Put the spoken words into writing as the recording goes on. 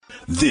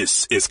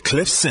This is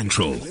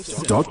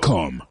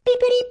CliffCentral.com.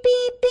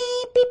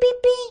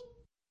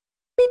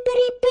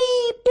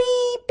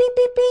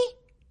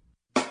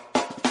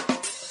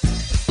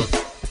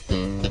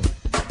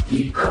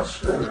 Die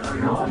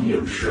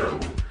CasperRadio Show.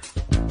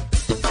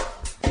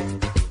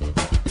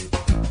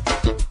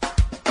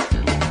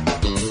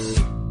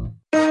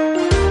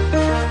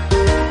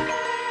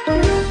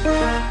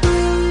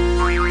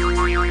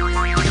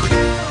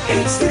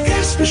 It's the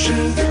Casper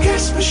Show, the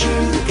Casper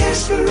Show, the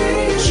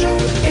CasperRadio Show.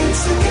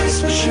 It's the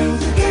Casper Show,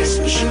 the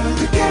Casper Show,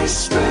 the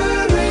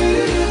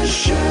CasperRadio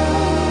Show.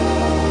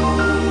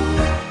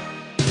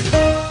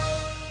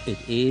 It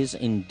is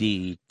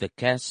indeed the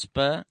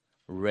Casper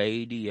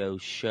Radio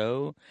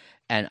Show,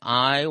 and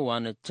I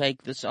want to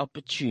take this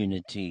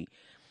opportunity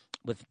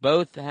with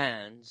both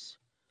hands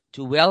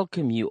to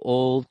welcome you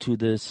all to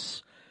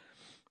this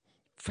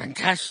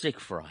fantastic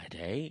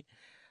Friday.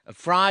 A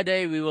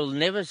Friday we will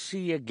never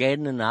see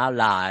again in our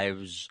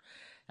lives,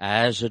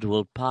 as it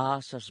will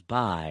pass us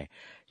by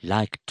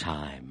like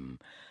time,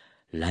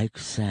 like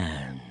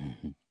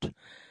sand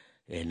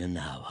in an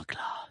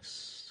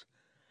hourglass.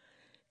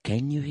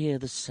 Can you hear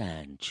the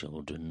sand,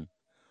 children?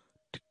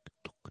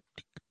 Tick-tock,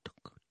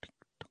 tick-tock,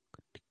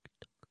 tick-tock,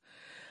 tick-tock.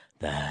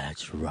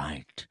 That's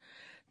right.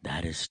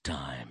 That is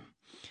time.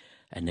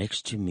 And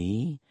next to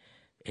me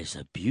is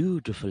a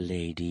beautiful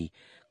lady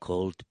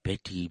called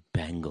Betty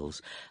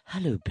Bangles.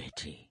 Hello,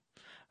 Betty.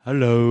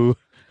 Hello.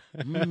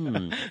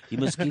 You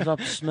must give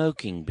up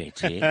smoking,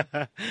 Betty.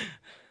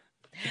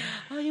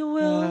 Are you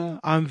well?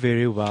 I'm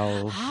very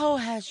well. How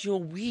has your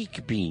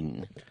week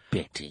been,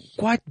 Betty?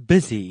 Quite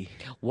busy.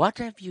 What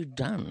have you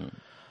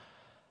done?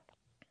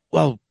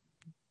 Well,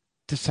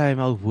 the same.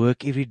 I'll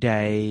work every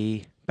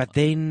day. But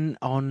then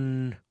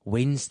on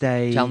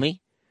Wednesday... Tell me.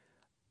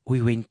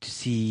 We went to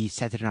see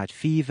Saturday Night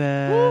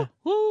Fever.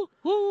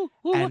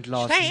 And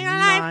last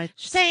night...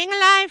 Staying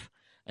alive.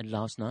 And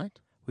last night?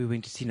 We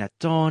went to see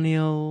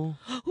Nathaniel.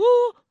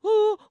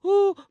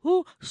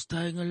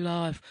 Staying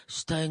alive.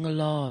 Staying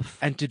alive.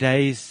 And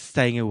today's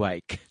staying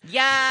awake.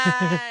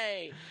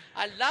 Yay!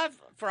 I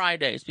love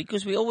Fridays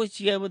because we always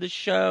here with the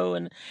show,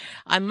 and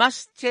I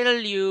must tell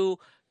you,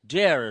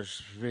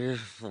 dears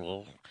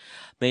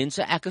mense,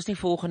 ek is nie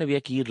volgende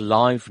week hier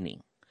live nie.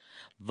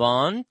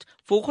 Want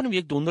volgende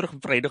week donderdag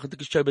en vrydag het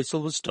ek 'n show by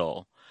Silver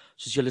Star,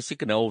 soos julle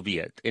seker nou al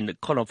weet, en ek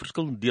gaan na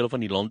verskillende dele van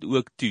die land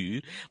ook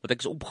toe, want ek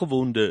is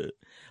opgewonde.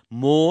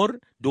 Maar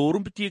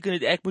daarom beteken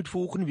dit ek moet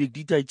volgende week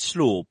die tyd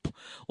sloop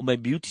om my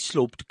beauty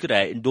sloop te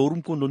kry, en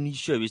daarom kon nog nie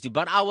show wees nie.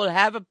 But I will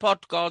have a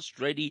podcast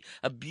ready,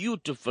 a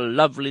beautiful,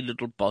 lovely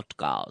little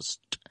podcast.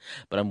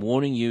 But I'm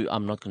warning you,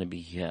 I'm not going to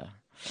be here.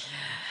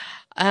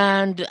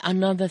 And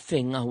another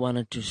thing I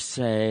wanted to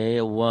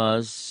say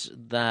was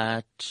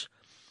that,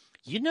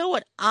 you know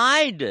what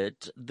I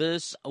did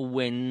this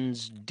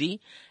Wednesday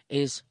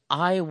is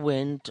I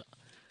went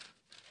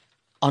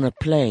on a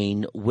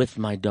plane with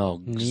my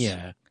dogs.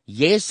 Yeah.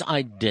 Yes,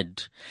 I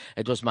did.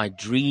 It was my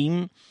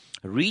dream.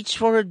 Reach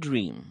for a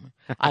dream.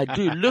 I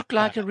do look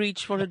like a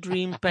reach for a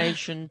dream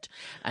patient,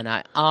 and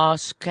I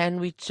asked,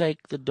 can we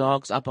take the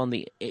dogs up on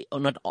the air,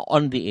 or not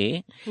on the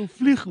air?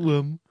 Vlieg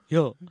oom.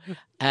 Yeah.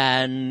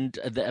 And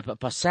the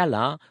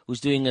Pasella,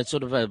 who's doing a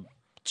sort of a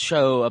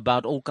show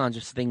about all kinds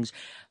of things,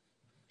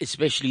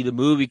 especially the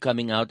movie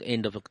coming out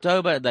end of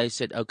October, they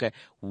said, okay,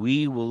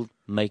 we will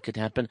make it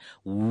happen.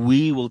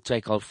 We will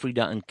take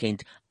Alfreda and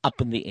Kent up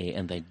in the air,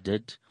 and they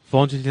did.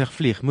 Waar het jy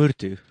gevlieg? Moer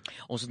toe?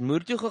 Ons het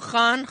Moer toe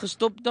gegaan,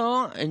 gestop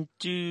daar, en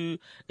toe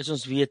is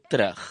ons weer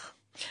terug.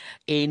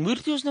 En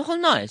Moer toe is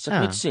nogal nice, ek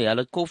moet sê,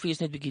 hulle koffie is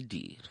net bietjie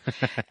duur.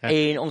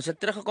 En ons het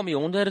teruggekom, die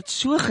honde het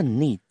so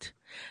geniet.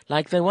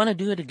 Like they want to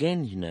do it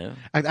again, you know.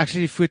 Ek het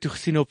actually die foto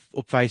gesien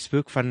op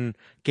Facebook van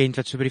Kent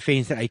wat so by die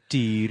venster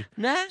uittuur.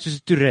 Nee? Soos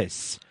 'n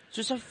toerist.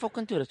 Soos 'n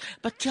fucking toerist.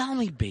 But tell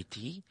me,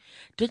 Betty,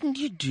 didn't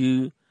you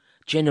do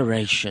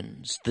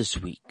Generations this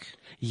week?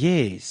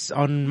 Yes,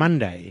 on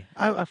Monday.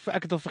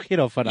 Ek het al vergeet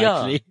daarvan,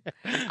 actually.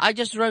 I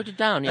just wrote it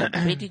down,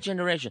 Betty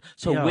Generation.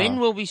 So when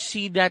will we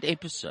see that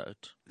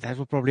episode? That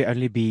will probably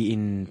only be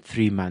in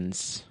 3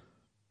 months.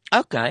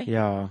 Okay.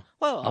 Yeah.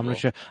 Well, I'm not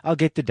sure. I'll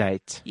get the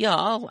date. Yeah,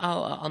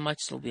 I might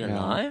still be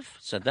alive,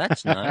 so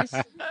that's nice.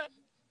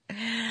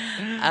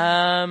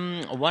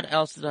 What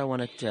else did I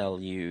want to tell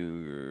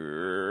you?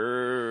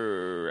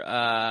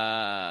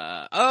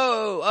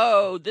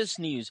 This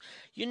news.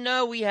 You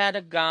know, we had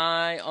a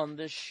guy on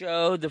the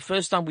show. The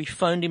first time we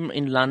phoned him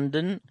in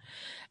London,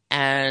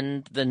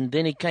 and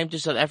then he came to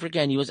South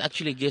Africa, and he was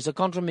actually a guest. I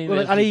can't remember.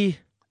 Well,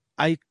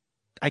 I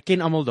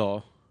ken almal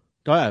daar.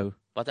 Daai ou.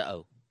 Wat 'n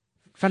ou?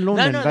 Van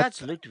Londen. No,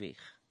 that's Ludwig.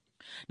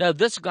 No,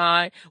 this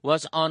guy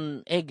was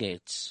on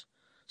Eggets.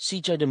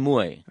 CJ de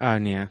Mooi. Oh,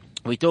 nee.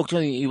 We talked to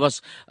him. He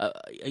was,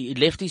 he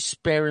left his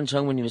parents'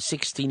 home when he was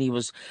 16. He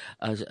was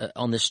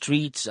on the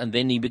streets, and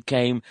then he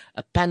became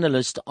a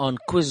panelist on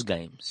quiz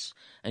games.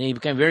 And he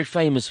became very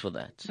famous for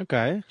that.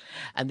 Okay.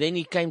 And then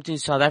he came to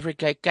South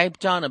Africa, Cape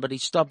Town, but he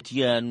stopped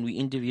here and we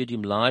interviewed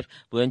him live.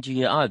 Weren't you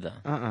here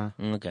either?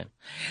 Okay.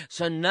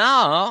 So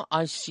now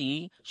I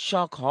see,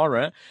 shock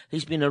horror,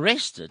 he's been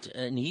arrested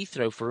in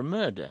Heathrow for a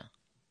murder.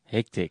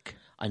 Hectic.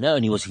 I know,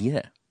 and he was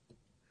here.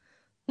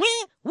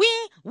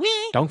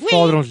 Dank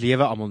Vader ons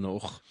lewe almal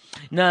nog.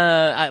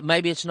 No,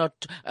 maybe it's not.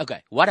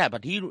 Okay, what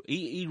happened?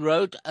 He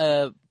wrote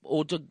a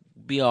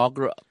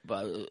autobiography.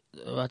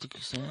 What did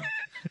you say?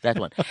 That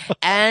one.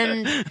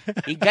 And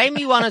he gave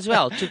me one as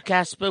well, to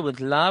Casper,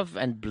 with love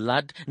and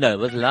blood. No,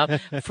 with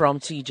love from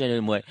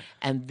CJ Moore.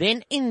 And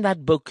then in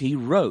that book he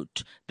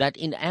wrote that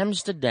in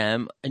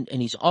Amsterdam, and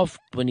he's off,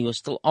 when he was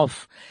still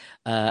off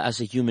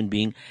as a human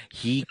being,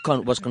 he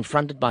was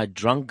confronted by a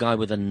drunk guy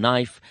with a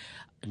knife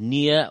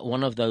near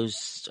one of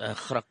those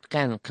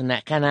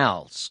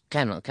canals,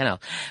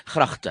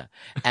 grachten.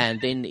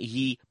 And then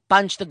he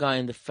punched the guy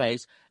in the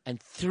face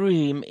and threw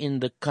him in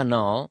the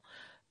canal,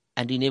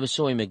 and he never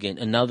saw him again.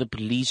 And now the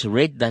police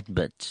read that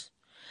bit,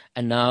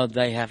 and now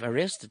they have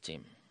arrested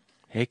him.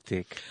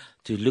 Hectic.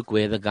 To look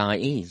where the guy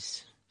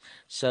is.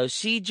 So,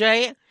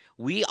 CJ,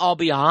 we are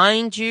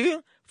behind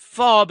you,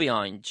 far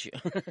behind you.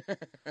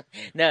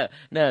 No,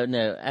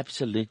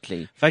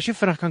 absolutely. Weet jy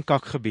vinnig kan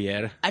kak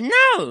gebeur?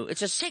 No,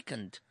 it's a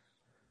second.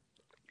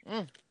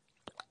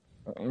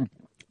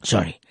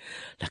 Sorry,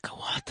 lekker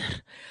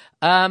water.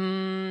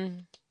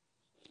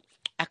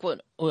 Ek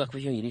wil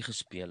jou hierdie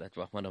gespeel het.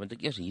 Wag maar, dan moet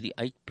ek eers hierdie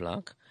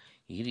uitplak,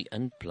 hierdie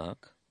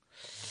inplak.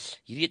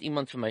 Hierdie het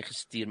iemand vir my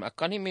gestuur, maar ek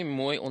kan nie meer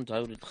mooi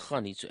onthou hoe dit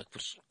gaan nie, so ek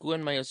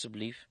verskoon my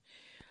asseblief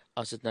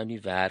as dit nou nie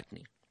werk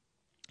nie.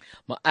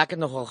 Maar ek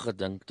het nogal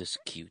gedink dis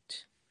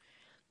cute.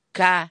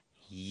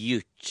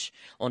 Cute.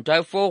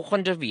 Onthou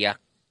volgende week.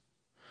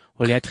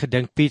 Wel, jy het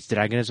gedink Pete's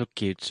Dragon is ook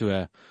cute, so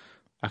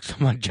ek sal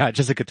maar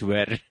judge as ek het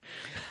hoor.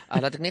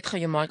 Laat ek net gou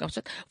jou mic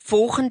afsit.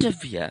 Volgende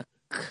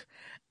week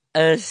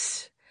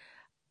is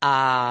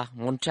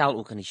Montel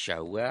ook in die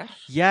show, hoor?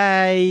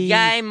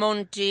 Yay,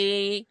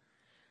 Monty.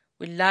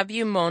 We love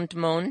you, Mont.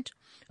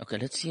 Okay,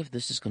 let's see if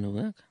this is going to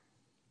work.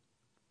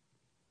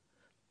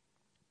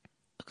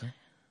 Okay.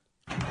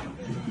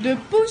 De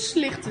poes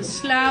ligt te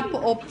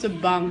slapen op de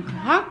bank.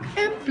 Hak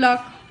en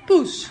plak,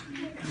 poes.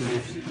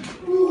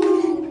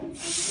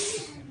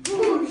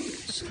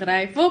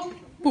 Schrijf op,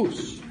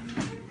 poes.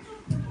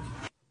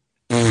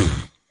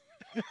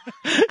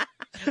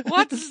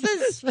 What's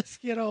this? It's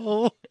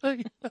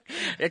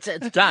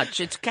Dutch.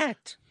 It's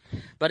cat,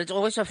 but it's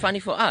always so funny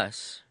for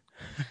us.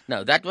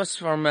 No, that was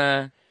from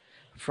a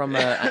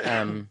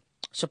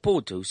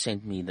supporter who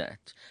sent me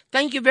that.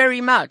 Thank you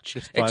very much.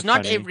 It's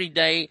not funny. every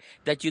day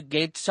that you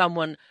get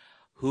someone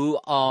who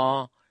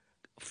is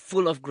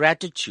full of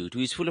gratitude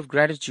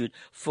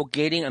for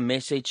getting a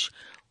message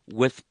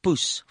with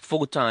poes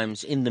 4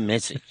 times in the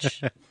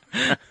message.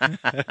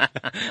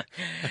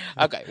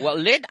 Okay, well,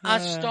 let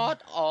us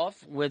start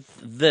off with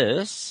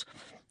this,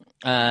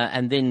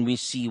 and then we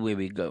see where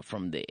we go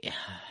from there.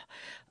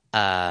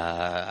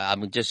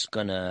 I'm just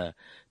gonna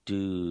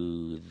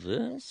do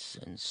this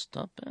and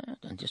stop it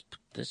and just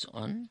put this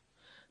on.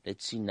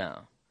 Let's see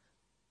now.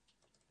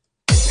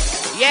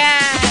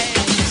 Yay!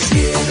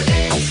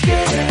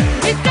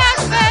 Met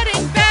Casper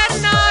en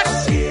Bernard.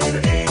 Sier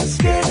en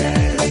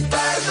Skinner. Met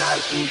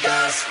Bernard en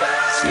Casper.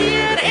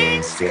 Sier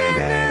en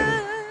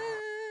Skinner.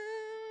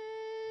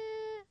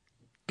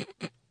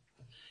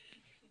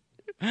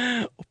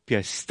 Op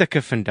jou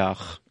stikke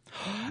vandag.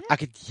 Ek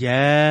het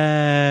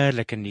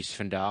heerlike nuus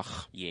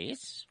vandag.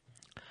 Yes.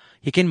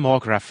 Jy ken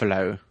Mark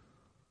Ruffalo.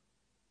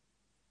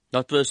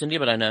 Not personally,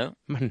 but I know.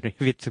 Maar jy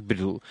weet wat ek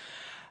bedoel.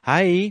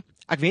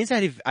 Ek wens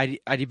hy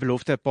het die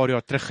belofte 'n paar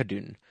jaar terug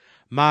gedoen.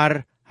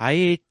 Maar hy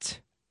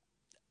het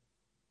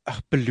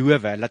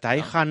beloof dat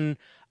hy gaan,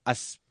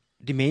 as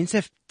die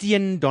mense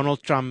teen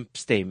Donald Trump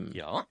stem,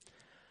 Ja.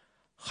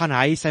 gaan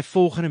hy sy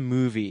volgende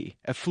movie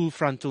 'n full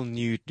frontal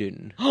nude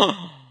doen.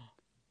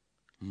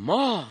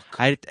 Mark.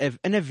 Hy het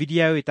in 'n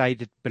video het hy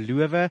dit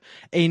beloof,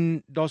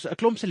 en daar's 'n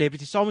klomp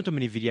celebrities saam met hom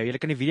in die video. Jy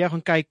kan die video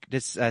gaan kyk,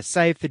 dis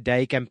Save the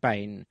Day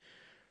campaign.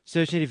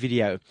 Search net die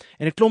video.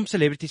 En 'n klomp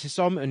celebrities is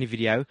saam in die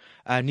video.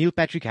 Neil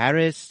Patrick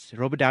Harris,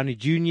 Robert Downey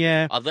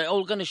Jr. Are they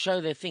all going to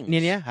show their things?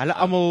 Nee, hulle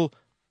almal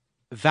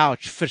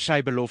vouch vir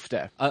sy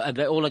belofte. Are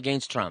they all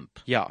against Trump?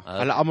 Ja,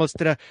 hulle almal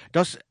terug.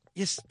 Daar's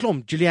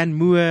klomp, Julianne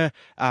Moore,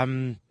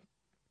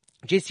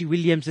 Jesse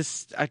Williams,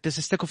 dis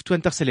 'n stuk of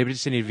 20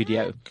 celebrities in die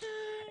video.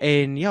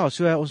 En ja,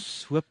 so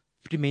ons hoop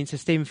die mense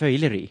stem vir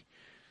Hillary.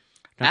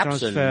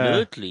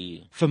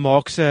 Absolutely. Vir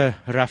Mark se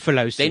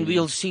Ruffalo. Then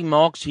we'll see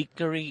Mark's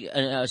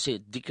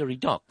Dickory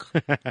Dock.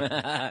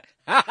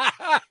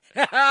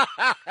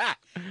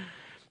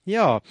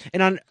 Ja, en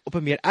dan op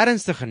 'n meer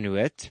ernstige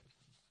noot,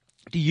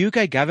 die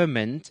UK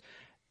government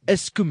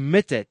is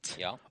committed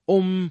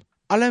om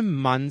alle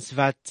mans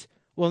wat,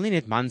 wel nie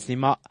net mans nie,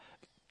 maar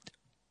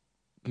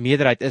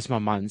meerderheid is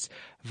maar mans,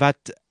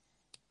 wat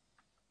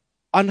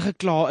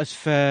aangekla is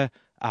vir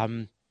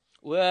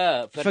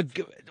vir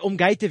om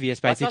gay te wees,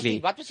 basically.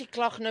 Wat was die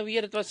klag nou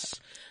weer? Dit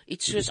was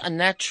iets soos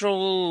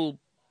unnatural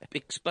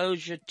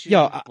exposure to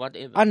Ja,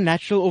 whatever.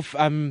 unnatural of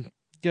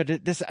ja,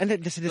 dis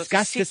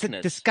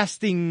 'n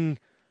disgusting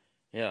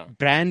Ja.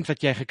 brand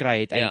wat jy gekry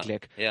het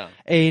eintlik. Ja.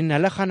 En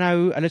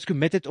hulle is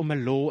committed om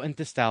 'n law in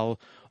te stel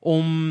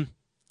om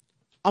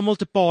almal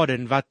te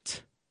pardon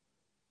wat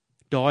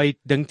daai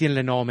ding teen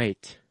hulle naam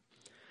het.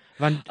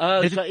 Want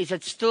So is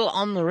it still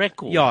on the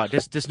record? ja,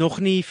 dis nog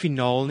nie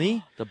finaal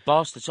nie. The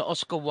bastards, so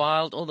Oscar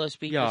Wilde, all those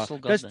people Ja, still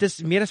got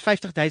dis meer as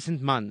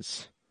 50,000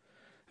 mans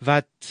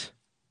wat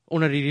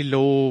onder hierdie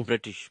law,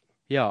 British.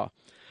 ja.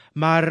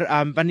 Maar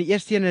want die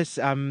eerste een is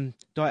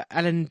daai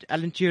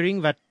Alan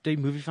Turing wat die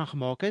movie van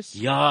gemaak is.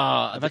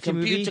 Ja, the Wat die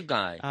computer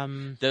movie?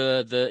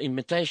 guy. The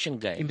imitation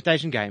game.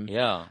 Imitation Game.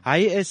 Ja. Hy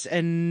is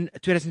in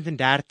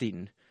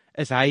 2013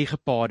 is hy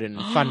gepardon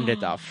van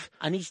dit af.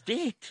 And he's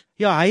dead.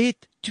 Ja, hy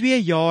het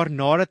 2 jaar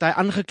nadat hy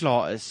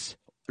aangekla is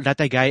dat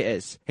hy gay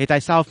is, het hy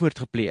selfmoord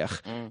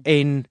gepleeg.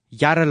 En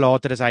jare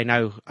later is hy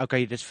nou,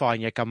 okay, dis fine,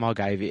 jy kan maar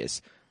gay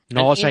wees.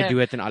 Na And sy in a-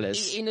 dood en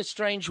alles. In a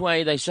strange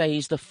way, they say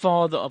he's the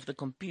father of the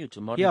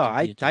computer. Modern Ja,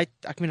 computer.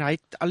 hy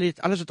het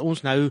alles wat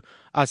ons nou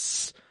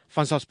as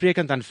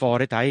vanselfsprekend aanvaar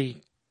het, hy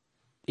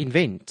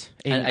invent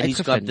en and he's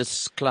got uitgevind.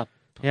 this club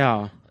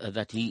Ja,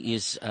 that he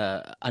is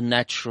a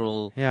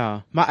natural.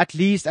 ja, maar at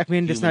least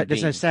dis nou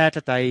being. sad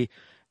dat hy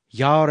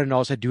jare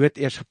na sy dood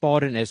eers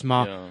gepardon is,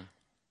 maar Ja.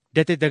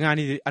 dit het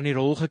dinge aan die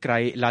rol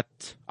gekry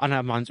laat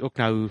ander mans ook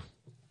nou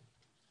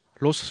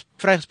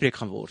vrygespreek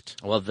gaan word.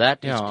 Well,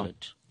 that is Ja.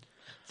 good.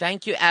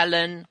 Thank you,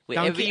 Alan.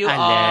 Wherever Dankie, you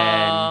Alan.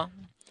 are.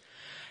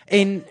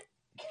 En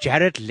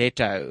Jared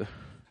Leto,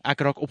 ek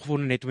raak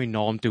opgewonde net om die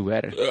naam te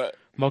hoor.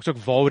 Maak ook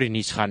waaroor die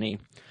nuus gaan nie.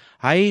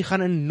 Hy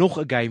gaan in nog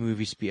 'n gay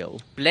movie speel.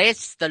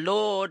 Bless the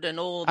Lord and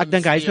all the Ek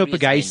dink hy's nou op 'n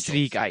gay mysterious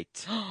streak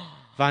angels. uit.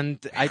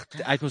 Want hy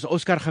het ons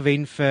Oscar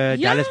gewen vir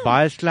Ja. Dallas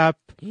Buyers Club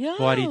Ja.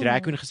 waar hy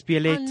drag queen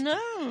gespeel I het.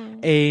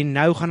 know. En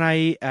nou gaan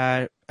hy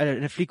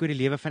in 'n fliek oor die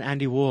lewe van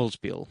Andy Warhol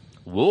speel.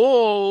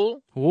 Whoa.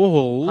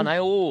 Warhol. Gaan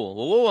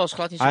hy as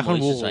glad nie so Hy gaan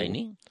mooi soos hy Warhol.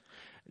 nie.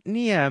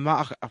 Nee, maar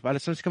ag, hulle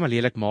soms kan maar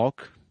lelik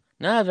maak.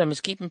 No, they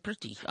must keep him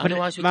pretty.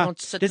 Otherwise we maar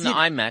can't sit dis in the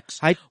nie- IMAX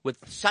hy- with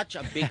such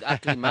a big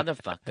ugly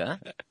motherfucker.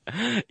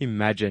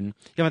 Imagine.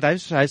 Ja, want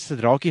hy's 'n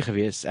draakie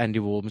gewees, Andy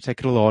Warhol met sy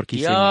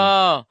krulhaartjies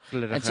Ja. en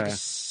glitterige- En sulke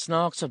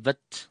snaakse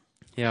wit.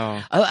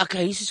 Ja. Oh,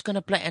 okay, he's just going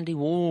to play Andy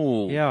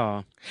Warhol.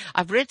 Ja.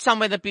 I've read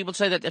somewhere that people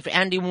say that if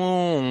Andy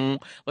Warhol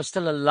was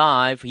still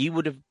alive, he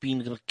would have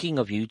been the king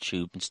of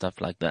YouTube and stuff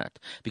like that.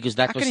 Because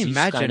that Ek was kan his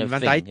imagine kind of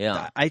want thing.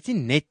 Yeah. hy het nie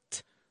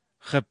net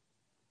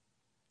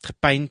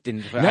gepaint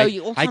en No, he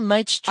also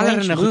made strange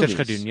allerlei goeders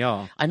movies. gedoen,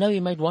 ja. I know he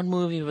made one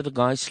movie with a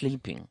guy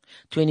sleeping.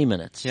 20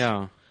 minutes.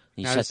 Ja.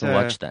 He Nou, sat dis and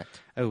watched that.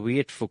 'n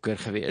weird fucker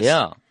gewees.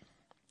 Yeah.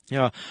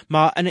 Ja,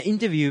 maar in 'n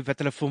interview wat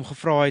hulle vir hom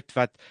gevra het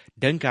wat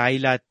dink hy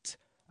dat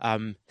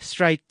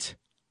straight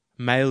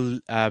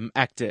male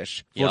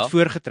actors Ja. word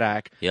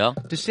voorgetrek. Yeah.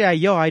 Toe sê hy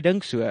ja, hy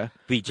dink so.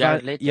 Wie,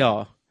 Jared Maar- Leto?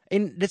 Ja.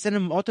 En dit is in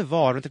 'n mate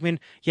waar want ek meen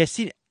jy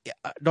sien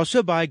daar's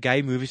so baie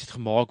gay movies wat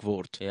gemaak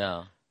word.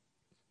 Yeah.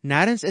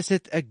 Nêrens is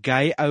dit 'n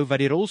gay ou wat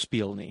die rol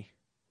speel nie.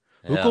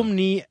 Ja. Hoekom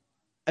nie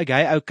 'n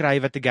gay ou kry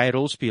wat 'n gay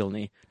rol speel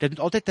nie? Dit moet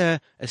altyd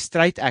 'n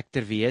straight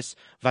actor wees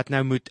wat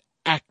nou moet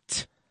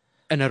act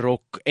in 'n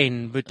rok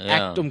en moet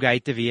Ja. act om gay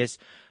te wees.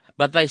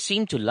 But they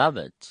seem to love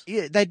it.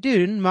 Ja, They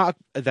doen, maar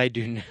they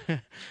doen.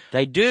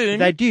 They do.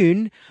 They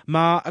doen,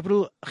 maar ek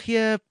bedoel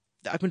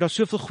ek meen daar's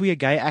soveel goeie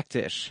gay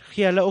actors.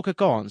 Gee hulle ook 'n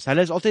kans.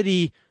 Hulle is altyd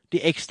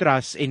die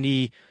extras en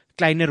die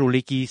kleiner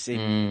rolletjies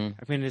en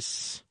ek meen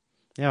is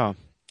ja,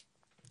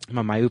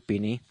 maar my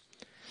opinie.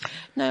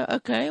 No,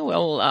 okay.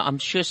 Well, I'm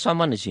sure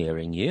someone is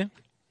hearing you.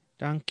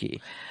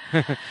 Dankie.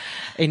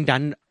 En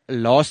dan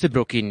laaste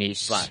brokkie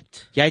nuus.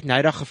 Wat? Jy het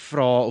nou daag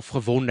gevra of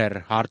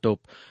gewonder hardop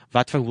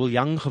wat van Will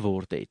Young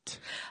geword het.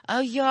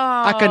 Oh,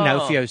 yeah. Ek kan nou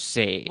vir jou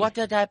sê. What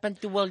had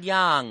happened to Will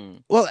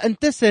Young? Wel,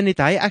 intussen het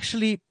hy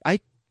hy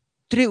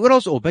tree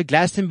oral op by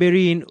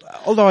Glastonbury en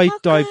al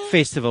daai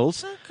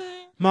festivals.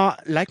 Okay. Maar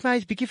lyk my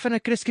hy's bietjie van 'n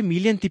Chris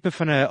Chameleon tipe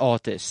van 'n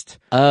artist.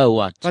 Oh,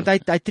 what? Want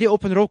hy tree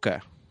op in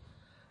rokke.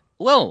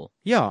 Well,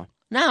 Ja.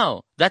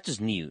 now, that is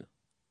new.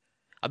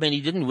 I mean,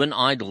 he didn't win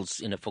idols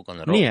in a fucking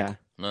rock. Nee.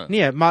 No.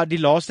 Nee, maar die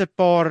laaste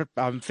paar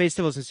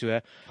festivals en so,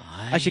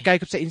 as jy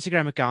kyk op sy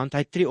Instagram account,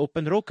 hy tree op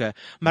in rokke,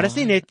 maar dis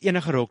nie net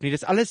enige rok nie,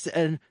 dis alles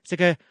in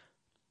sulke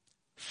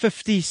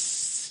 50s,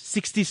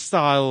 60s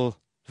style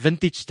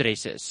vintage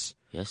dresses.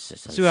 Yes.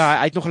 So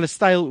hy het nog 'n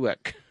styl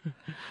ook.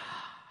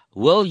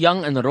 Will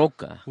Young and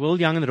Rocker. Will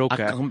Young en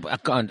rokke. I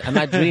can't. Am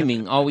I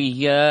dreaming? Are we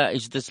here?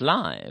 Is this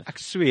live? Ek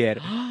sweer.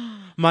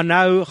 Maar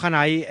nou gaan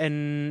hy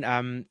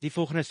in die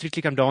volgende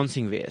Strictly Come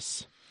Dancing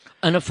wees.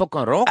 In a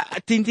fucking rock?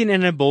 10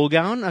 in 'n ball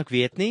gown, ek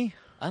weet nie.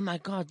 Oh my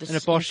God, this In a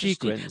is paar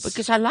interesting. sequins.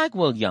 Because I like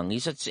Will Young.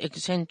 He's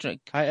eccentric.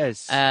 Hy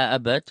is. A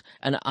bit,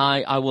 and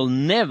I will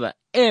never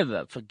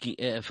ever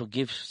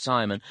forgive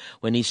Simon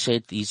when he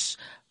said his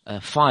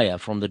fire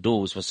from the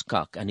Doors was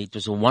cuck, and it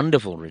was a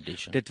wonderful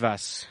rendition. Dit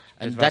was.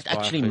 And dit that was baie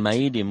actually goed.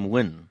 made him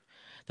win.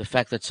 The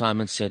fact that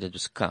Simon said it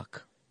was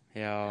cuck.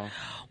 Ja.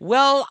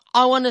 Well,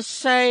 I want to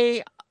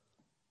say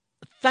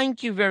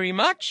thank you very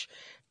much.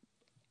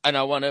 And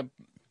I want to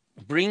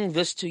bring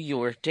this to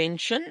your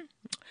attention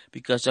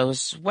because I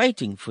was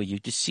waiting for you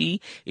to see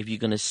if you're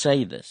going to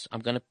say this. I'm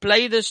going to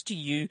play this to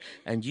you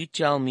and you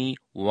tell me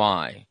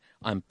why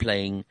I'm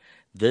playing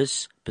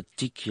this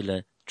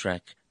particular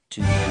track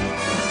to you.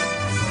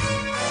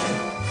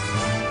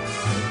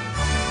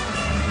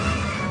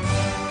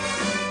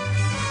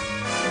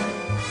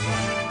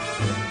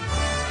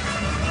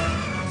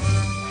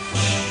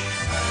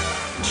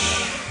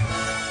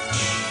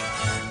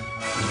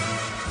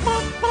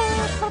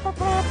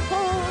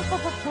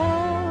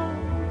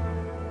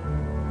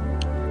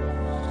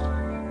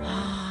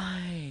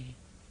 Hi.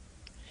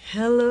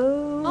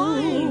 Hello.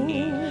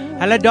 Hi.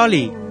 Hallo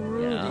Dolly,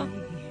 Yeah.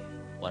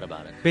 What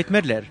about it? Bette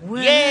Midler.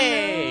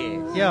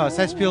 Yes. Ja,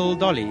 sy speel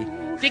Dolly.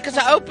 Tickets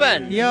are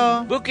open.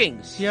 Ja.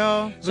 Bookings.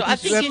 Ja, So I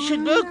think you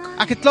should book.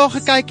 Ek het klaar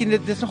gekyk en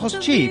dit is nogals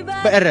cheap,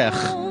 beërig.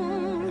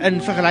 In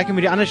vergelyking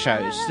met die ander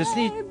shows. Dis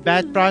nie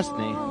bad price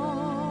nie.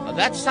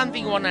 That's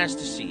something one has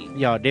to see.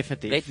 Ja,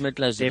 definitief. Bette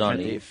Midler's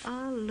Dolly. Definitief.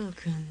 Are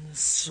looking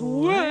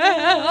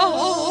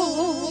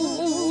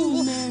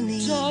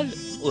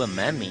Oh,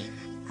 mammy.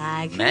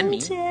 I can Mammy.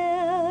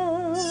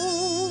 tell,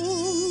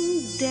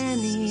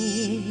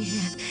 Danny,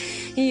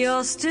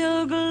 you're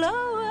still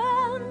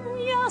glowing,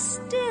 you're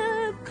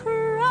still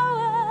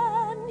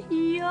crowing,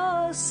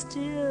 you're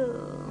still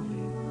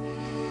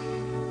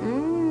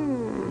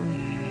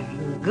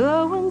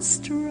going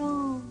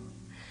strong.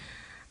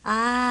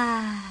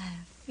 I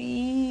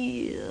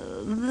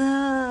feel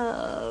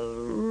the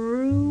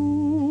room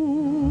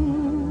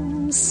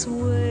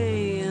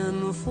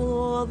swaying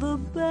for the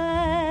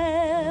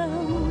bands,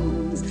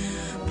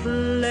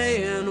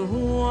 playing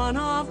one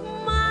of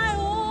my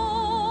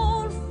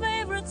old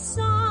favorite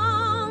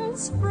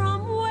songs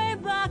from way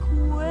back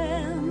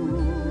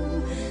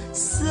when.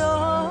 So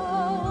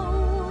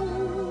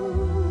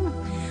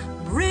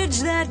bridge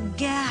that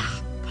gap.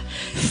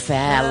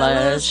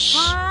 Fellas.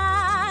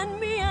 Find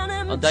me an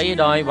empty Onthou jy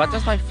daai, wat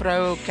was my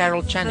vrou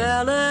Carol Channing?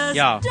 fellas.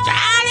 Ja.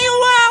 Daddy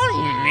won't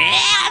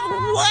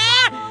never.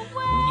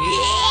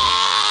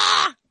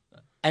 Yeah.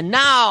 And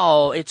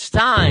now it's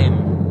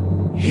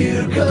time.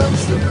 Here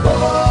comes the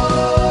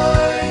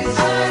boys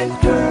and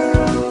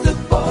girls, the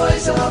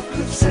boys of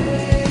Cliff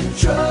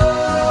Central.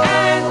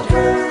 And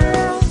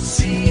girls,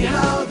 see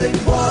how they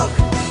walk,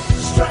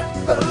 strut,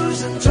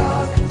 pose and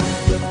talk.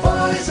 The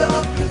boys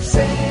of Cliff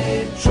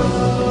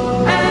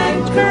Central.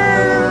 And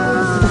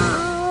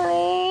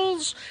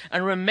Girls.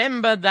 And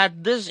remember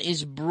that this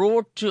is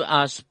brought to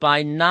us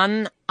by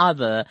none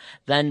other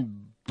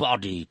than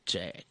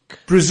Bodytech.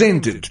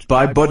 Presented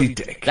by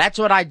Bodytech. That's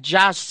what I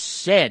just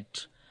said,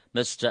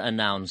 Mr.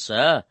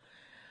 Announcer.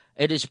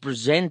 It is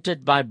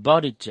presented by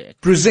Bodytech.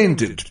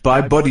 Presented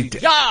by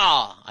Bodytech.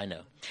 Yeah, I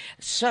know.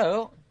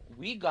 So,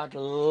 we got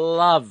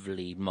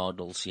lovely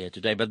models here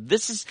today, but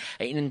this is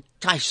an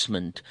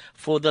enticement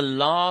for the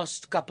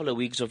last couple of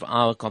weeks of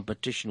our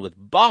competition with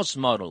Boss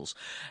models.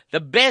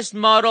 The best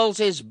models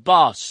is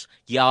Boss.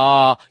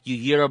 Yeah, you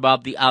hear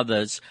about the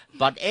others,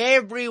 but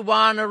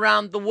everyone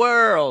around the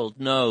world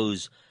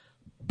knows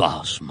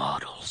Boss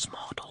models.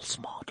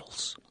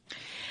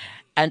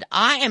 And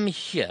I am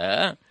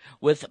here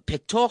with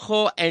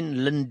Petojo and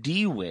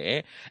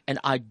Lindiwe, and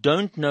I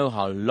don't know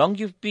how long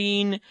you've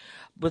been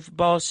with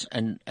Boss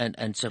and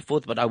so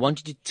forth, but I want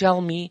you to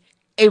tell me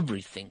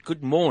everything.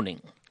 Good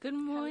morning. Good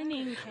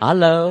morning.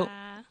 Hello.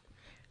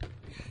 Kayla.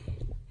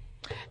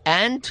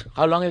 And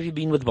how long have you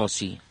been with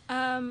Bossy?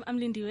 I'm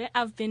Lindiwe.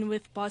 I've been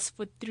with Boss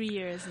for 3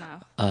 years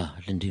now.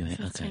 Lindiwe,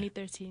 Since okay.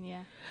 2013,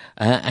 yeah.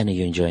 And are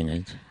you enjoying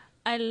it?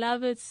 I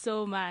love it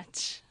so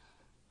much.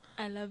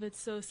 I love it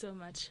so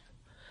much.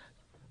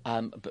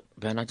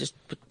 Can I just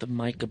put the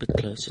mic a bit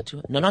closer to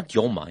it? No, not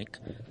your mic.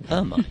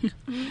 Her mic.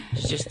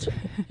 It's just,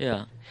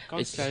 yeah.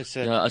 It's,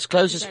 closer. as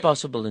close as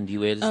possible in the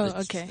way.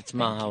 Okay. It's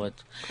more how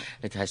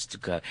it has to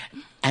go.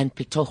 And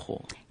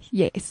Petojo.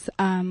 Yes,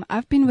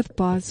 I've been with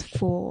Boss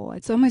for,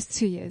 it's almost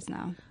 2 years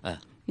now.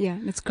 Yeah,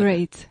 it's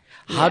great.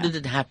 How did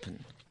it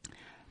happen?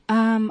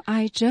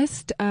 I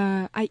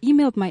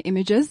emailed my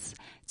images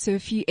to a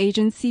few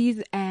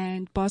agencies,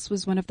 and Boss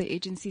was one of the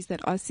agencies that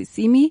asked to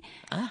see me,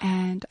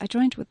 and I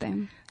joined with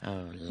them.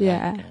 Oh,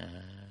 Yeah.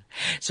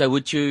 So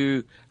would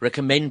you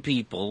recommend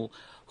people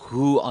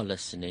who are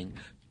listening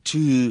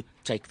to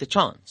take the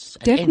chance?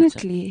 And enter?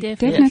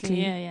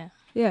 Definitely. Yeah.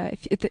 Yeah,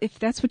 if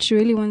that's what you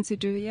really want to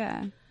do,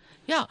 yeah.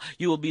 Yeah,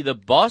 you will be the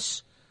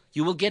boss.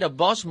 You will get a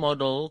boss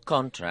model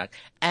contract,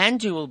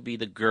 and you will be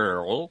the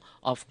girl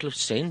of Cliff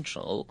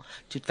Central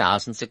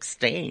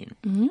 2016.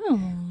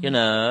 You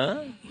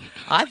know,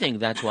 I think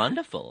that's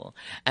wonderful.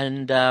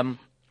 And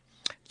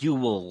you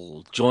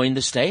will join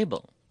the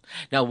stable.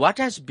 Now, what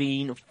has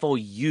been for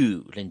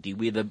you, Lindy,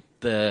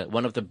 the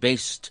one of the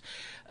best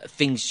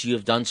things you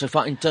have done so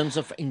far in terms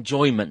of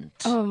enjoyment?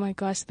 Oh my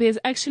gosh, there's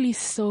actually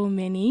so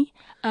many.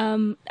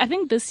 I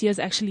think this year's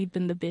actually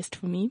been the best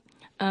for me.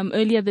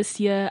 Earlier this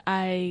year,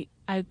 I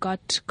I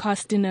got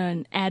cast in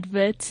an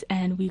advert,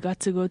 and we got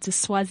to go to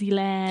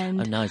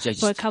Swaziland Oh, nice.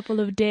 for a couple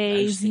of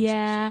days. things.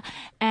 Yeah.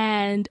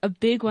 And a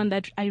big one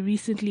that I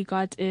recently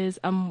got is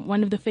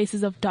one of the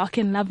faces of Dark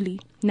and Lovely,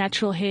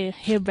 natural hair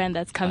brand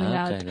that's coming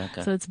out.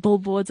 Okay. So it's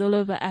billboards all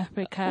over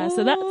Africa.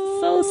 So that's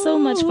so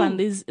much fun.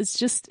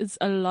 It's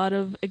a lot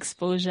of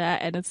exposure,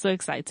 and it's so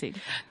exciting.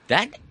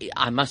 That,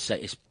 I must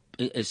say,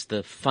 is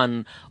the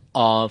fun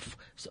of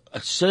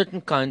a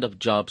certain kind of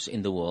jobs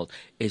in the world,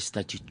 is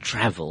that you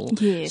travel,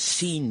 Yes.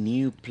 see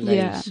new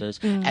places,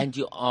 and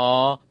you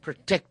are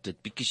protected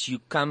because you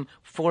come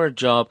for a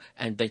job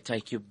and they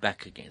take you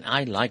back again.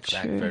 I like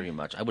that very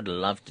much. I would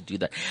love to do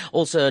that.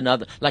 Also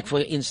another, like for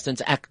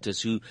instance,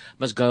 actors who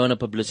must go on a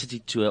publicity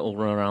tour all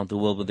around the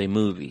world with their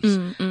movies.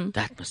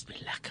 That must be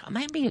like,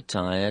 maybe you're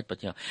tired,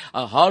 but yeah.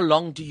 How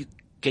long do you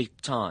get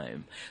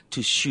time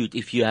to shoot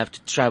if you have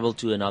to travel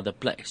to another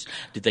place?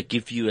 Did they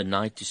give you a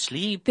night to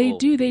sleep? They or-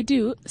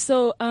 do.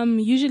 So,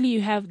 usually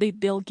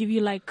they'll give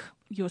you like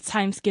your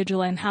time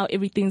schedule and how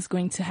everything's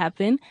going to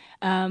happen.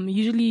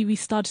 Usually we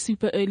start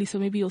super early, so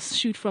maybe you'll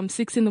shoot from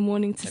 6 in the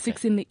morning to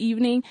 6 in the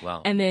evening.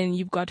 Wow. And then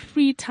you've got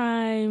free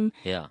time.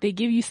 Yeah. They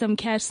give you some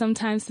cash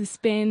sometimes to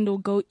spend or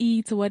go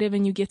eat or whatever,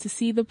 and you get to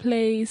see the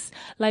place.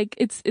 Like,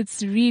 it's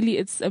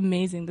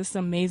amazing. This is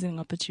an amazing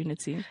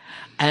opportunity.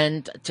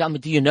 And tell me,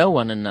 do you know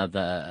one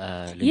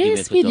another?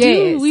 Yes, we do.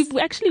 Yes. We've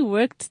actually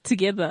worked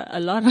together a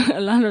lot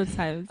of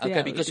times. Okay,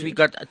 Yeah, because do. we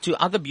got two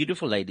other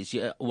beautiful ladies.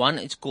 One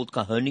is called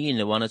Kahuni and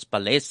the one is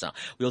Palesa.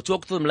 We'll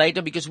talk to them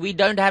later because we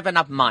don't have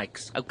enough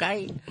mics,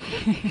 okay?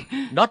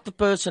 Not the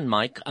person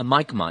mic, a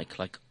mic,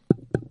 like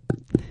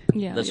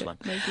Yeah, this yeah, one.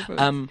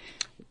 microphones.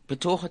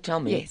 Betocha, tell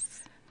me,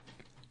 Yes.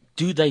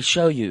 do they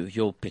show you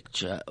your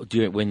picture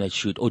when they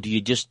shoot, or do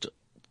you just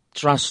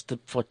trust the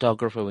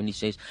photographer when he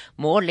says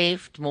more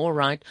left, more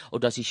right, or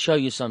does he show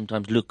you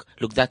sometimes, look,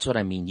 that's what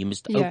I mean, you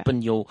must Yeah.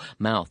 open your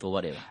mouth or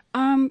whatever?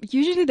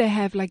 Usually they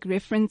have like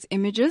reference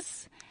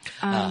images,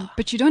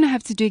 but you don't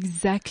have to do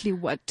exactly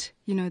what,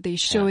 they're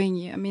showing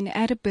you. I mean,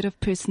 add a bit of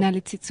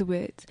personality to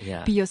it.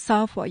 Yeah. Be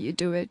yourself while you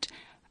do it.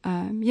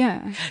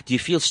 Yeah. Do you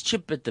feel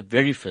stupid the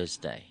very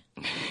first day?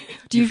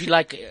 Do you feel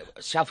like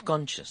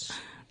self-conscious?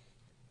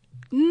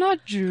 Not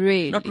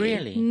really. Not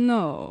really?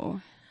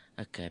 No.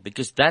 Okay,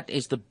 because that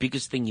is the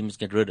biggest thing you must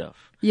get rid of.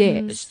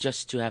 Yes. It's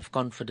just to have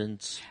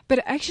confidence. But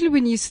actually,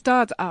 when you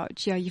start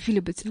out, you feel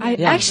a bit. I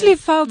Yeah. actually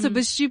felt a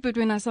bit stupid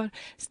when I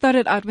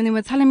started out, when they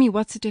were telling me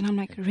what to do, and I'm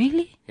like,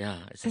 really? Yeah,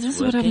 Is this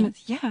what I working?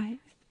 must? Yeah.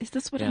 Is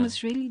this what I Yeah.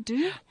 must really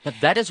do? But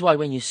that is why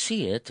when you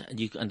see it,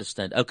 you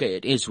understand, okay,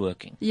 it is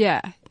working.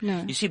 Yeah.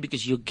 No. You see,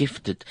 because you're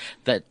gifted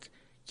that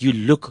you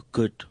look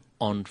good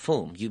on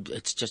film.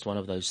 It's just one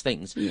of those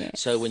things. Yes.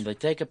 So when they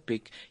take a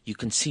pic, you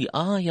can see,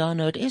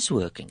 it is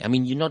working. I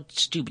mean, you're not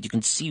stupid. You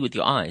can see with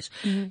your eyes.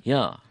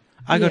 Yeah.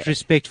 I got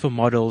respect for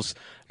models.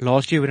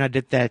 Last year when I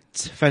did that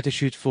photo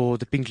shoot for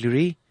the Pink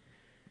Lurie,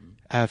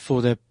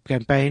 for the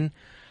campaign,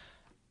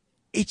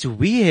 it's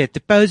weird, the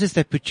poses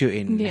they put you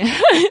in. Yeah.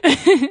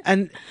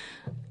 And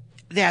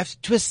they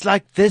have twists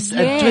like this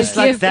and twists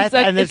like that.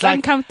 And it's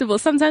uncomfortable.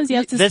 Sometimes you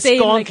have to this stay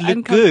in can't like look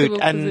uncomfortable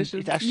good. And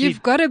positions. it actually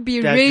You've got to be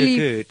does look really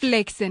good.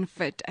 flex and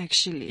fit,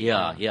 actually.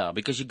 Yeah,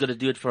 because you've got to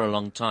do it for a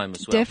long time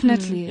as well.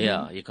 Definitely.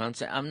 Yeah, you can't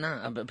say, I'm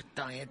a bit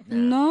tired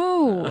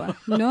now.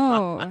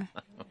 No.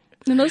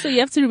 And also you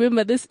have to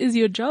remember this is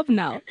your job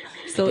now.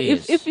 So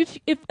It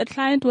if a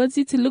client wants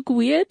you to look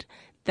weird,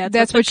 That's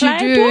what the what you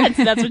client do. wants.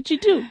 That's what you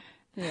do.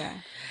 Yeah.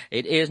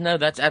 It is. No,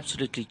 that's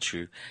absolutely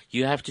true.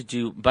 You have to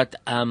do, but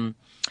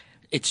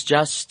it's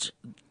just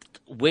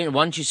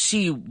once you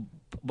see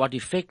what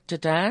effect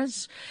it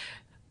has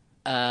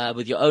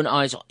with your own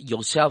eyes,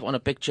 yourself on a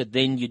picture,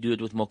 then you do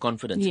it with more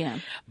confidence. Yeah.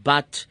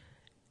 But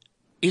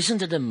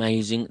isn't it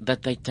amazing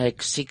that they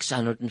take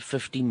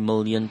 650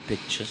 million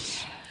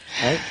pictures?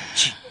 Hey?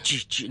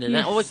 And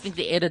I always think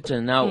the editor,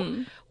 now,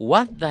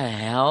 what the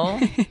hell?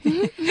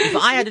 If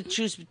I had to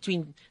choose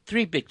between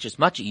 3 pictures,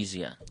 much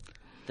easier.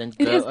 Then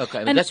go, is.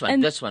 okay, And-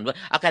 this one.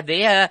 Okay,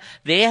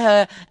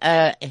 their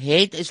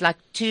head is like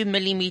 2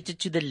 millimeters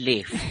to the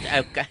left.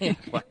 Okay,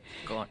 what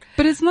God.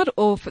 But it's not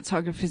all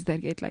photographers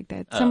that get like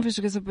that. Some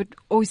photographers are a bit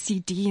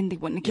OCD and they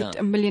want to get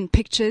Yeah. a million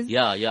pictures.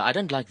 Yeah, I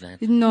don't like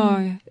that.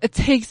 No, it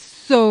takes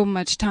so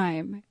much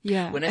time.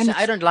 Yeah. When I And say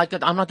it's- I don't like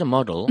that, I'm not a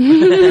model.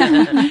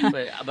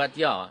 but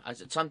yeah,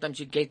 sometimes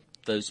you get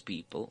those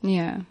people.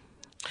 Yeah.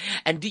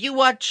 And do you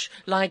watch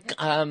like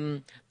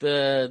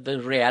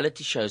the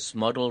reality shows,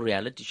 model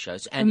reality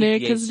shows? And if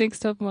America's yes, Next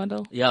Top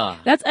Model. yeah.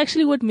 That's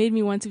actually what made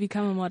me want to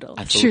become a model.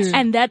 I thought True. so.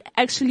 And that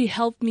actually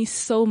helped me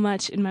so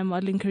much in my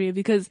modeling career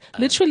because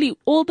literally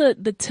all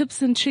the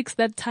tips and tricks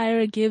that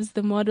Tyra gives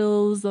the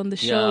models on the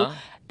show, Yeah.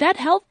 that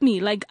helped me.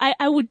 Like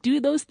I would do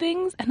those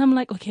things and I'm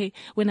like, okay,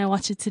 when I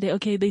watch it today,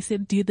 okay, they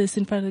said do this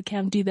in front of the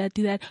cam, do that,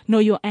 know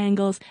your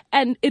angles.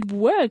 And it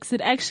works.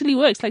 It actually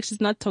works. Like she's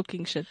not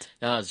talking shit.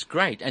 Yeah, it's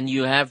great. And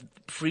you have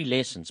free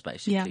lessons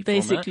basically. Yeah, from her.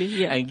 basically,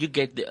 yeah. And you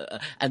get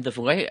and the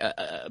way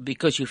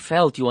because you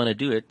felt you want to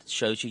do it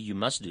shows you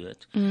must do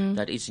it.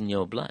 That is in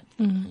your blood,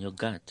 in your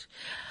gut.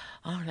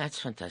 Oh, that's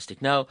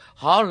fantastic. Now,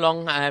 how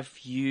long have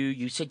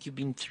you said you've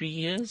been 3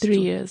 years? 3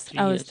 years. 3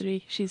 I was years.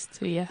 3. She's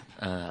 2, yeah.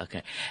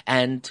 Okay.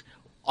 And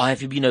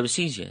have you been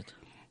overseas yet?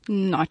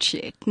 Not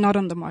yet. Not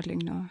on the modeling,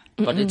 no.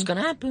 But it's going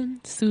to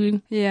happen.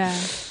 Soon. Yeah.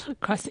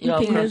 Crossing Yeah,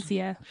 of fingers, course.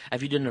 yeah.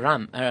 Have you done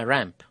a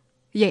ramp?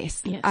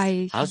 Yes.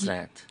 Yes. How's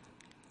that?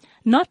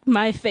 Not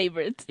my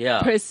favorite,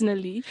 Yeah.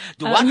 personally.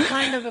 What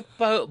kind of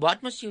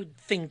what must you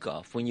think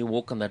of when you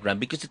walk on that ramp?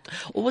 Because it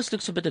always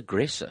looks a bit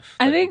aggressive.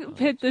 I think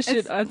Peter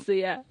should answer,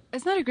 yeah.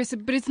 It's not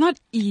aggressive, but it's not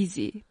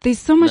easy. There's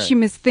so much you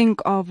must think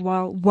of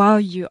while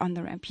you're on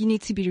the ramp. You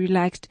need to be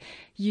relaxed.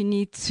 You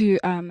need to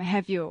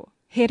have your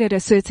head at a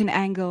certain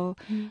angle,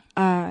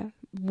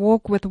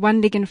 walk with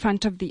one leg in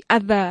front of the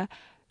other,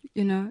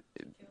 you know.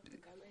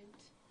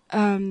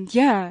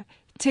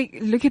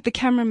 Look at the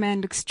cameraman,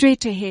 look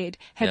straight ahead,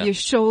 have your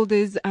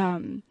shoulders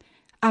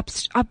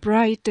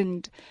upright,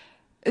 and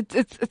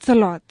it's a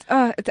lot.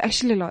 It's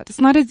actually a lot.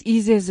 It's not as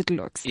easy as it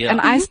looks. Yeah.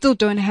 And I still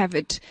don't have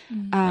it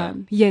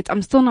yet.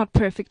 I'm still not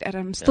perfect at it.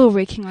 I'm still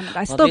working on it.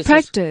 I still this is-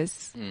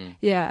 practice.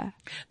 Yeah.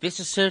 There's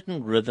a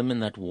certain rhythm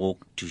in that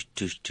walk. Tush,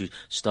 tush, tush,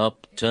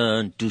 stop,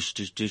 turn, tush,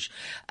 tush, tush.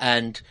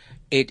 And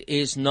it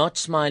is not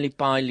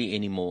smiley-piley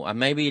anymore. And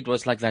maybe it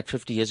was like that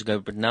 50 years ago,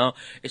 but now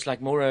it's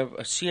like more of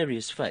a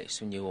serious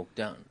face when you walk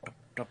down.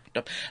 Top,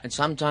 top. And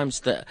sometimes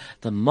the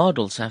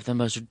models have the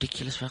most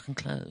ridiculous fucking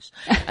clothes.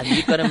 And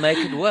you've got to make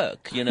it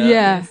work, you know?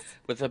 Yeah.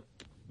 With a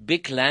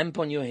big lamp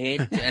on your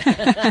head.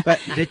 But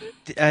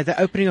the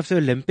opening of the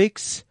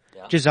Olympics,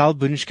 Giselle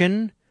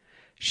Bunchkin,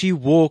 she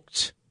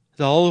walked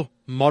the whole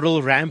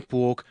model ramp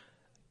walk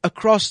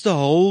across the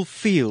whole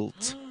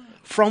field.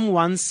 From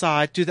one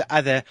side to the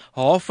other,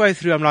 halfway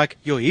through, I'm like,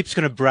 your hip's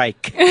gonna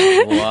break.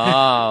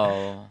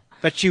 Wow.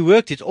 But she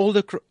worked it all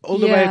the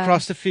way Yeah.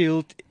 across the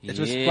field. It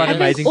was Yeah. quite I I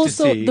amazing think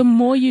also to see. the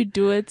more you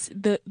do it,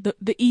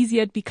 the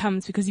easier it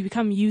becomes, because you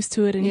become used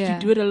to it, and if Yeah.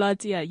 you do it a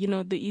lot, you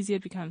know, the easier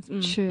it becomes.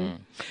 Sure.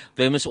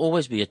 There must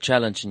always be a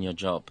challenge in your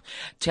job.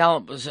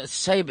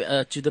 Say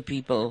to the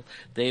people,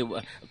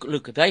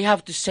 look, they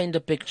have to send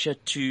a picture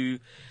to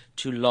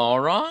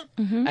Laura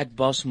at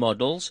Boss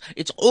Models.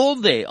 It's all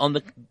there on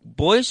the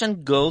Boys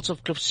and Girls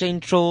of Cliff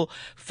Central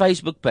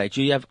Facebook page.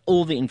 You have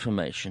all the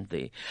information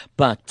there.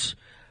 But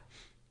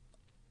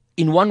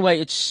in one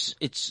way, it's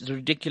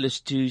ridiculous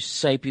to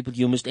say people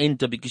you must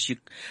enter because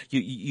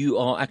you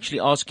are actually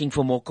asking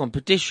for more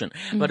competition.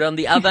 But on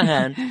the other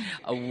hand,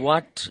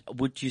 what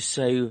would you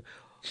say?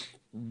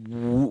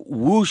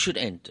 Who should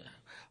enter?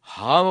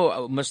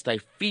 How must they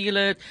feel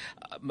it?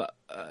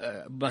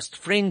 Must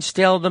friends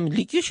tell them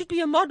you should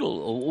be a model,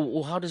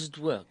 or how does it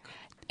work?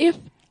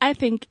 I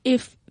think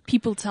if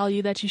people tell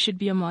you that you should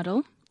be a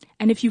model,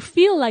 and if you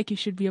feel like you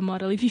should be a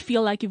model, if you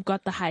feel like you've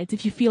got the height,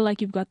 if you feel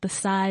like you've got the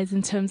size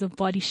in terms of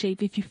body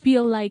shape, if you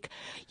feel like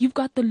you've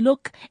got the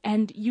look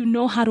and you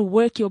know how to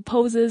work your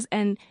poses,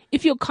 and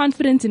if you're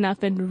confident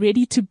enough and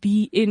ready to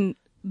be in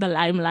the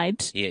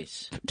limelight,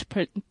 Yes.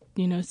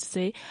 to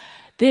say,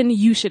 then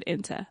you should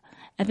enter.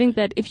 I think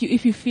that if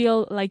you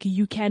feel like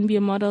you can be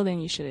a model, then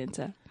you should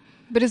enter.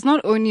 But it's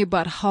not only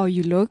about how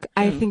you look.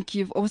 I think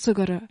you've also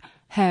got to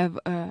have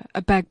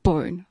a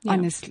backbone,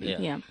 honestly.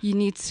 Yeah. You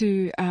need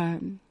to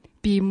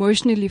be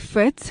emotionally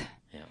fit.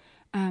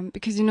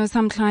 Because,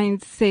 some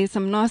clients say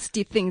some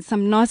nasty things,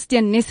 some nasty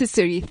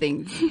unnecessary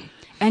things.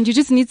 And you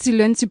just need to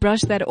learn to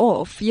brush that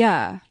off.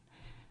 Yeah.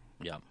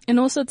 Yeah. And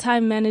also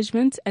time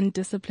management and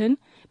discipline.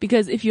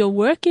 Because if you're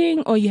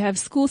working or you have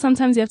school,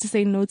 sometimes you have to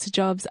say no to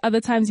jobs. Other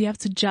times you have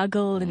to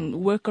juggle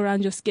and work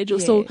around your schedule.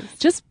 Yes. So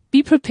just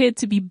be prepared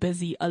to be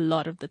busy a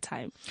lot of the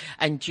time.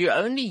 And you're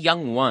only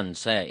young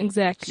ones, eh?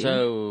 Exactly.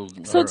 So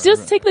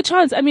just take the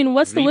chance. I mean,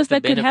 what's the reap worst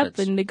the that could benefits.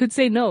 happen? They could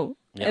say no.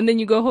 Yeah. And then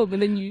you go home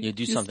and then You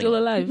do you're something still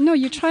else. alive. No,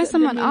 you try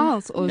someone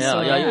else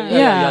also.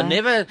 Yeah.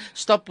 Never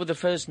stop with the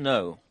first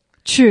no.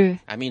 True.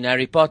 I mean,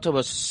 Harry Potter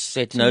was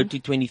said no to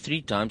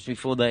 23 times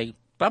before they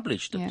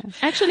published it. Yeah.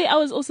 Actually, I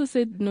was also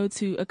said no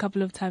to a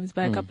couple of times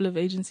by a couple of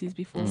agencies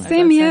before. I got Same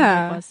signed by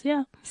here. Boss.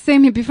 Yeah.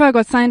 Same here. Before I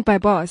got signed by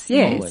Boss.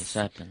 Yes. Always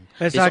happen.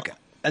 It's like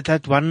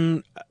that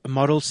one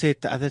model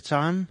said the other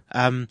time,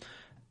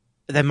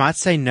 they might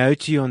say no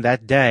to you on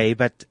that day,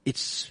 but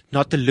it's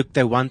not the look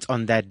they want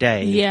on that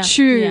day. Yeah.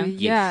 True. Yeah.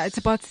 Yeah. It's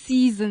about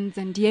seasons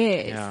and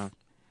yes. Yeah.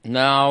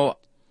 Now,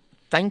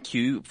 thank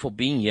you for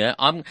being here.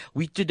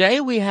 Today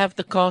we have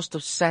the cast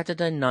of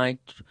Saturday Night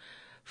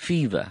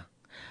Fever.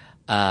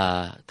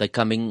 They're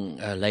coming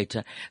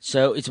later.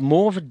 So it's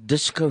more of a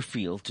disco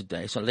feel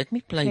today. So let me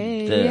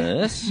play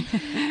this.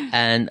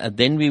 And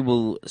then we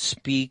will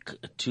speak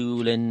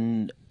to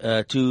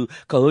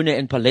Kahuna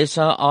and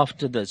Palesa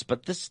after this.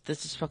 But this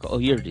is fucking, oh,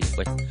 here it is.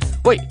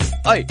 Wait.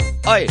 Oi.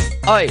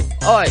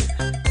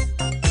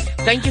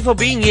 Thank you for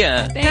being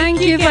here.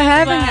 Thank you for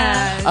having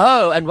us.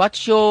 Oh, and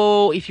what's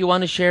your, if you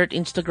want to share it,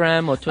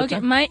 Instagram or Twitter?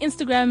 Okay, my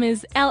Instagram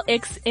is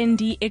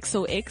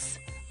LXNDXOX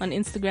on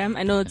Instagram.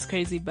 I know it's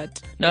crazy,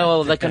 but No,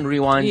 well, they can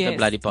rewind the Yes,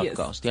 bloody yes.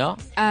 podcast, yeah?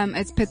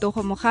 It's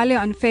Petogo Mogale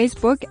on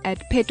Facebook,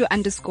 at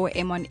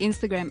Peto_M on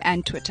Instagram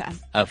and Twitter.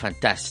 Oh,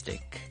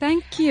 fantastic.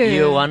 Thank you.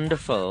 You're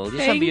wonderful.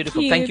 You're so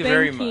beautiful. Thank you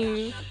very much.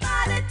 you.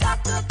 Everybody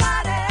talk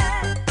about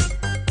it.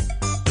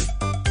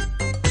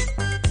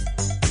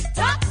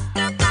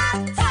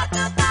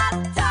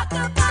 Talk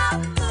about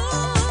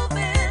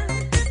moving.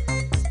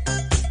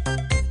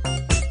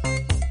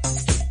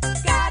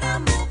 Gotta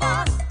move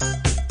on.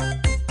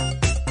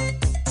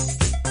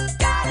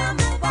 Gotta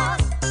move on.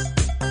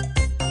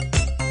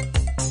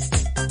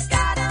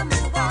 Gotta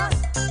move on.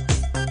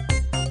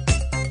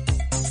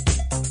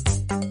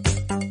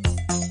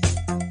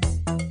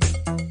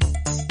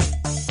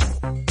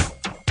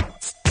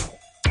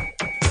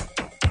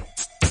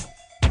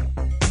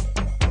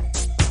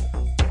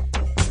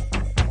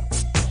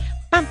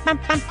 Bam, bam,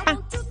 bam, bam.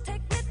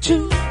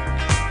 To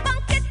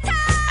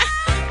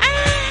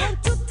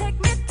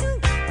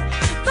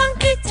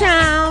Funky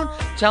Town.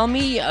 Tell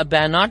me,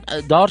 Bernard,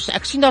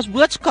 ek sien daar's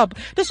boodskap.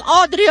 Dis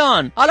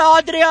Adrian. Hallo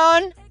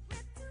Adrian.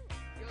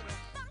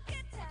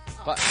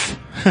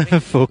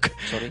 Fok.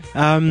 Sorry.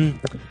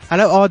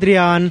 Hallo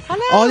Adrian.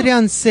 Hallo.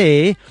 Adrian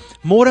sê,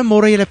 môre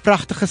julle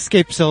pragtige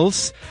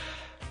skepsels.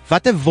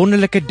 Wat 'n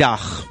wonderlike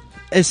dag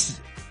is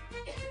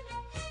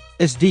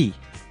die.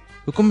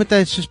 Hoekom het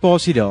hy so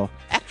spasie daar?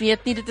 Ek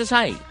weet nie, dit is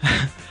hy.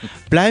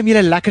 Bly om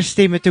julle lekker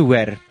stemme te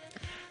hoor.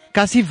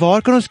 Cassie,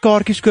 waar kan ons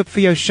kaartjies koop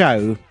vir jou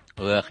show?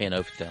 O, geen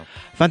nou vertel.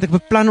 Want ek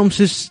beplan om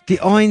soos die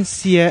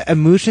ANC 'n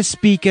moerse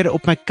speaker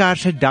op my kar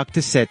se dak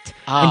te sit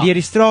en deur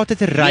die strate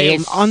te ry Yes.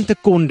 om aan te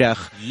kondig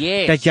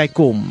Yes. dat jy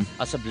kom.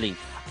 Asseblief.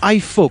 Ai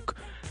fok.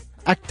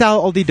 Ek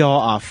tel al die dae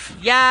af.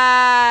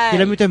 Jy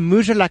Julle moet 'n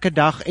moerse lekker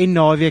dag en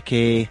naweek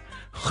hê.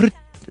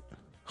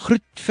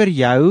 Groet vir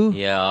jou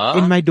Ja.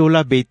 en my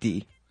Dolla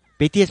Betty.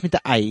 Betty is met 'n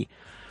y.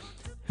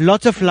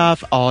 Lots of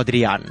love,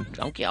 Adrian.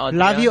 Dankie Adrian.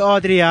 Love you,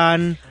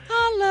 Adrian.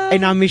 Hallo.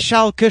 En dan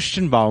Michelle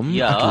Kirstenbaum.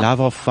 Ja. Ek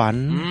love haar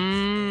van.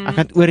 Ek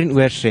kan dit oor en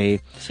oor sê.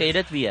 Sê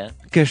dit weer.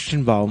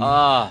 Kirstenbaum.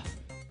 Ah,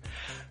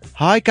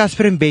 Hi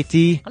Casper en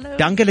Betty. Hallo.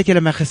 Dankie dat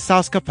julle my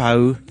geselskap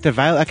hou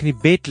terwyl ek in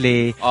die bed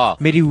lê Ah.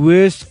 met die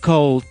worst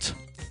cold.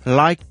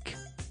 Like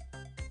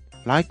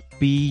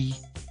be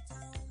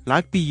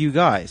you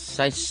guys.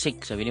 sy's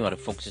siek, sy weet nie wat 'n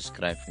fok sy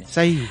skryf nie.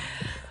 Sy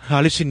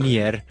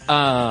hallusineer.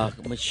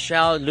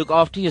 Michelle, look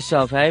after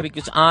yourself, hey,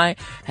 because I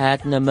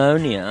had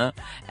pneumonia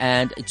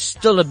and it's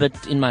still a bit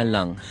in my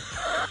lung.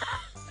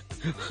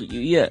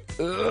 Yeah.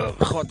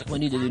 God, ek moet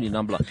nie dit doen nie,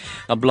 dan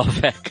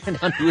blaf ek. En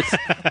dan doe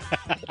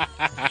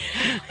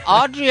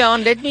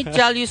Adrian, let me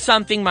tell you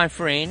something, my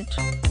friend.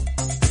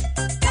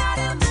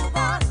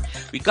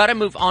 We gotta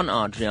move on,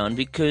 Adrian,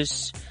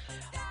 because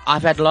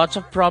I've had lots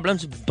of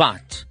problems,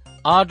 but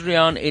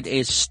Adrian, it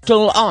is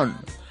still on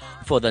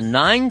for the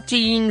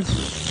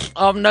 19th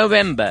of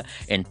November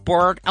in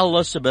Port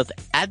Elizabeth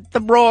at the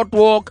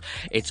Broadwalk.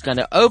 It's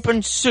gonna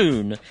open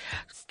soon.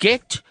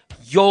 Get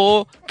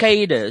your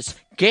cadres,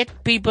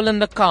 get people in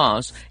the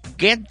cars,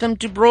 get them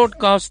to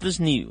broadcast this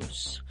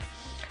news.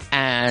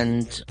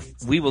 And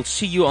we will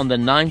see you on the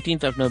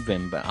 19th of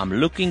November. I'm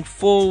looking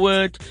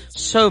forward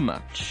so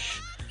much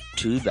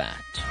to that.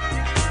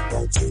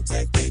 Won't you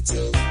take me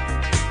to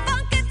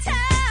Funky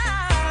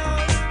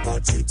Town?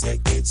 Won't you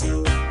take me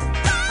to Funky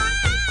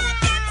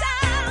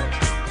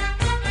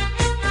Town?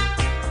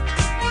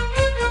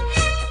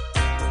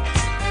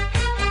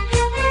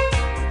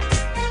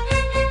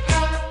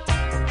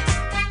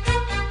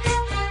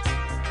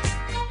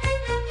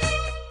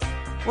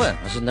 Well,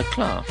 was in the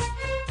klaar.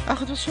 Ach,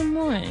 het was so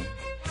mooi.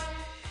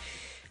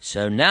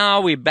 So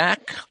now we're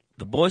back,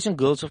 the boys and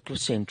girls of Cliff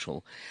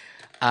Central.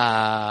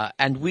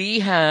 And we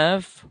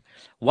have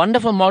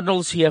wonderful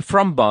models here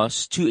from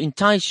Boss to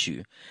entice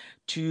you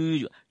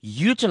to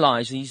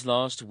utilize these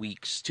last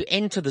weeks to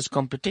enter this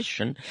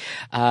competition,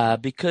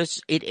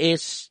 because it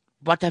is,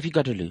 what have you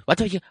got to lose? What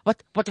have you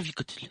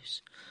got to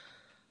lose?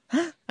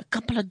 Huh? A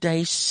couple of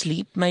days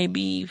sleep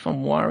maybe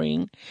from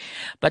worrying.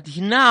 But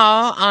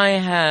now I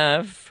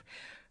have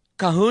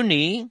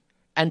Kahuni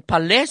and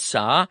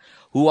Palesa,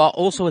 who are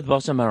also with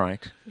Boss, am I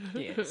right?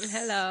 Yes.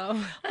 Hello.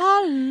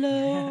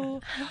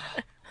 Hello.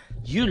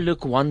 You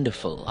look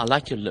wonderful. I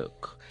like your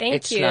look. Thank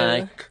it's you.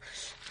 Like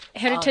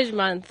Heritage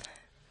Month.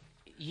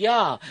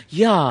 yeah.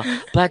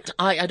 But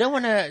I don't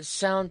want to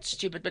sound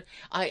stupid, but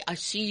I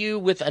see you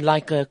with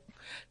like a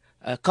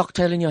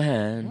cocktail in your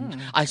hand.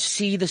 I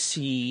see the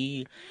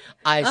sea.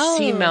 I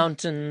see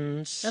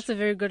mountains. That's a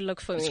very good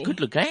look for me. It's a good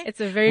look, eh? It's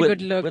a very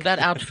good look. With that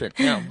outfit.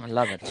 Yeah, I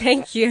love it.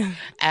 Thank you.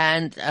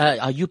 And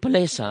are you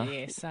Palesa?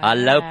 Yes, I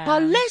Hello, am.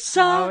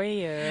 Palesa. How are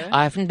you?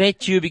 I haven't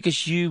met you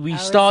because we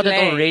was started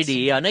late.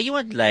 already. I know you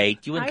weren't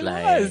late. You weren't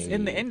late. I was.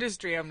 In the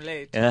industry, I'm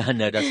late. No,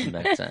 it doesn't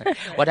matter.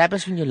 What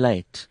happens when you're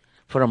late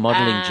for a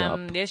modeling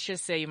job? Let's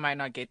just say you might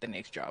not get the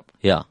next job.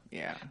 Yeah.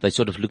 Yeah. They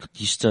sort of look at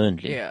you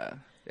sternly. Yeah.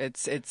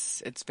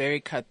 It's very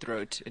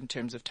cutthroat in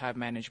terms of time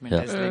management,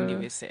 Yeah. as Lindy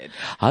was said.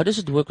 How does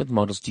it work with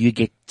models? Do you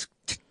get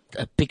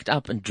picked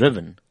up and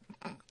driven?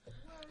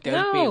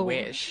 Don't we No.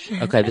 wish?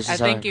 Okay, this I is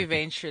think how...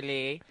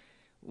 eventually,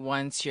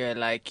 once you're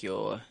like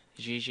your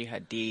Gigi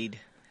Hadid,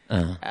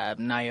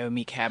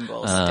 Naomi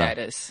Campbell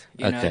status,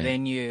 you know, okay.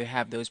 then you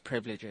have those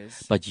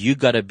privileges. But you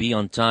gotta be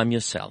on time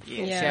yourself.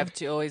 Yes, Yeah. you have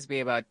to always be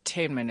about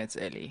 10 minutes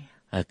early.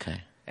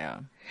 Okay. Yeah.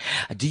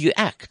 Do you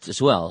act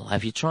as well?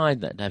 Have you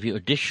tried that? Have you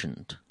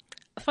auditioned?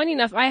 Funny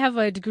enough, I have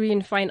a degree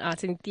in fine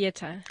arts in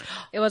theater.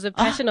 It was a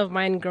passion of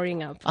mine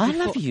growing up. I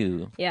before- love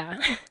you. Yeah.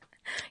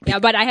 Yeah,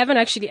 but I haven't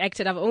actually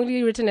acted. I've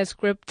only written a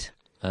script.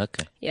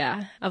 Okay.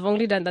 Yeah, I've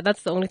only done that.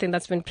 That's the only thing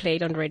that's been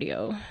played on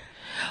radio.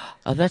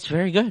 Oh, that's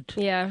very good.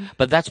 Yeah.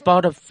 But that's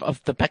part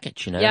of the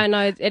package, you know. Yeah,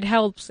 no, it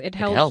helps. It It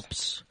helps.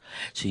 helps.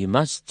 So you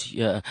must,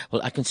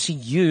 well, I can see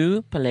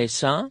you,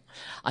 Palesa.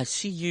 I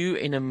see you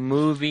in a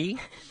movie.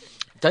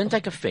 Don't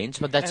take offense,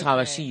 but that's how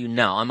I see you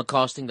now. I'm a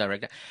casting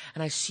director.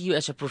 And I see you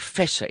as a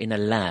professor in a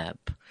lab.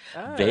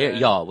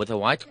 With a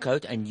white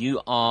coat, and you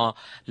are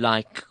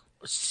like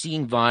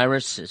seeing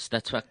viruses.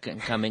 That's what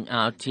coming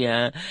out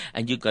here,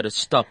 and you got to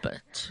stop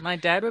it. My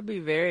dad would be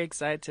very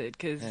excited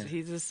because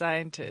he's a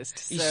scientist.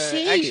 So You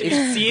see,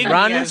 actually seeing it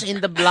runs him-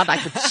 in the blood. I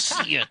could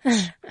see it.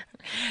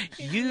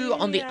 You,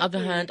 on the other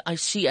hand, I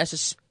see as a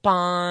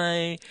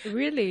spy.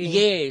 Really?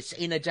 Yes,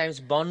 in a James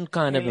Bond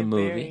kind of a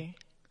movie.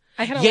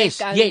 I kind of Yes,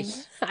 like guns.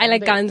 yes. I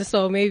like guns,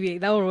 so maybe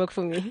that will work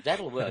for me.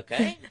 That'll work,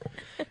 eh?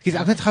 Kies,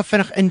 ek net gou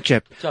vinnig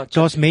inchip. Ja,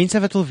 Daar's mense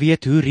wat wil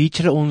weet hoe reach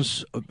hulle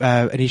ons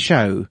in die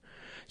show.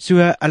 So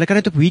hulle kan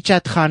net op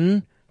WeChat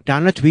gaan,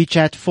 dan net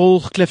WeChat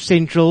volg Cliff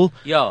Central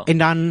Ja. en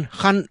dan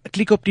gaan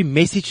klik op die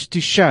message to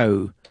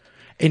show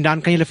en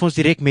dan kan jy vir ons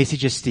direk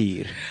messages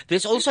stuur.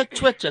 There's also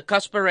Twitter,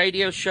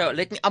 CasperRadio show.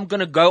 I'm going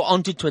to go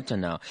onto Twitter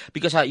now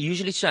because I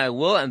usually say I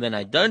will and then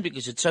I don't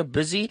because it's so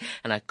busy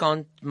and I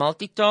can't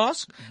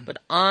multitask. But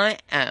I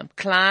am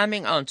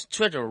climbing onto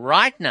Twitter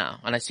right now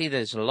and I see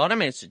there's a lot of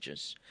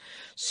messages.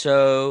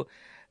 So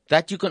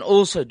that you can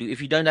also do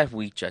if you don't have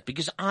WeChat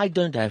because I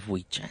don't have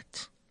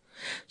WeChat.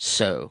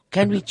 So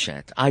can we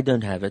chat? I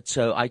don't have it,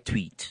 so I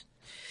tweet.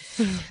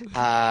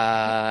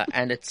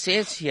 And it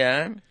says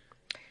here,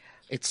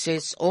 it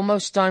says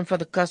almost time for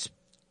the cusp.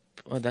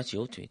 Oh, that's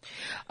your tweet.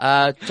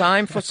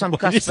 Time for some What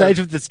did you say cusp.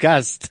 with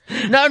disgust?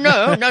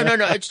 No.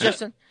 It's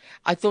just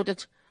I thought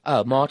it.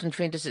 Oh, Martin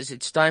Venter says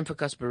it's time for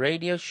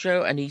CasperRadio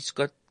show, and he's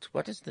got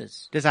what is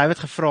this? Dis hy wat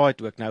gevra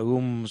het ook nou hoe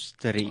om ons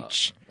te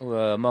reach.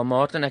 Maar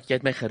Martin, jy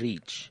het my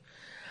gereach.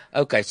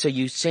 Okay, so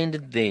you send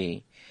it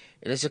there.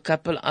 There's a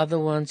couple other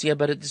ones here,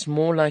 but it is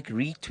more like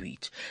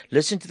retweet.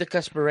 Listen to the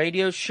Casper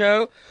Radio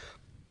show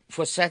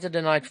for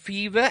Saturday Night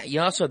Fever.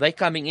 Yeah, so they're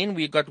coming in.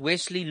 We've got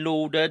Wesley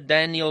Lauder,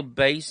 Daniel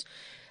Bass,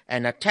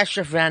 and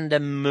Natasha van der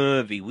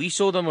Merwe. We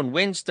saw them on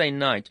Wednesday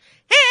night.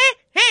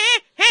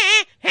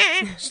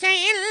 Stay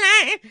in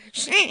line,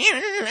 stay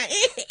in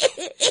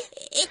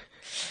line.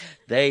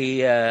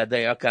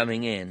 They are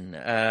coming in.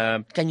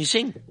 Can you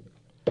sing?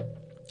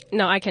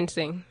 No, I can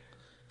sing.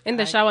 In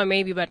the shower,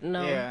 maybe, but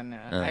no. Yeah, no,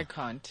 I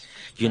can't.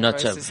 You're My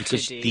not voice so is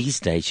because too deep. these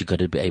days you got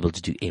to be able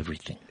to do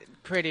everything.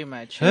 Pretty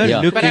much. Her Yeah.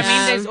 look But I is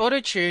mean, there's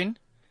auto-tune.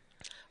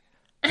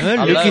 her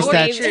look is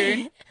that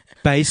Auto-tune.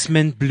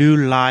 basement blue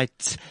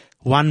light,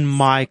 one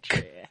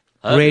mic,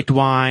 red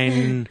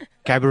wine,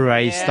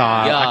 cabaret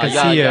style. I can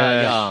see her.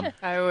 yeah.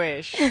 I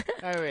wish.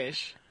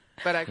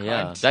 But I can't.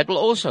 Yeah, that will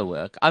also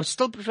work. I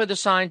still prefer the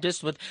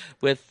scientist with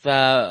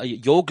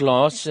your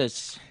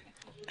glasses.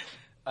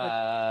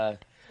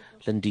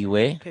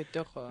 Lindiwe,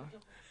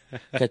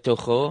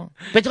 Petogo.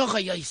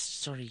 Petrocha, yes,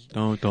 sorry.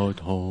 No.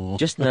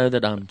 Just know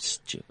that I'm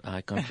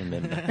I can't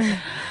remember.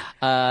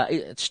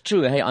 It's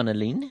true, hey,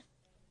 Annelien.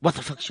 What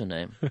the fuck's your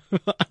name?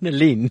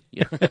 Annelien.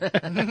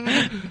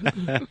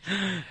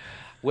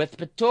 With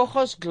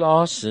Petocha's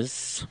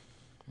glasses.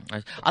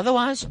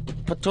 Otherwise,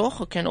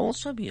 Petocha can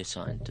also be a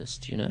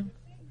scientist, you know.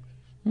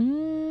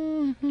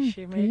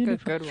 She make a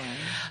good one.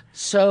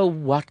 So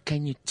what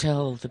can you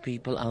tell the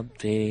people out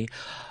there?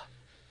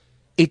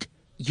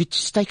 You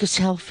just take a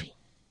selfie.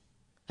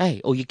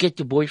 Hey, or you get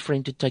your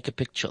boyfriend to take a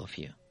picture of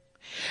you.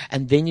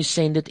 And then you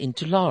send it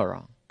into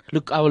Lara.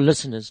 Look, our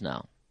listeners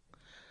now.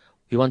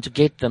 We want to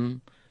get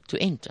them to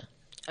enter.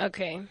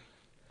 Okay.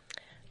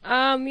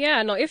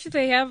 Yeah, no, if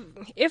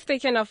they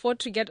can afford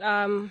to get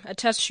a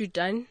test shoot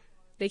done,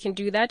 they can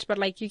do that. But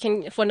like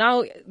for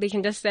now, they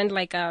can just send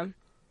like a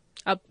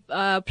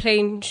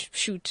plain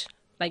shoot,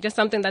 like just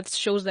something that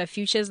shows their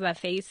features, their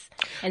face,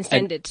 and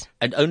send it.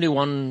 And only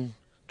one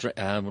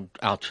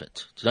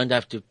outfit. You don't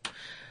have to.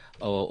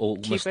 Or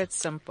Keep it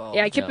simple.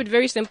 Yeah, keep it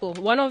very simple.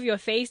 One of your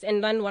face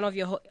and then one of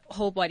your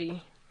whole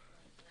body.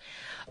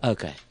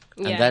 Okay.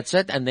 And Yeah. that's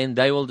it. And then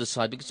they will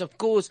decide. Because, of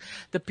course,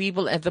 the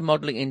people at the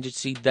modeling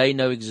agency, they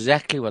know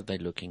exactly what they're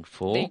looking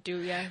for. They do,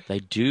 yeah. They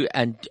do.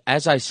 And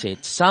as I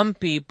said, some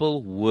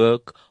people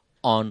work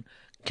on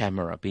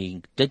camera,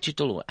 being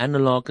digital or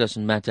analog,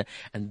 doesn't matter.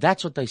 And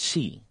that's what they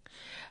see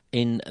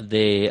in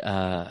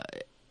their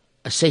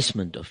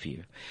assessment of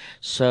you.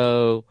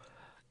 So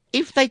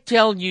if they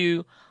tell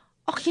you,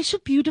 oh, you're so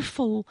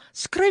beautiful,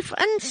 skryf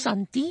in,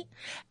 Santi,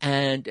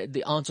 and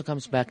the answer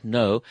comes back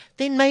no,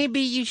 then maybe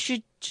you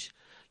should,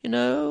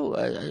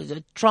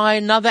 try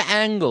another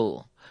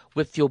angle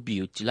with your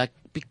beauty, like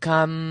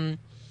become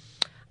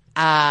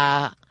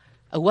a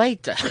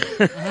waiter.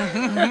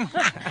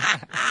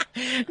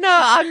 No,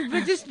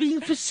 I'm just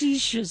being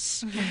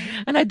facetious.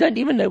 And I don't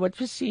even know what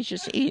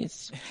facetious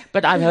is.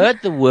 But I've heard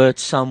the word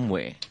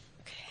somewhere.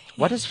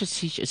 What is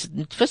visies? Is it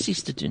met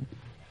visies te doen?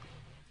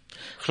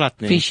 Glad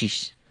nie.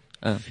 Fishies.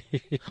 Oh,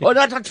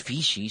 not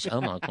fishies.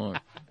 Oh my God.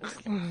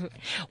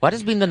 What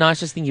has been the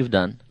nicest thing you've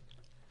done?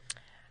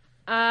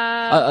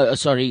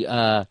 Sorry,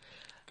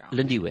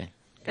 Lindiwe.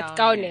 It's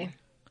kaune.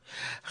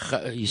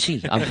 You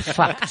see, I'm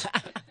fucked.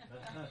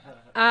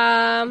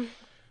 I've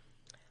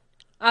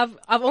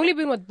only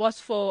been with Boss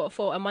for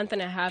a month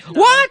and a half now.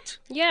 What?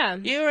 Yeah.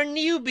 You're a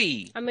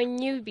newbie. I'm a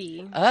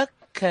newbie.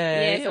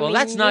 Okay. Yes, I'm Well, a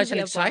that's nice newbie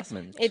and at Boss.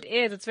 excitement. It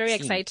is. It's very See.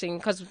 exciting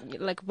because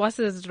like Boss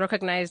is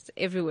recognized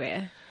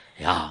everywhere.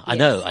 Yeah, I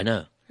Yes.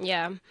 know.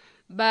 Yeah,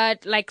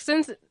 but like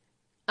since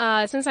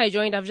I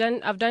joined,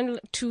 I've done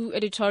 2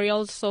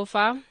 editorials so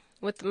far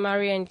with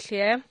Maria and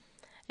Claire,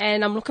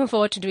 and I'm looking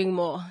forward to doing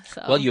more.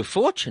 So Well, you're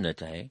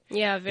fortunate, eh?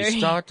 yeah, You very.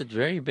 started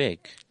very big.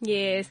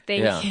 Yes,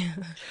 thank Yeah. you.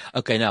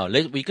 Okay, now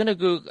we're gonna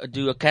go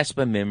do a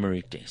Casper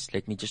memory test.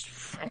 Let me just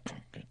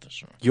get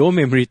this one. Your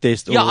memory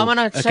test or Yeah, I want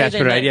to a say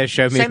Casper Radio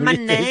show Say my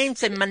memory test? name.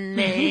 Say my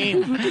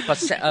name.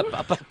 Pasella.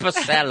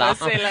 Pasella,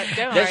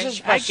 don't This worry.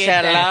 is I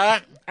get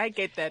that. Pasella. I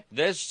get that.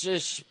 This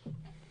is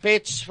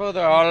Pets for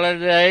the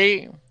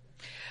Holiday.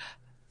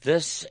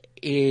 This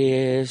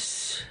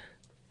is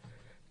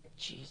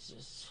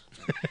Jesus.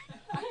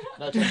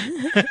 No,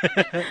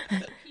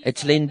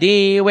 it's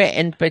Lindiwe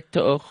and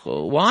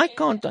Petogo. Why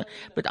can't I?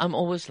 But I'm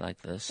always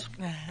like this.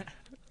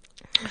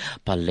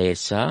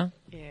 Palesa,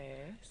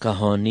 Yes.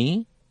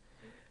 Kahoni,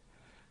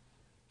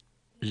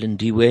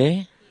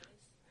 Lindiwe,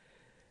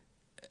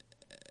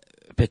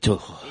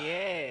 Petogo.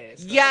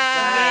 Yes.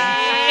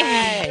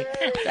 Yay!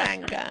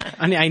 Dankie.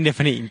 Aan die einde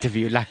van die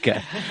interview,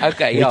 lekker.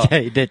 Okay, ja. Het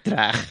jy dit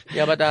reg?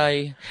 Yeah, but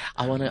I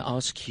want to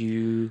ask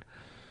you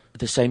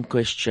the same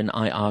question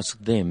I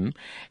asked them,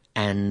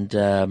 and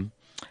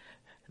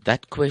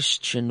that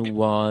question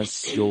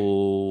was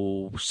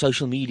your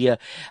social media.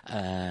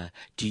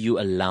 Do you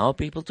allow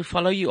people to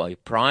follow you? Are you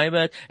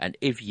private? And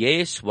if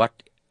yes,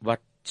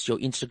 what's your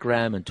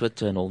Instagram and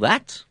Twitter and all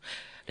that?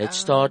 Let's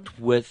start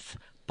with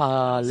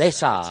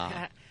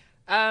Palesa.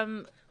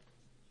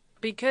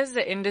 Because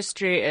the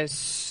industry is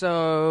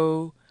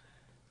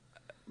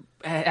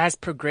has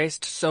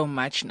progressed so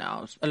much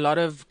now. A lot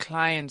of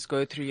clients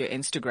go through your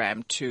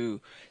Instagram to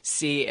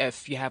see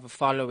if you have a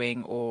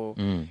following or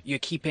you're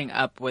keeping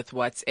up with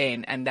what's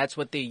in, and that's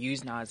what they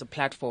use now as a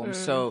platform.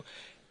 So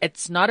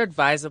it's not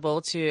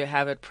advisable to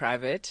have it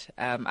private.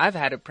 I've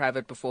had it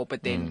private before,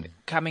 but then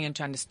coming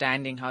into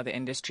understanding how the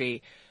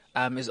industry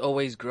is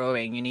always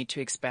growing, you need to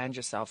expand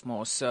yourself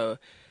more. So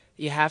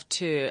you have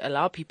to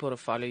allow people to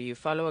follow you.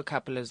 Follow a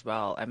couple as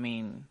well. I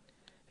mean,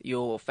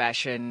 your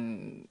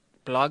fashion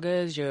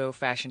bloggers, your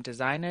fashion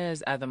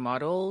designers, other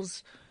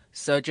models.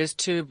 So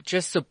just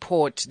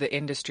support the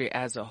industry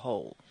as a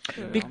whole.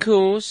 you know?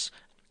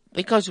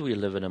 Because we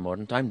live in a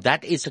modern time,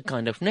 that is a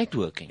kind of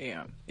networking.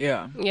 Yeah.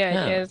 Yeah,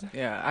 Yeah. it is.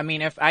 Yeah. I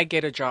mean, if I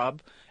get a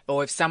job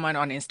or if someone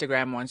on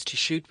Instagram wants to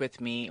shoot with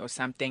me or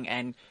something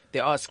and they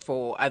ask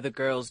for other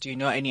girls, do you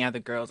know any other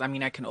girls? I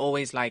mean, I can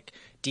always like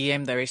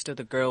DM the rest of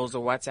the girls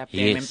or WhatsApp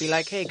them and be Yes.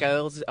 like, hey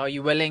girls, are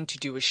you willing to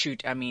do a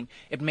shoot? I mean,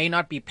 it may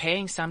not be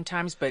paying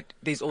sometimes, but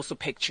there's also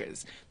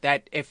pictures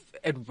that if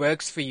it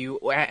works for you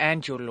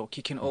and your look,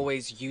 you can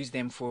always use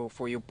them for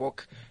your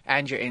book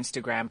and your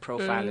Instagram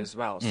profile as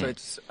well. So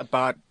it's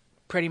about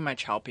pretty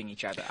much helping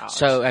each other out.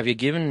 So have you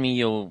given me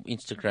your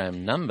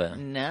Instagram number?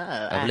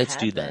 no, Let's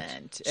do that.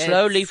 haven't.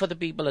 Slowly It's- for the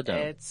people at home.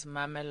 It's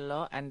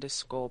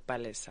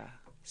Mamelo_Palesa.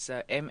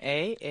 So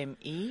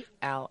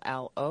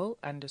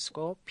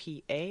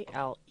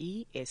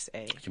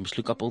MAMELLO_PALESA. You must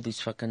look up all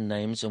these fucking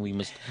names and we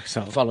must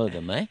follow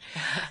them, eh?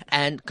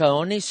 And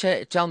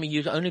Kaoni, tell me,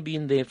 you've only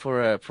been there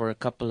for a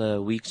couple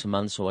of weeks,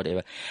 months or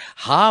whatever.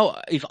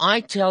 How, if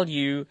I tell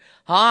you,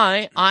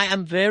 hi, I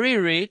am very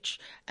rich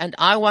and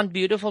I want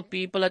beautiful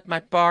people at my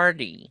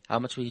party, how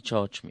much will you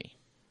charge me?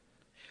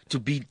 To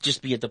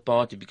just be at the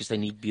party because they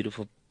need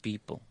beautiful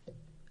people.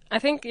 I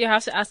think you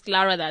have to ask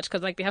Lara that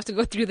because like they have to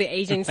go through the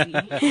agency.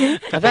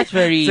 Now, that's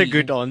very... It's a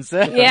good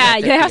answer. Yeah,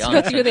 you have to go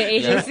answer. through the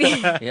agency.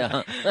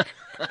 Yeah.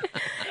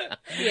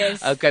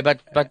 Yes. Okay, but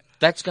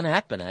that's going to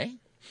happen, eh?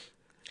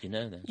 You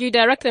know that. You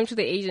direct them to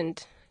the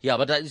agent. Yeah,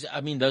 but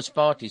those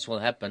parties will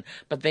happen.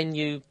 But then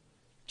you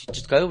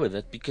just go with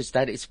it because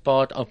that is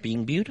part of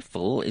being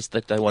beautiful, is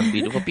that they want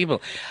beautiful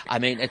people. I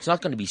mean, it's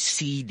not going to be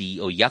seedy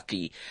or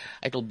yucky.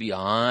 It'll be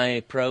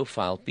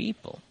high-profile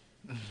people.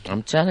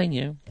 I'm telling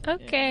you.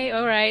 Okay,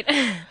 all right.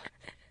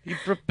 You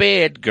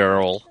prepared,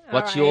 girl.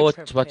 What's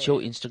right, What's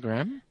your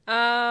Instagram?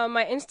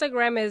 My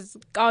Instagram is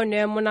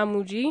Kaone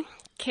Monamuji,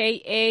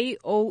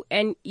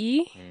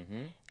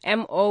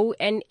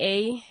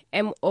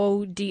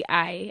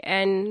 KaoneMonamodi,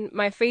 and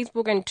my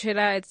Facebook and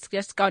Twitter it's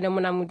just Kaone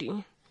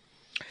Monamudi.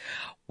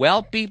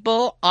 Well,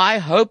 people, I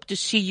hope to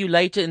see you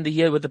later in the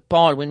year with the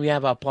part when we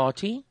have our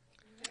party.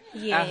 I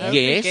Yeah. hope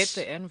Yes. you get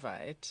the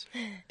invite.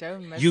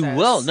 Don't miss You us.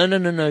 will.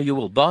 No, you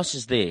will. Boss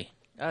is there.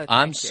 Oh,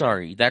 I'm thank you.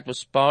 sorry. That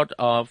was part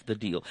of the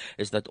deal,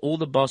 is that all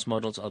the boss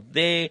models are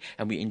there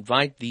and we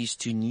invite these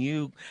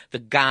two the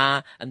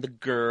guy and the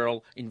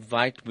girl,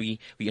 we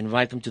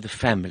invite them to the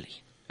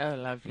family. Oh,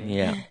 lovely.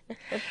 Yeah.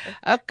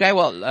 Okay,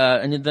 well,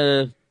 in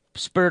the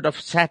spirit of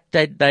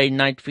Saturday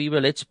Night Fever,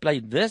 let's play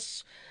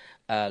this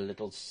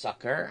little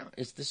sucker.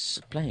 Is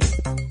this playing?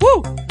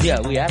 Woo!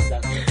 Yeah, we have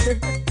that.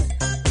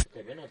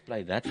 Okay, we're not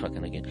play that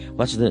fucking again.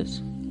 What's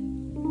this?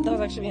 That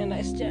was actually a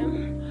nice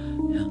jam.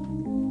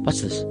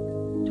 What's this?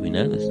 Do we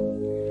know this?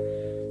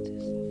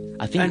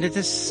 I think And it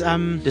is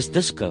this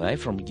disco,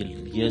 from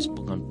years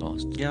gone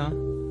past. ja.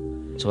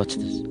 So what's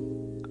this?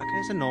 Okay,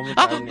 is 'n normal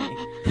Ah, tone nie.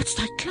 what's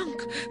that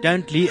clunk?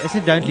 Don't leave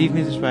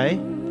me this way.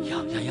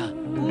 Yeah.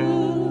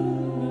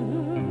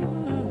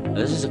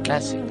 This is a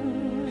classic.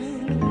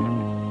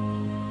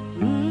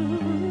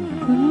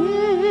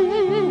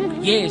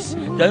 Yes,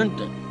 don't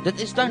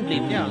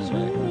leave me this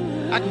way.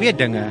 Ek weet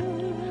dinge.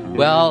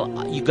 Well,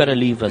 you got to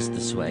leave us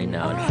this way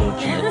now,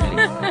 unfortunately.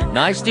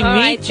 Nice to All meet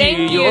right, you. thank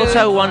you. You're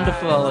also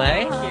wonderful,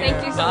 eh?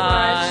 Thank you so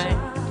Bye. much.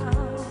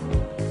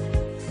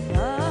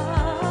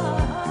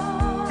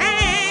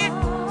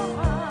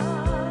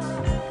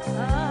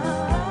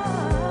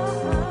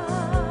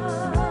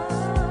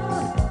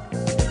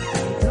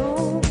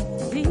 Don't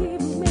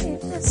leave me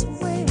this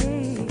way.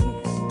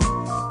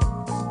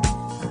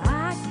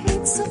 I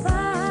can't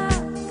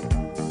survive.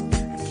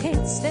 I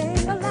can't stay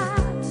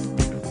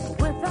alive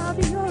without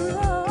your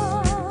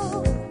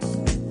love.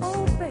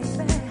 Oh,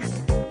 baby,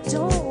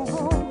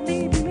 don't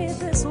leave me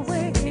this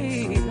way.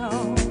 No,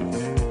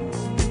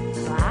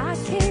 I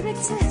can't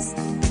exist.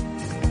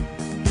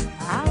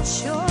 I'll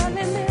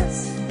surely miss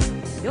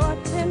your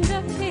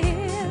tender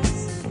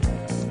kiss.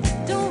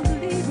 Don't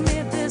leave me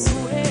this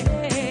way.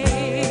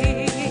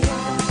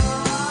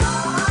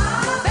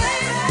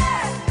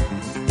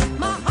 Baby,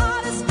 my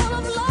heart is full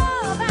of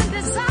love and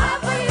desire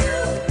for you.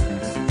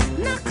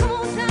 Now come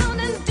on down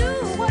and do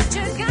what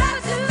you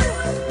gotta do.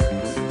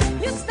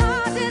 You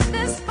started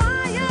this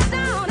fire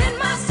down in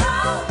my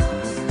soul.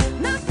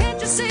 Now can't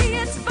you see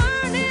it's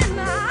burning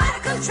out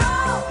of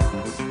control?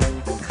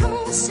 Come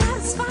on,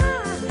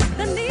 satisfy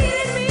the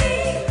need in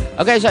me.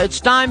 Okay, so it's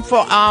time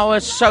for our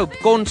soap,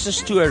 Con's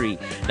Story.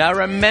 Now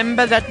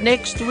remember that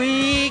next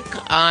week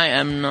I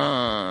am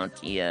not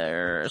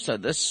here. So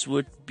this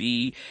would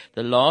be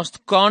the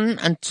last Con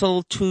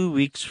until 2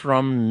 weeks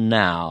from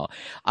now.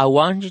 I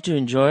want you to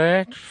enjoy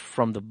it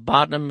from the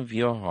bottom of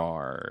your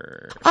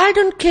heart. I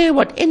don't care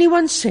what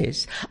anyone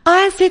says.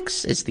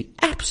 iFix is the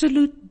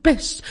absolute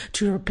best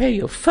to repair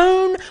your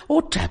phone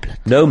or tablet.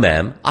 No,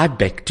 ma'am, I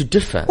beg to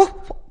differ.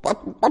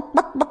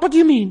 What do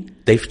you mean?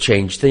 They've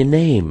changed their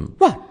name.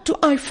 What, to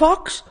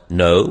iFox?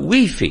 No,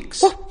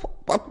 WeFix.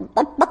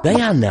 They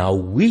are now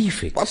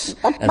WeFix,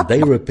 and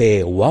they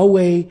repair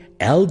Huawei,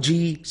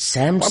 LG,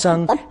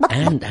 Samsung,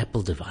 and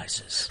Apple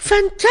devices.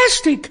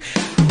 Fantastic!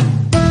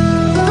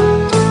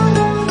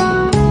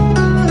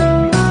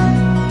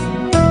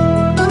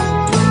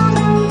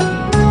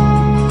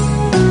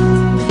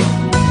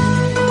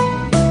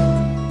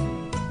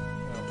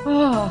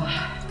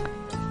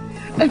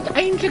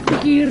 Uiteindelik 'n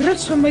bietjie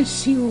rus vir my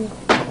siel.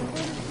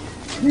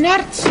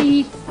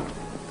 Nertsie.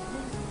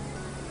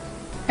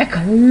 Ek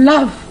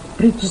love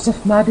Bridges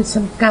of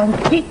Madison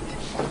County.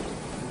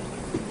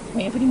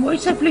 Een van die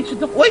mooiste flieks wat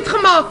nog ooit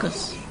gemaak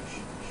is.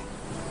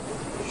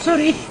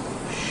 Sorry,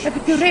 ek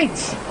het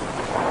Tourette's.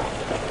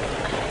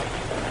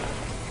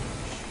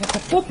 Ek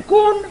het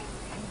popcorn.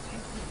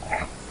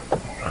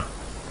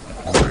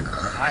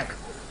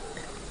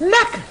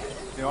 Lekker.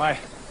 You know, I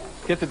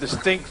get the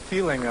distinct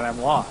feeling that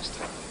I'm lost.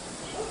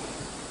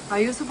 Are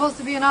you supposed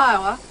to be in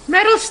Iowa?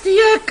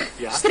 Merelsteek.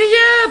 Ja.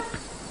 Streep.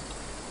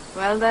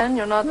 Well then,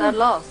 you're not that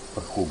lost.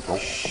 You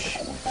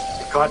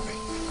caught me.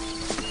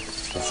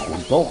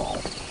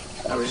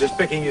 I was just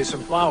picking you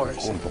some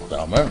flowers.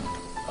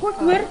 Goed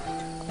hoor.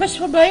 Pas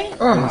verby.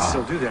 They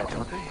still do that,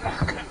 don't they?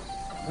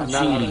 I'm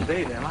not out of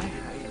date, am I?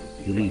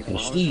 Jullie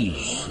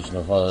prestige is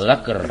nogal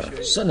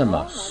lekker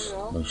cinemas.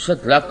 My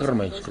sit lekker,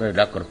 my kry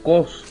lekker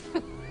kos.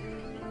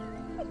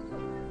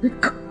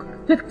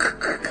 Dit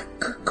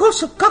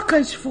kos op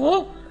kakkies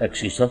vol. Ek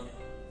sê so.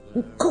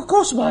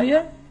 Kos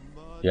baie.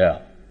 Ja.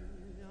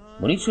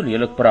 Moenie so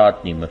lelik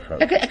praat nie, mevrou.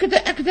 Ek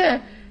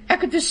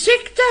het 'n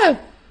siekte.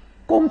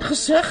 Komt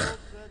gesig.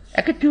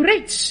 Ek het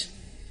Tourette's.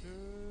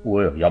 O,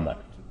 jammer.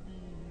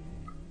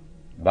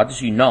 Wat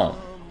is uw naam?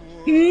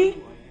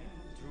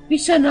 Wie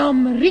sy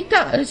naam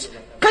Rita is,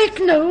 kyk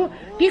nou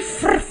die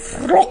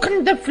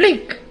vervlokkende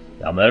fliek.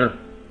 Jammer.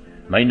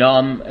 My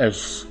naam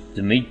is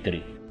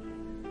Dimitri.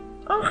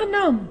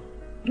 Aangenaam.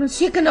 En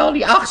seker nou al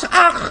die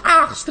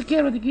 8ste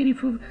keer wat ek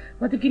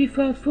hierdie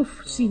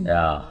foef sien.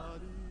 Ja.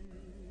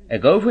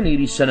 Ek hou van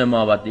hierdie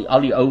cinema wat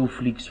al die ou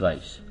flieks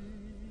wys.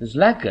 Dis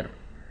lekker.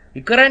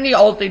 Jy kry nie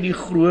altyd die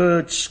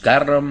groot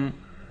skerm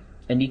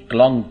en die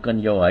klank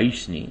in jou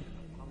huis nie.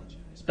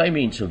 Party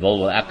mense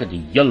wil ek het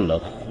 'n hele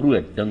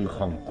groot ding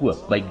gaan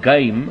koop by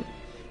Game,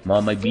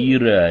 maar my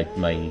bure het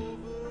my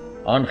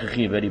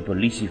aangegee by die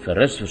polisie vir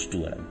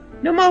rusverstoring.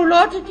 Nou maar hoe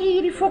laat het jy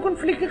hierdie fucking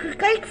flieke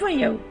gekyk van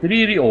jou?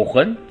 3:00 die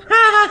oggend.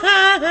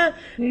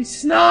 Jy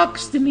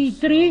snaaks,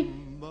 Dimitri.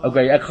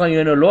 Okay, ek gaan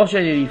jou nou los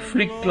as jy die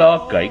fliek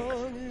klaar kyk.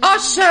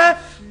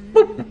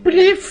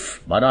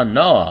 Asseblief. Maar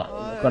daarna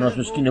Kan ons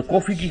miskien 'n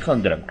koffietjie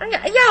gaan drink?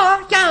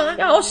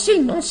 Ja, ons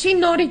sien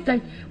na die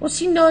tyd.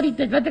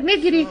 Wat ek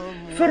net hierdie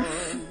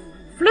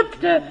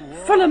verflipte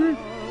film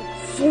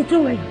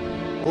voltooi.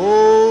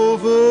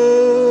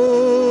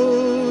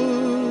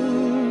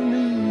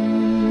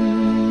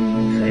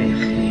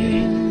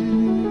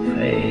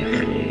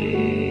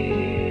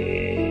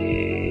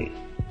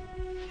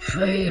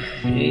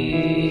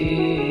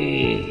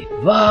 Vygie,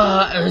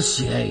 waar is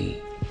jy?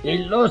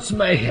 Jy los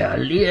my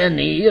alleen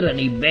hier in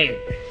die bed.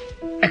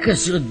 Ek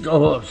is so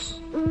dors.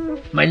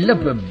 My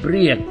lippe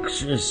breek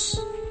soos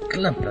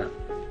klippe.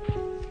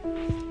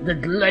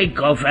 Dit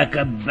lyk of ek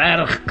 'n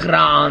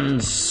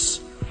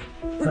bergkrans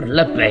vir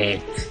lippe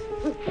het.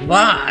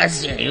 Waar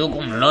is jy?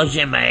 Hoekom los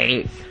jy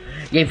my?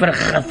 Jy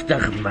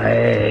vergiftig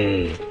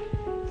my.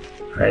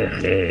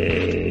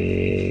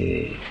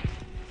 Vygie.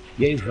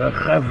 Jy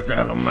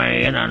vergiftig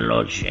my en dan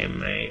los jy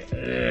my.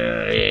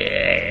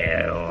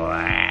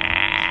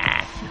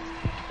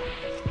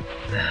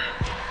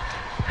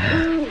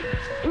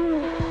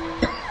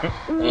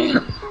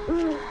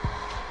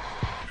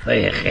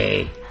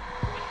 Vygie.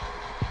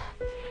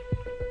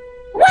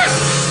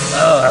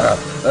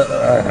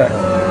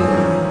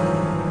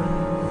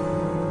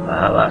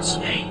 Waar was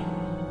jy?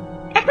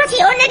 Ek was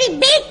hier onder die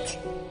bed.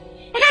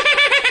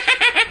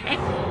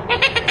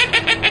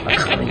 Wat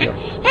gaan hier?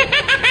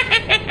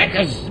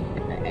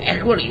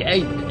 Ek wil nie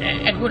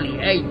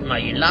uit, maar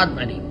jy laat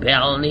my nie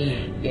bel nie.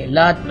 Jy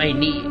laat my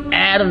nie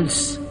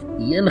erns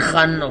heen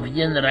gaan of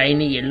heen ry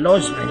nie. Jy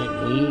los my nie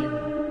hier.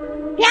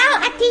 Ja,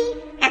 Attie,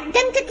 ek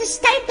dink dit is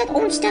tyd dat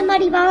ons nou maar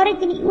die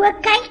waarheid in die oë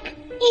kyk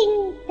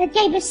en dat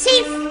jy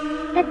besef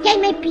dat jy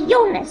my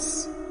pion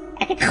is.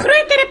 Ek het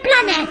grotere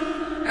planne,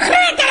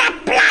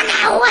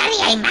 hoor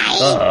jy my?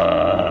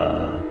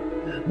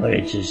 Maar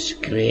dit is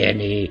skree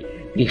nie.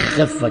 Die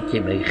gif wat jy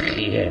my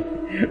gee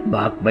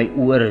maak my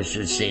ore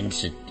so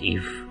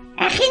sensitief.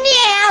 Ek gee nie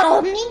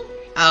hom nie.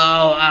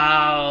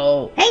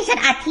 Au. Luister,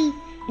 Attie,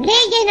 lê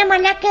jy nou maar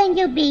lekker in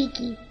jou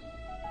bedjie.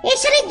 Jy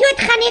sal nie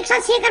doodgaan nie, ek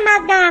sal seker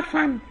maak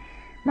daarvan.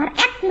 Maar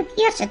ek moet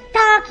eers 'n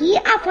taak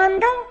hier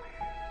afhandel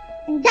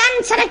en dan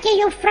sal ek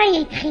jou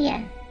vryheid gee.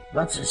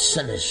 Wat 'n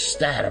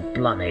sinister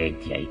planne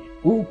het jy?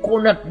 Hoe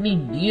kon ek nie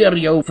deur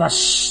jou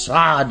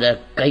fasade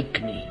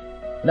kyk nie?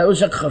 Nou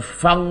is ek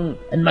gevang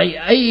in my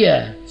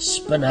eie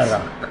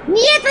spinnerak.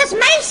 Nee, het was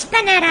my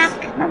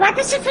spinnerak, maar wat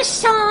is 'n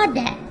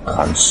fasade?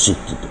 Gaan soek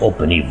dit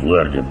op in die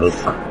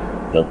woordeboek.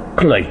 Jou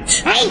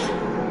kluit. Hey,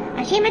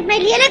 as jy met my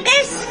lelik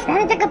is, dan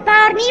het ek 'n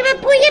paar nuwe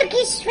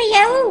poeiertjies vir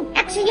jou.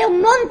 Ek sal jou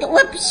mond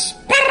oop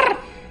sper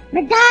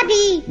met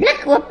daardie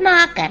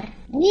blikoopmaker.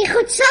 Nie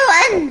goed sal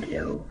in.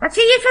 Wat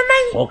sê jy vir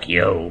my? Fok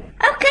jou.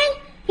 Okay,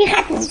 jy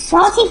gaat ons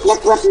sasie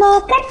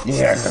blikoopmaker.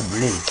 Nee,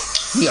 asseblief.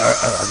 Ja,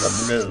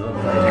 asseblief.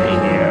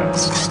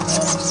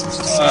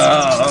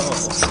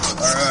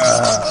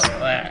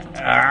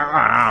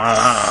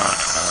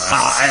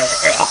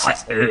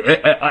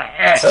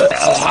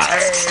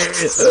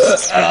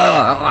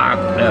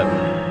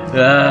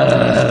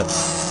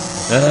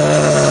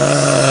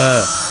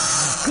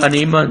 Kan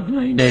iemand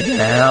my net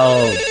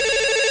help?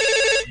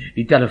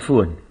 Die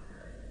telefoon.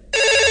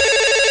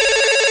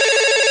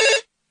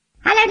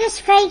 Hallo,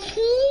 dis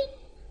Vygie.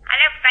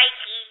 Hallo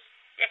Vygie,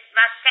 dis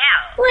Marcel.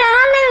 O,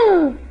 hallo.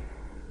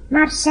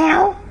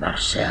 Marcel.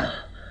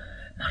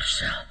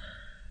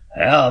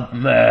 Help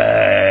my.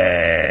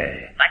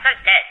 Wat is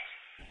dit?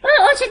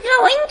 Ons het 'n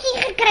hondjie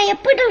gekry, 'n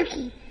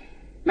poedeltjie.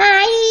 Maar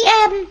hy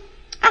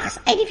hy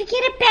het die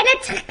verkeerde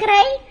pellets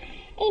gekry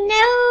en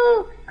nou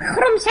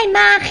grom sy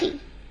maagie.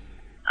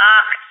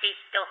 Ag,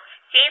 sis tog.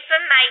 Sê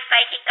vir my,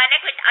 Vygie, kan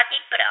ek met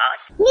Attie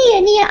praat?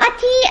 Nee,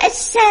 Attie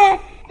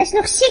is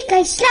nog siek,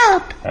 hy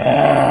slaap.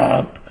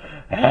 Help.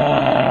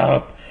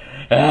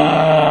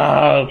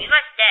 Wie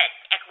was dit?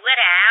 Ek hoor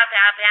help.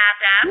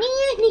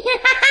 Nee.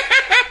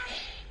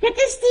 Dit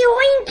is die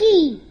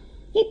hondjie.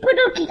 Die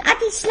poedeltjie,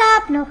 Attie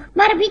slaap nog.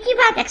 Maar weet jy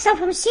wat, ek sal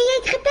vir hom sê jy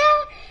het gebel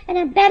en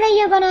dan bel hy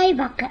jou wanneer hy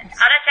wakker is.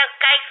 Alles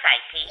oukei,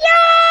 Vygie?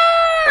 Ja,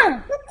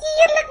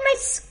 natuurlijk my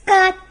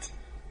skat.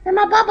 En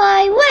maar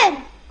bye-bye, hoor.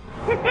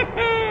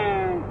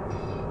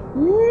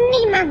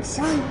 Niemand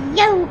sal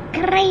jou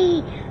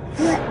kry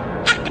voor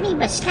ek nie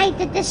besluit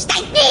het is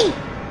tyd nie.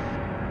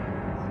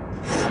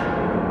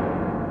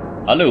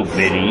 Hallo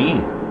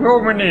Benny.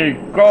 Dominee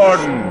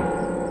Gordon.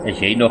 Is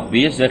jy nog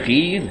besig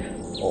hier?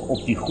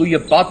 Op die goeie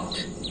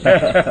pad?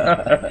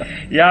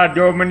 Ja,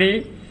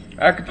 Dominee.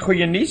 Ek het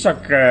goeie nuus.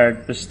 Ek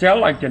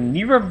bestel uit 'n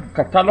nuwe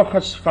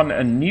katalogus van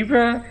 'n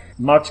nuwe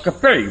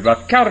maatskappy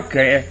wat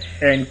kerke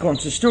en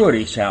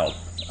konsistories help.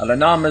 Hulle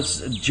naam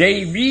is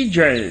JVJ.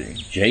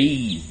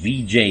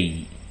 JVJ.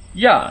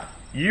 Ja,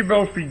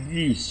 Jubel vir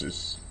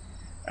Jesus.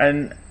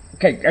 En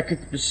kyk, ek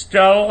het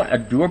bestel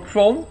 'n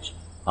doopfonds.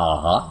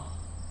 Aha.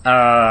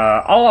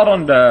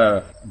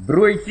 Allerhande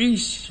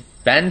broodjies,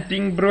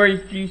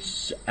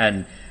 bantingbroodjies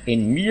en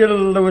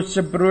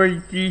meellose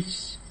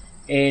broodjies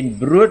en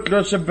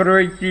broodlose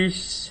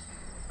broodjies.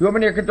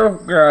 Dominee, ek het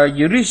ook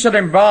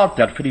Jerusalem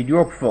water vir die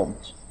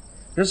doopfonds.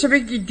 Dis 'n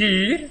bietjie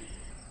duur.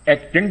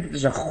 Ek dink dit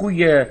is 'n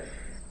goeie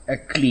 'n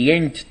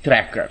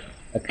kliënttrekker.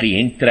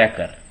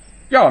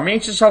 Ja,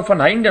 mense sal van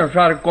heinde en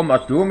ver kom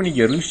as Dominee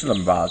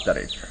Jerusalem water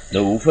het.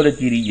 Nou, hoeveel het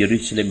hierdie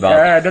Jerusalem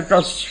water? Dit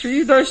was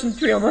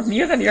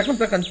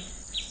 4.299 en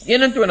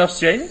 21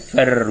 sent.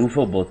 Vir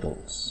hoeveel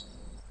bottels?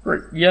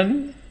 Vir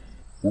 1.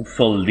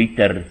 Hoeveel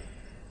liter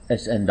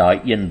is in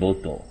daai een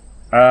bottel?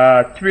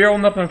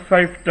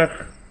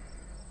 250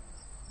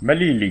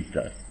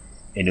 milliliter.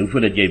 En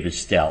hoeveel het jy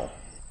bestel?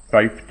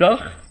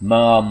 50.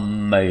 Maar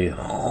my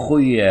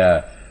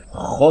goeie,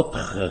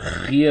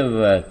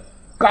 godgegewe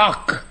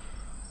kak,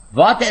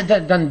 wat het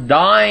dit dan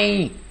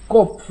daai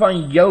kop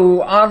van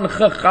jou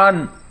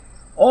aangegaan?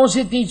 Ons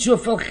het nie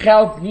soveel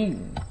geld nie.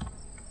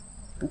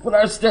 Hoeveel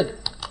is dit?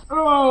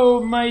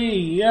 Oh my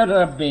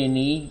Here,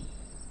 Benny.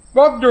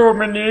 Wat,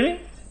 Dominee?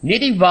 Net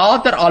die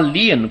water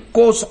alleen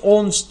kos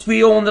ons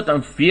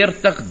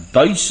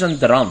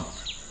R240,000.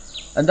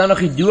 En dan nog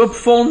die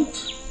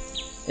doopfonds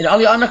en al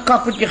die ander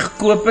kak wat jy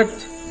gekoop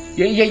het.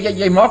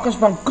 Jy maak ons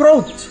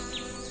bankrot.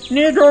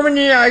 Nee,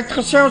 Dominee, hy het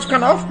gesê ons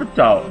kan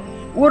afbetaal.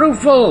 Oor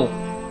hoeveel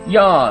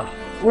jaar?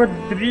 Oor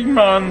 3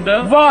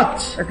 maande.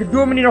 Wat? Ek het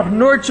Dominee nog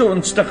nooit so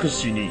ontstig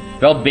gesien nie.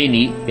 Wel,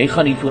 Benny, jy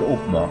gaan hiervoor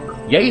opmaak.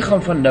 Jy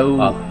gaan van nou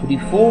af vir die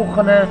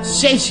volgende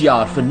 6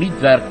 jaar verniet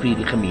werk vir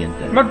die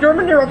gemeente. Maar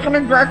Dominee, wat gaan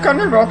ek werk kan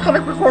nie? Wat gaan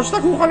ek bekostig?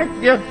 Hoe gaan ek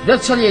eet?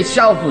 Dit sal jy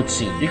self moet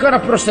sien. Jy kan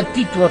 'n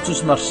prostituut word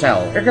soos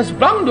Marcel. Ek is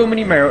bang,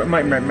 Dominee,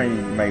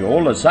 my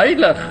hol is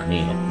heilig.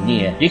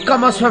 Nee. Jy kan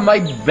maar vir my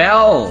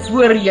bel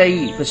voor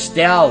jy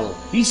bestel.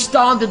 Hier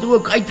staan dit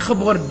ook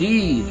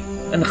uitgeborduur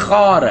in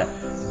gare.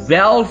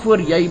 Bel voor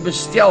jy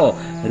bestel.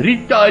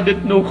 Rita het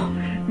dit nog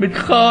met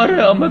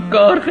gare aan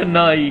mekaar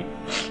genaai.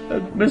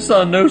 Ek mis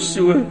haar nou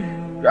so.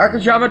 Ek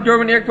is jammer,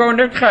 Dominee, ek wou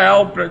net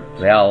gehelp het.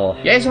 Wel,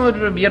 jy sal moet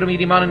probeer om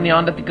hierdie man in die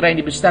hande te kry en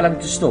die bestelling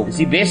te stop. Dis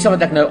die beste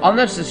wat ek nou,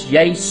 anders is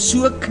jy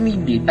so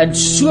kniediep in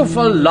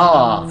soveel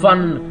laag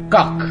van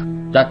kak,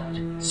 dat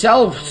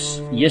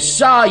selfs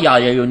Jesaja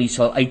jou nie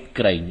sal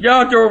uitkry nie.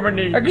 Ja,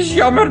 Dominee, ek is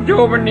jammer,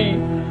 Dominee.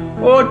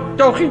 O,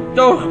 tog,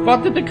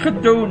 wat het ek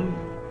gedoen?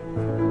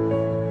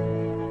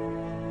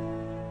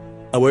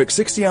 I work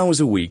 60 hours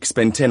a week,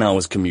 spend 10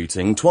 hours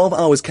commuting, 12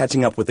 hours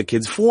catching up with the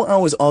kids, 4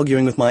 hours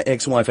arguing with my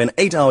ex-wife, and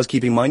 8 hours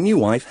keeping my new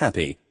wife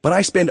happy. But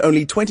I spend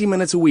only 20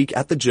 minutes a week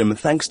at the gym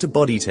thanks to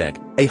BodyTech,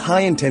 a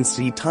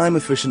high-intensity,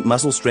 time-efficient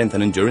muscle strength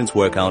and endurance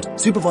workout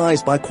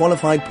supervised by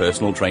qualified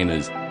personal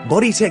trainers.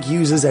 BodyTech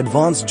uses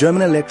advanced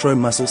German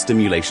electro-muscle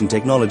stimulation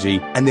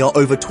technology, and there are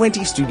over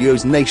 20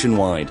 studios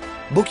nationwide.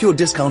 Book your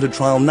discounted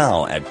trial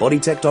now at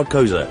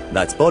bodytech.coza.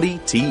 That's body,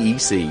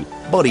 T-E-C.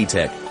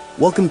 BodyTech.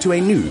 Welcome to a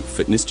new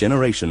fitness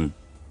generation.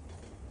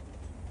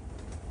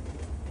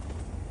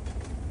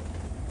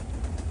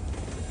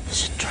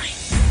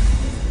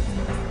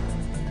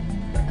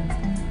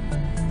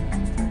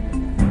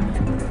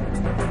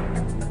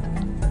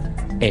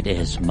 It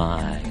is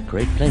my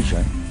great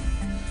pleasure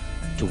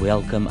to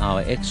welcome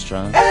our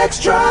extra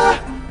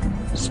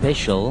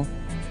special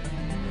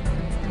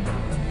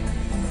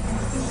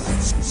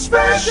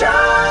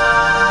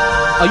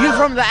Are you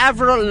from the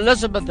Avril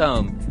Elizabeth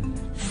home?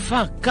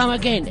 Fuck, come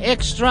again.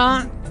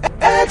 Extra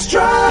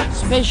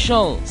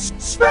special.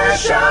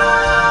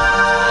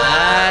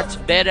 That's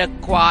better,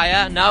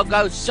 choir. Now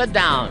go sit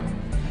down.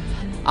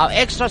 Our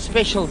extra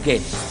special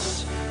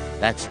guests.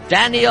 That's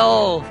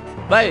Daniel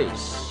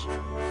Bass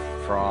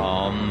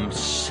from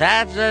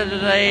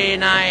Saturday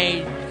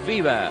Night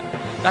Fever.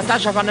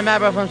 Natasha van der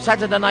Merwe from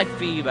Saturday Night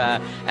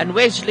Fever. And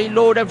Wesley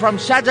Lauder from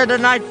Saturday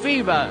Night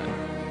Fever.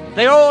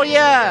 They're all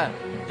here.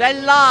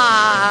 They're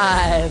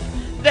live.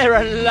 They're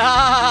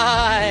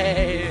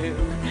alive.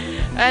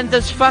 And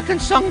this fucking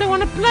song they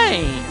want to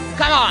play.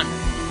 Come on.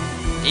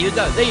 There you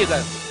go.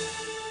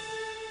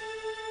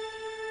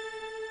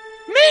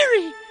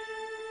 Mary!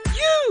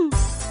 You!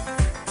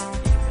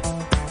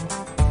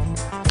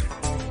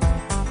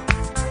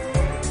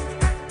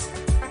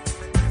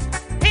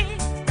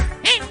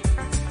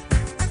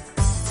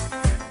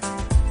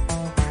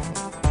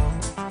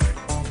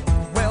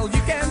 Well,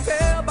 you can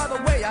tell by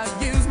the way I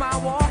use my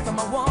walk. I'm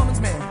a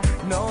woman's man,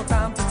 no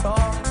time to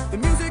talk. The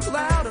music's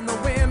loud and the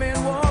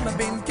women warm. I've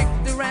been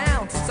kicked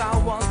around since I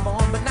was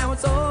born, but now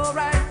it's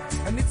alright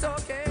and it's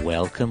okay.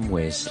 Welcome,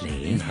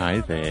 Wesley. Hi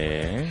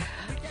there.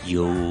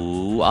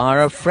 You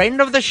are a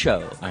friend of the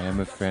show. I am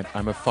a friend.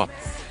 I'm a FOTS.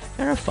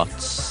 You're a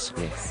FOTS.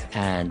 Yes.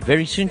 And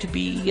very soon to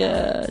be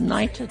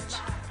knighted.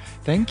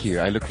 Thank you.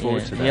 I look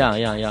forward to that. Yeah.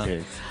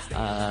 Yes.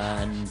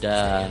 And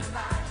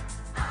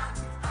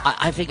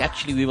I think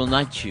actually we will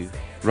knight you.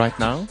 Right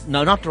now?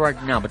 No, not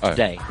right now, but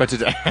today. But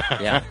today.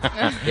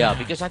 Yeah,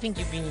 because I think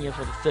you've been here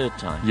for the 3rd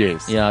time.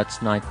 Yes. Yeah,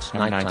 it's night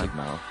knighted time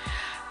now.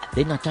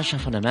 Then Natasha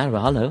van der Merwe,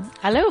 hallo.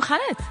 Hallo, hoe gaan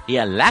dit?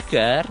 Ja,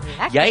 lekker.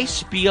 Jy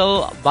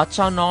speel, wat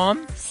se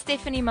naam?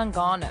 Stephanie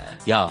Mangano.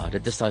 Ja,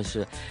 dit is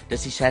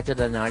die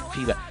Saturday Night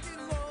Fever.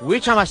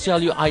 Which I must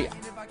tell you, I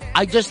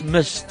just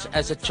missed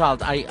as a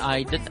child.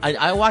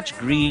 I watched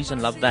Grease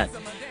and loved that.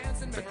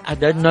 But I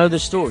don't know the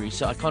story,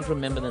 so I can't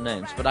remember the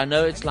names. But I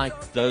know it's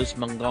like those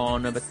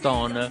Mangana,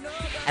 Batana.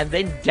 And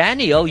then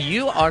Daniel,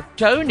 you are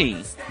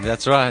Tony.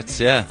 That's right,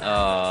 yeah.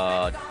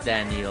 Oh,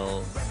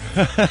 Daniel.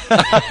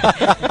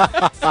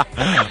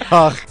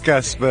 Ach,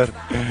 Casper.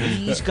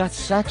 He's got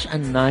such a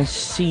nice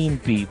scene,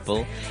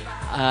 people.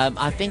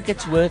 I think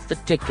it's worth the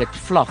ticket.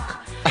 Flock.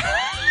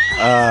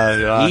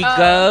 Right. He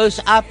goes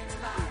up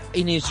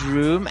in his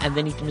room and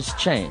then he must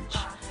change.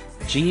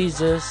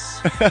 Jesus,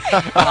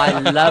 I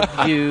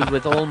love you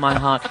with all my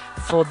heart.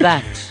 For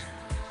that,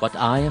 what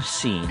I have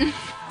seen.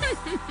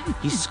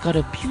 He's got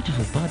a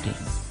beautiful body.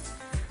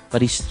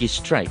 But he's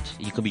straight.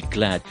 You can be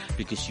glad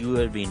because you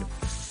have been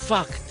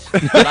fucked.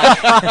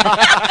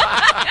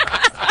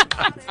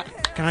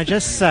 Can I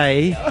just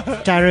say,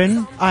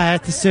 Darren, I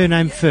had the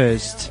surname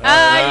first.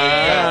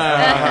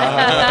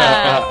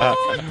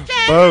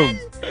 Boom.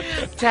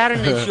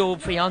 Taryn is your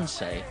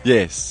fiance.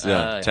 Yes,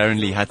 yeah. Taryn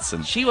Lee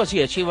Hudson. She was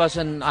here. She was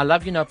in I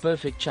Love You No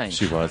Perfect Change.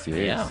 She was, yes.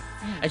 Yeah.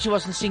 And she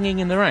wasn't Singing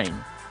in the Rain.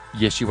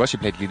 Yes, she was. She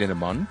played Lena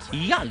Lamont.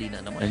 Yeah,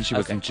 Lena Lamont. And she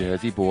was in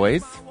Jersey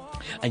Boys.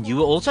 And you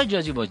were also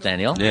Jersey Boys,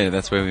 Daniel. Yeah,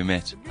 that's where we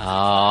met. Oh.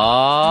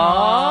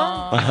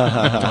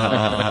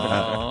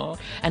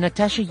 And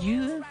Natasha,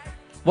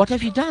 what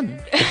have you done?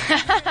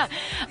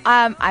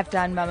 I've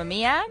done Mamma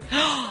Mia.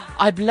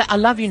 I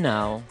Love You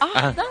Now.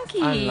 Oh, thank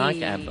you. I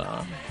like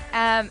ABBA.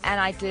 And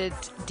I did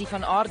Die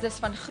van Aardes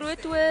van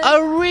Groothoek.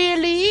 Oh,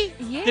 really?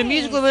 Yes. The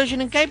musical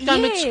version in Cape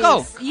Town met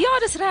Skalk. Ja,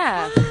 dis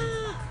reg.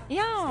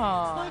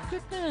 Ja. My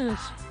goodness.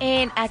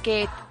 En ek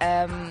het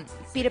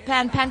Peter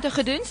Pan Panther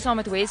gedoen saam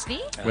met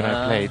Wesley. When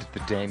I played the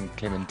Dame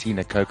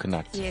Clementina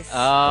Coconut. Yes.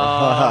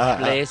 Oh,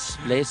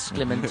 bless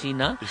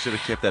Clementina. You should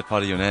have kept that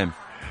part of your name.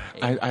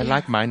 I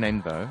like my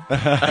name though.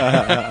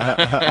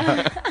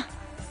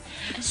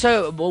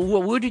 So,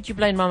 where did you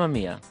play in Mamma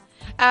Mia?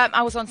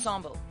 I was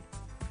ensemble.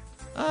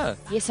 Oh.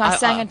 Yes, I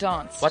sang and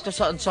danced. What was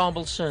the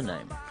ensemble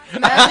surname?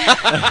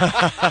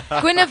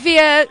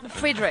 Guinevere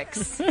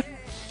Fredericks.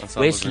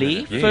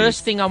 Wesley, Yes.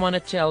 first thing I want to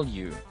tell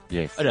you.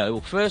 Yes. Oh,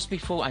 no, first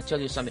before I tell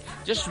you something,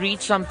 just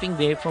read something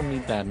there from me,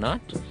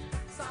 Bernard.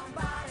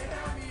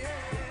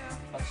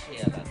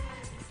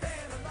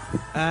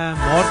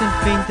 Martin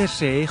Venter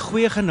sê,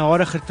 goeie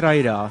genade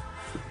Gertruida.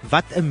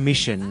 Wat 'n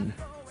mission.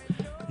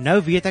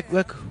 Nou weet ek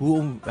ook hoe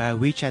om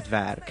WeChat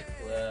werk.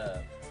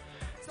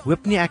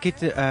 Hoop nie ek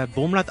het 'n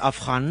bom laat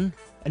afgaan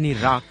in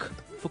Irak.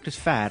 Fok, dis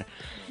ver.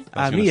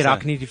 Nie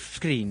Irak nie, die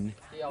screen.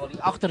 Ja, wel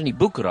die agter in die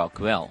boekrak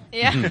wel.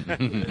 Ja.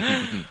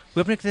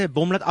 Hoop nie ek het 'n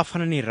bom laat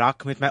afgaan in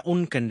Irak met my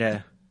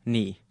onkunde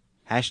nie.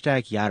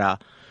 #Yara.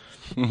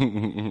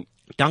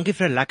 Dankie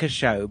vir 'n lekker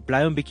show.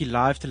 Bly om bietjie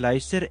live te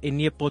luister en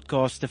nie 'n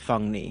podcast te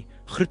vang nie.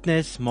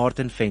 Groetnis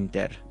Martin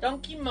Venter.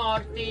 Dankie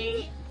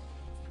Martie.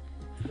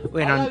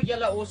 En Hallo dan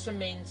julle awesome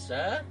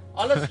mense.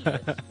 Alles lief.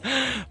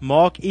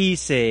 Maak U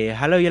sê,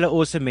 hallo julle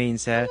awesome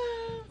mense.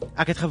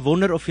 Ek het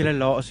gewonder of julle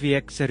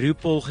laasweek se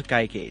RuPaul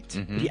gekyk het.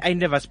 Die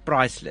einde was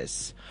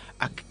priceless.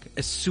 Ek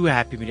is so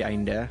happy met die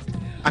einde.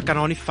 Ek kan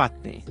haar nie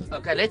vat nie.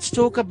 Okay, let's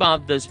talk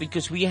about this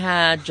because we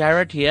had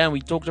Jared here and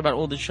we talked about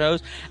all the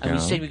shows and we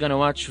Yeah. said we're going to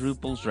watch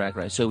RuPaul's Drag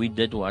Race. So we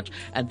did watch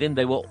and then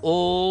they were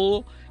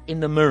all in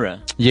the mirror.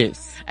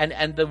 Yes.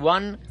 And the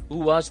one who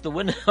was the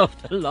winner of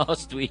the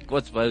last week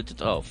was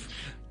voted off.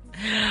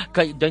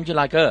 Okay, don't you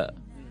like her?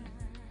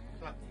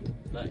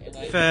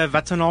 Vir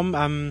wat se naam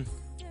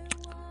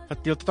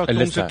wat die hele tyd dom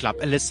so Alyssa. klap,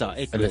 Alyssa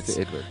Edwards.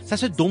 Edwards. Sy's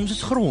so dom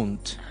soos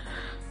grond.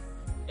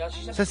 Ja,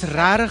 sy's Sy's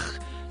rarig.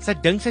 Sy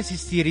dink sy's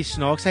hysteries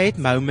snaaks. Sy het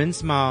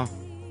moments, maar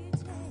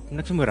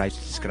niks om oor hy te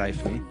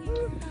skryf nie.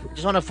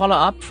 Just want to follow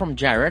up from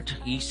Jared.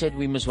 He said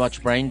we must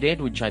watch Brain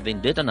Dead, which I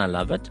then did, and I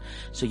love it.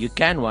 So you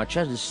can watch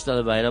it. It's still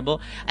available.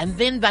 And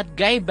then that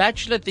gay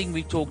bachelor thing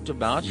we talked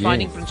about, Yes,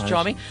 Finding Prince nice.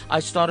 Charming, I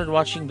started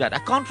watching that. I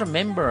can't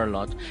remember a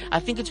lot.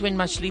 I think it's when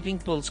my sleeping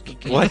pills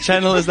kick in. What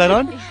channel is that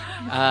on?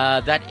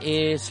 That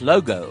is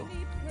Logo.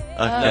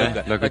 Okay.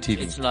 Logo But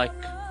TV. It's like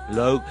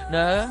Logo.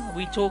 No,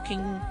 we're talking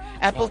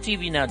Apple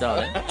TV now,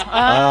 darling.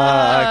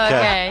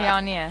 Okay, ja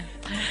nee.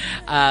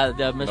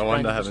 The Miss No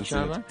wonder I Prince haven't seen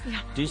Charmer.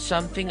 Do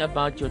something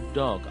about your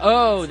dog.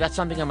 Oh, that's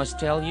something I must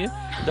tell you.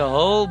 The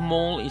whole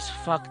mall is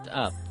fucked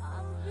up.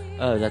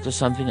 Oh, that was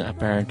something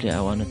apparently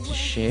I wanted to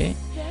share.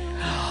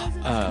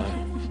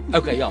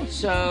 Okay, yeah.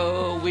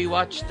 So we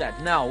watched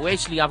that. Now,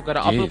 Wesley, I've got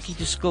an Yes. appeltjie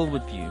to school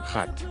with you.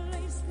 Gat.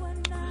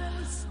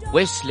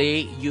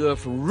 Wesley, you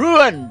have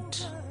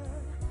ruined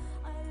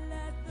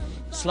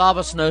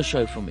Slava Snow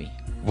Show for me.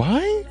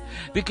 Why?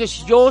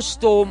 Because your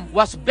storm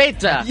was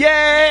better.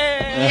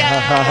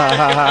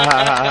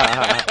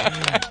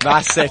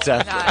 Nice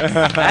setup.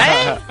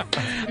 Hey?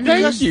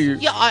 Thank you.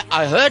 Yeah,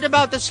 I heard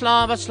about the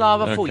Slava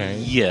for Okay.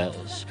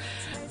 years.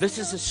 This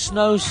is a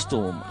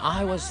snowstorm.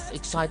 I was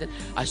excited.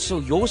 I saw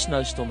your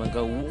snowstorm and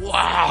go,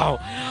 wow.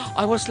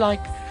 I was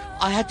like,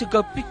 I had to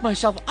go pick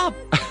myself up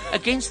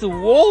against the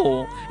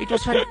wall. It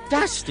was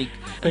fantastic.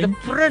 And the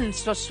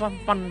prince was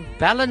van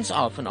balance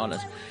af en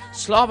alles.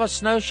 Slava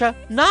Snow Show,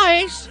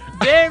 nice.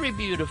 Very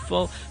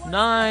beautiful.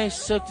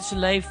 Nice Cirque du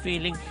Soleil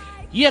feeling.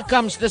 Here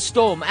comes the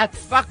storm at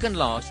fucking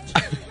last.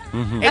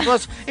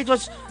 It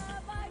was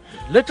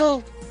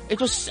little. It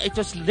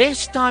was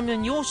less time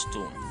than your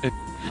storm.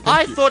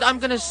 I thought I'm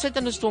going to sit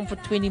in the storm for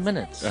 20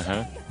 minutes.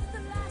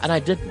 And I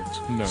didn't.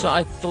 No. So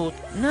I thought,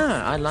 no,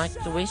 I like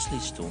the Wesley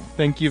storm.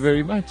 Thank you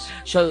very much.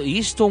 So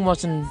his storm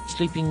wasn't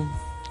sleeping.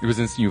 It was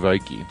in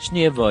Sneeuwuitjie.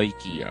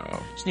 Sneeuwuitjie. Yeah.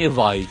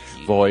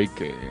 Sneeuwuitjie.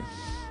 Voike.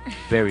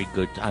 Very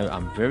good.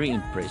 I'm very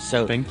impressed.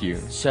 So thank you.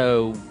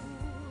 So,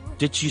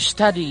 did you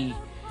study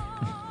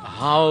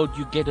how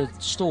you get a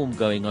storm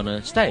going on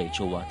a stage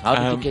or what? How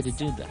did you get to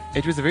do that?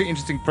 It was a very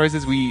interesting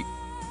process.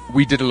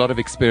 We did a lot of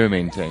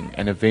experimenting,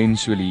 and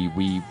eventually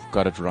we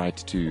got it right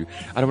to.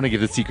 I don't want to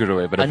give the secret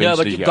away, but I know,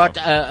 but eventually, you got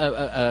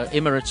a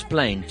Emirates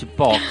plane to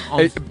park.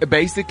 On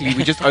basically,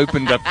 we just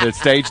opened up the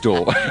stage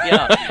door.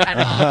 Yeah, and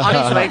on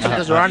his way to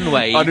this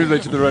runway. On his way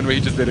to the runway,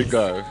 he just let it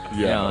go.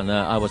 Yeah,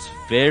 no, I was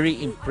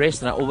very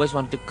impressed, and I always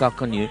wanted to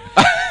cuck on you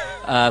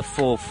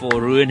for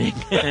ruining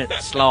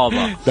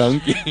Slava.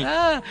 Thank you.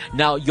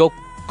 Now, your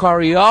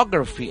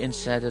choreography in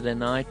Saturday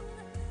Night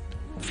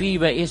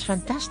Fever is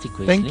fantastic,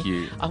 Wesley. Thank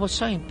you. I was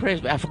so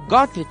impressed. I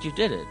forgot that you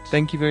did it.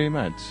 Thank you very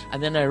much.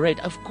 And then I read,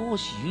 of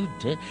course you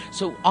did.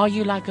 So are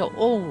you like an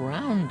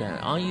all-rounder?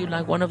 Are you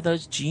like one of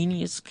those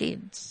genius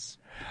kids?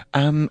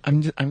 I'm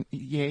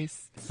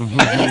yes.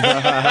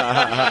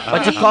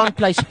 But you can't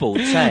play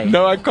sports, eh?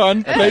 No, I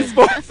can't play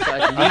sports. So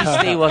at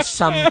least there was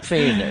some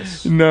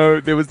fairness. No,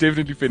 there was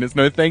definitely fairness.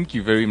 No, thank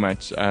you very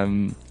much.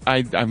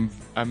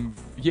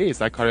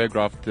 Yes, I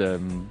choreographed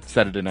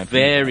Saturday Night.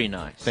 Very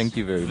nice. Thank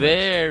you very much.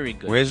 Very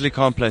good. Wesley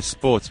can't play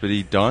sports, but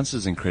he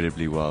dances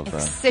incredibly well, though.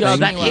 Yeah,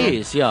 that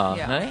is, yeah.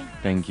 Hey?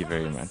 Thank you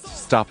very much.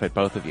 Stop it,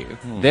 both of you.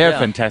 They're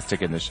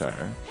fantastic in the show.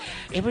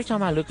 Every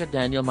time I look at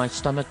Daniel, my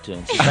stomach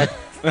turns. Is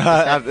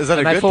that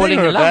a good thing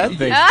or a bad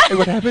thing?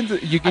 What happens?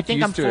 You get I think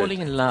used I'm to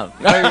falling it. in love.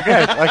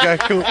 Okay,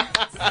 cool.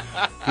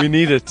 We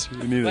need it.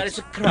 But it's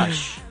a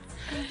crush.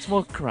 It's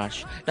more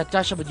crush.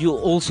 Natasha, but you're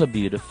also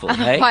beautiful,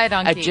 hey? Quite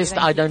on I you, just,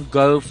 thank I you. don't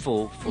go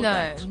for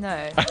that.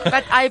 No.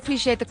 But I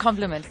appreciate the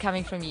compliment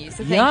coming from you,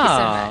 so thank you so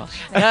much.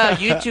 Yeah,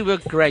 you two were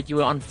great. You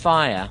were on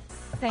fire.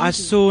 Thank I you.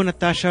 saw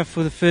Natasha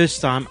for the first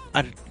time.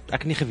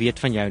 Ek het nie geweet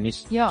van jou nie.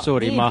 Ja,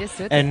 Sorry, nee, maar dis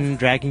goed. in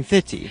Dragging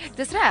 30.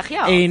 Dis reg,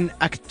 ja. En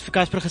ek het vir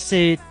Casper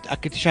gesê,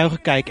 ek het die show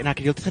gekyk en ek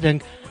het heeltyd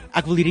gedink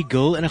ek wil hierdie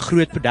girl in 'n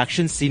groot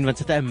production sien want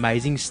sy het 'n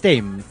amazing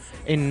stem.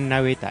 En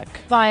nou het ek.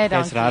 Baie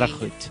dankie. Dis regtig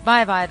goed.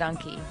 Baie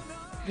dankie.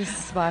 Dis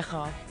is baie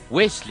gaaf.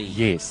 Wesley,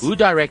 Yes. who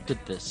directed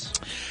this?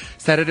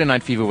 Saturday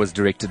Night Fever was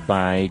directed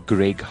by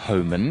Greg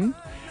Homan.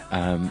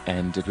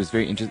 And it was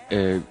very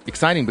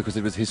exciting because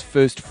it was his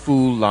first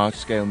full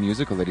large-scale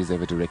musical that he's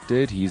ever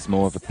directed. He's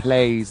more of a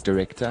plays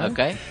director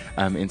Okay.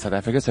 In South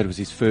Africa, so it was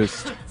his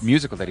first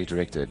musical that he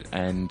directed.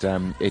 And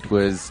it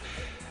was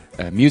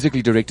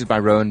musically directed by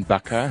Rowan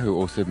Bucker, who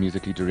also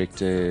musically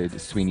directed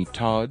Sweeney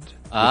Todd.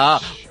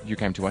 which you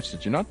came to watch,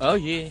 did you not? Oh,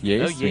 yeah.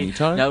 Yes, Sweeney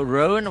Todd. Now,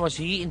 Rowan, was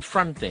he in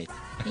front there?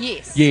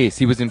 Yes. Yes,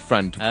 he was in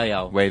front,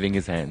 yeah. waving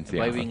his hands.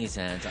 Yeah. Waving his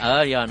hands.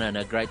 Oh, yeah,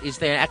 no, great. Is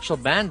there an actual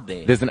band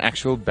there? There's an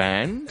actual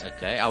band.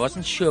 Okay, I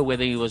wasn't sure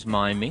whether he was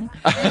miming.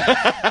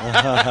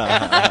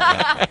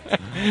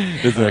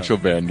 There's an actual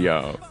band,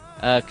 yeah.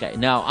 Okay,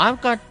 now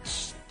I've got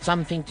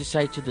something to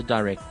say to the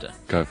director.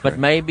 Go for but it.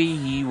 maybe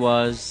he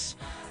was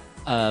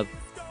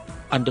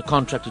under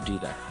contract to do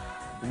that.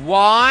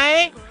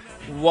 Why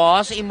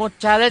was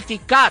Immortality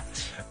cut?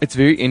 It's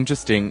very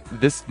interesting.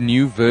 This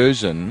new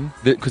version,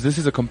 because this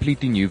is a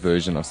completely new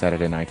version of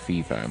Saturday Night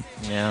Fever.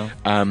 Yeah.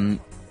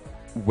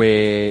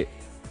 Where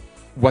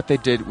what they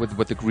did with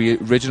what the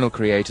original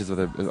creators of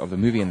the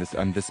movie and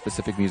this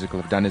specific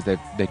musical have done is they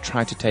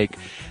tried to take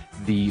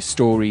the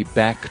story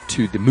back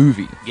to the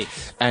movie.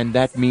 Yes. And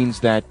that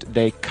means that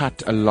they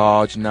cut a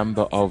large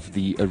number of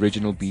the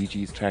original Bee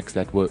Gees tracks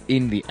that were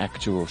in the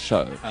actual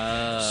show.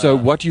 So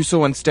what you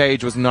saw on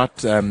stage was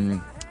not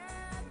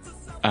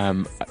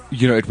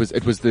it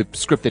was the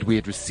script that we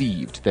had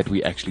received that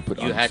we actually put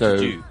on. You had so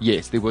to do.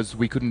 Yes,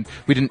 we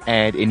didn't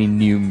add any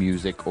new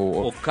music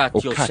or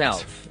cut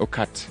yourself. Or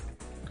cut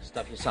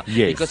Stuff yourself.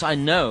 Yes. Because I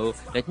know,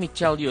 let me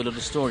tell you a little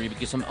story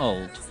because I'm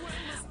old.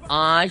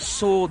 I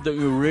saw the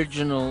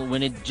original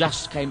when it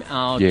just came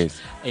out Yes.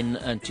 in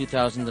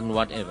 2000 and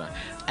whatever.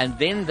 And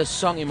then the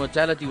song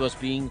Immortality was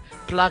being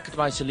plucked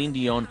by Celine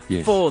Dion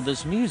Yes. for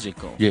this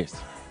musical. Yes.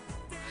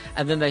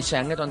 And then they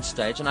sang it on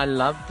stage and I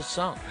loved the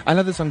song. I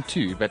love the song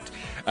too, but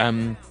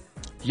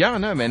yeah,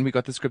 no, man, we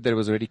got the script that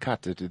was already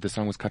cut. The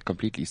song was cut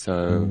completely,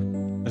 so...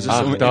 Is this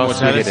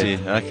Immortality?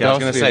 Okay, I was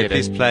going to say,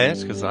 please play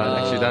it, because I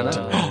actually don't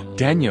know.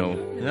 Daniel.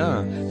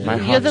 Yeah. My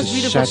Hear heart this is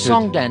beautiful shattered.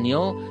 song,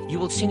 Daniel. You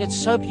will sing it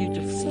so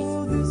beautifully.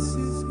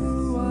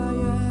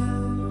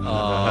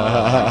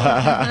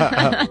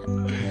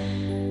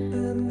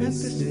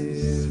 This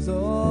is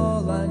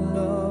all I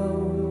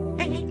know.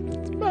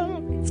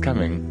 It's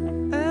coming.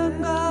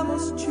 And I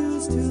must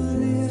choose to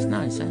live. It's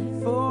nice, eh?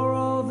 For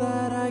all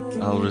that I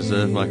can. I'll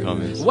reserve my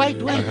comments. Wait.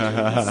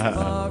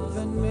 Spark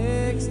that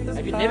makes the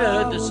Have you never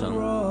heard this song?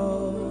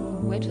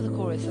 Wait for the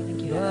chorus, I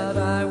think you But heard.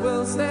 I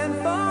will stand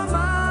for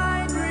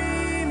my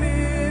dream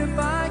if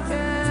I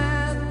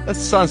can. That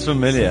sounds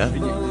familiar.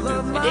 Full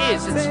of my It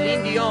is. It's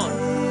Celine Dion.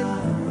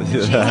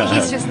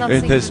 He's just not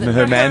With singing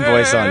her man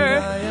voice on.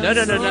 No.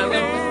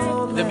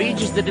 The Bee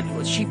Gees did it.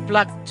 She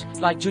plucked,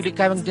 like Julie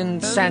Covington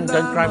sang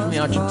Don't Cry For Me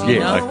Argentina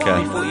Yeah,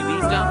 okay. before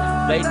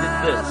Evita. They did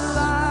this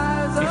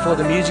before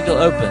the musical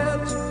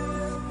opened.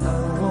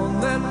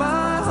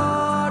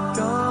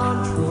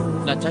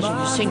 Natasha,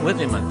 you sing with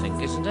him, I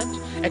think, isn't it?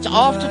 It's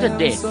after the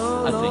death,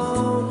 I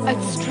think.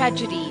 It's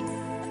tragedy.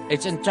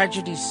 It's in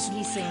tragedies.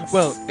 He sings.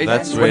 Well,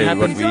 That's what really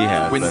happens what we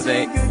have, when but-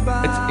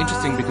 it's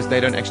interesting because they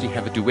don't actually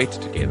have a duet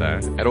together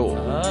at all.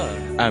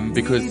 Oh.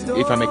 Because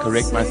if I may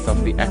correct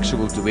myself, the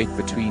actual duet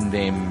between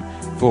them,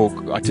 for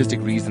artistic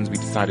reasons, we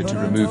decided to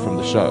remove from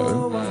the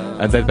show.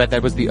 But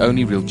that was the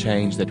only real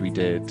change that we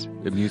did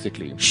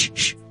musically.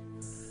 Shh.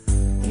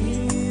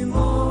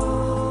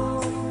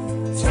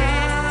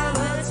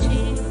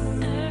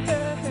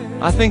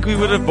 I think we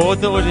would have bored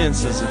the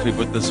audiences if we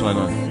put this one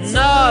on.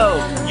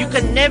 No, you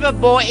can never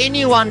bore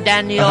anyone,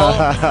 Daniel.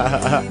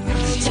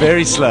 It's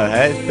very slow,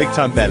 hey? Big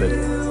time ballad.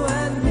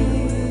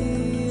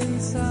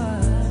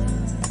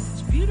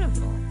 It's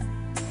beautiful.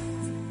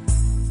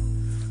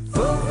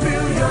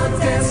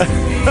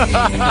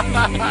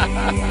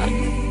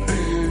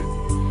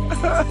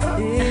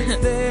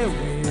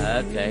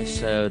 Okay,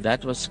 so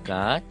that was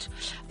cut.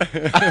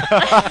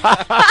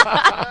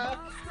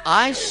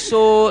 I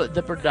saw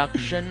the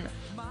production.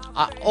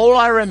 All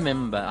I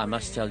remember, I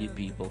must tell you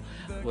people,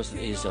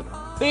 is a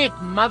big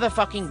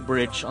motherfucking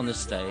bridge on the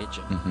stage.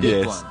 A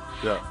big Yes. one.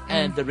 Yeah.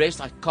 And the rest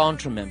I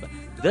can't remember.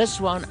 This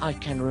one I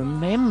can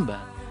remember.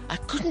 I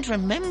couldn't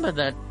remember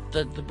the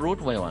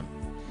Broadway one.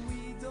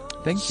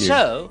 Thank you.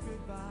 So,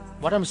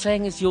 what I'm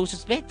saying is yours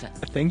is better.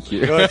 Thank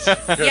you.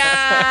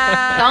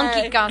 Yeah.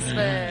 Donkey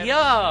Casper.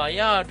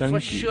 Yeah, for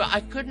Thank you. sure.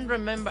 I couldn't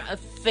remember a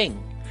thing.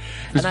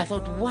 And I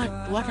thought, what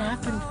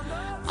happened?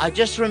 I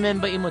just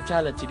remember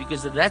Immortality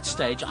because at that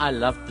stage I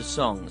loved the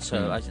song.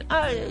 So I said,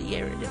 oh,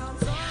 yeah, it is.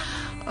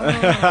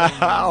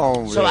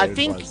 So I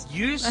think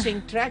you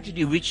sing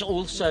Tragedy, which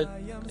also,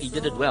 you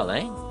did it well,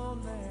 eh?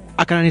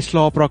 Ek kan nie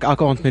slaap raak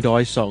elke aand met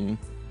daai song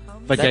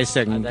wat jy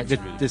sing. That's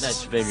Dit rude. is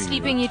That's very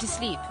Sleeping rude. you to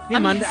sleep. Nee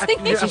man, I ek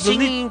think wil that's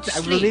singing net to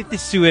ek wil sleep. net nie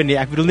so nie.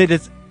 Ek bedoel net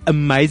dit is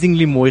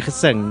amazingly mooi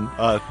gesing.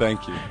 Oh,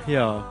 thank you.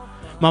 Ja.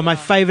 Maar my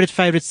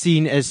favorite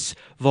scene is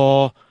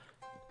waar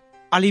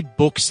al die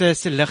bokse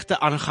se ligte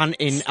aangaan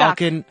en Stuck.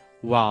 elkeen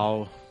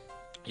wow.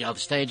 Yeah, the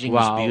staging Wow.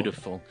 was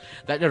beautiful.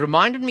 That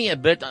reminded me a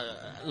bit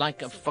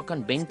like a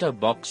fucking bento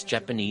box,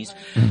 Japanese.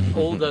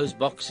 All those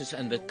boxes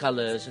and the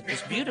colors. It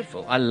was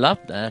beautiful. I love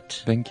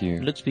that. Thank you.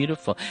 It looks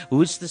beautiful.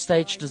 Who's the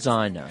stage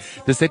designer?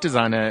 The set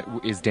designer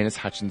is Dennis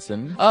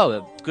Hutchinson. Oh,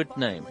 a good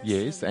name.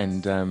 Yes,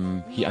 and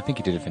I think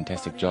he did a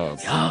fantastic job.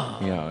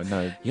 Yeah.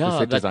 The Yeah,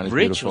 set design that is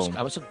bridge beautiful.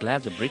 I was so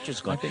glad the bridge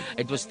was gone.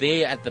 It was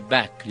there at the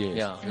back. Yes.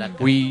 Yeah, like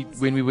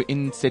When we were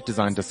in set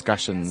design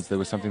discussions, there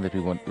was something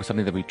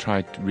that we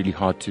tried really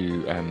hard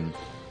to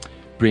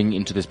bring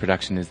into this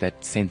production is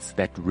that sense,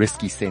 that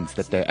risky sense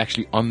that they're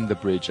actually on the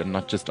bridge and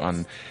not just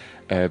on,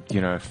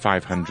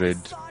 500,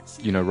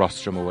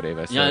 rostrum or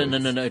whatever. So Yeah,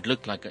 no. It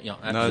looked like No,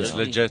 it's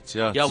absolutely. legit,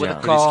 yeah. Yeah, with It's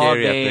a pretty car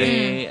scary up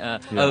there.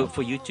 there. Oh,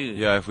 for you too.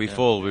 Yeah, if we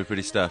fall, we're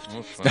pretty stuffed.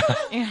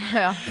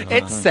 Yeah.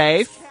 It's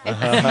safe.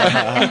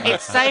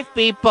 It's safe,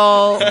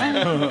 people.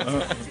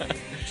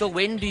 So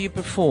when do you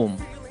perform,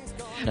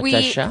 We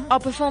Natasha? are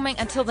performing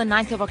until the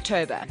 9th of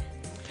October.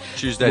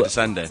 Tuesday to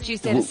Sunday.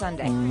 Tuesday to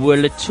Sunday.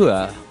 Will it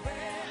tour?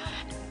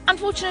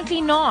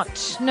 Unfortunately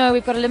not. No,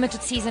 we've got a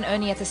limited season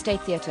only at the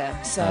State Theatre.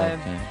 So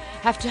Okay.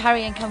 have to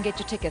hurry and come get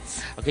your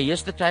tickets. Okay,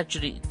 here's the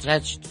tragedy.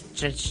 I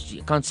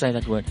can't say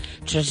that word.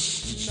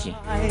 Tragedy.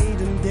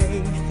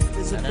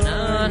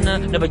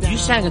 No, but you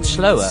sang it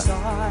slower.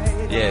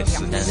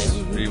 Yes, it's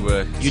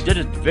reworked. You did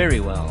it very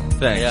well.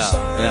 Thanks.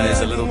 Yeah. And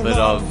there's a little bit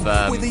of...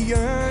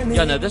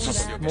 Yeah, no, this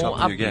is more top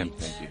of your upbeat. game.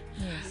 Thank you.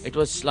 It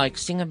was like,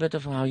 sing a bit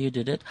of how you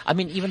did it. I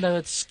mean, even though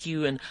it's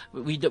skew and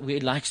we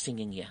like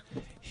singing here.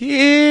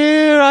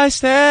 Here I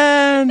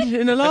stand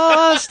in a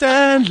lost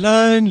and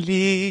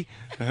lonely...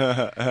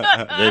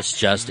 This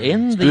just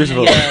in.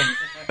 beautiful.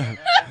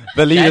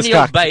 The lead is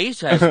Daniel cocked.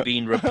 Bass has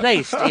been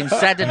replaced in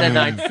Saturday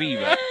Night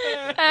Fever.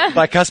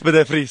 By Casper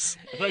de Vries.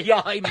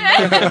 Ja,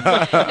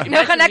 imagine.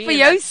 Nou gaan ek vir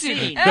jou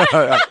Scene.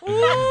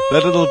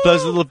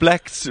 Those little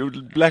black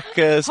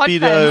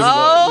speedos.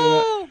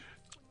 Oh!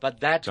 But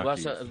that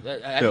was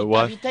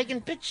have you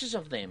taken pictures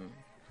of them?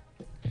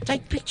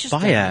 Take pictures.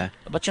 Baie. Daniel.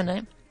 What's your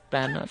name?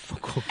 Bernard.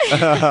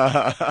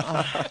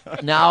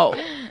 Now,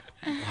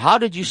 how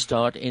did you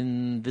start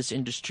in this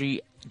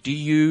industry? Do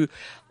you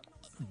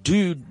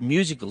do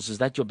musicals? Is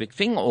that your big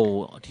thing,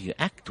 or do you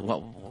act?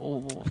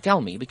 Tell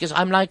me, because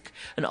I'm like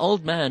an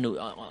old man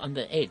on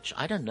the edge.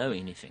 I don't know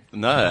anything.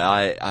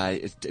 No,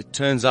 it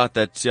turns out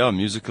that,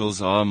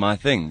 musicals are my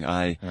thing.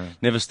 I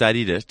never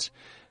studied it.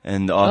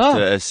 And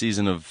after a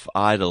season of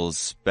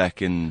Idols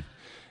back in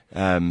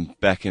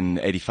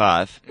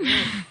 85,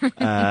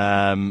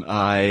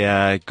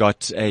 I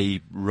got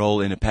a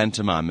role in a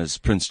pantomime as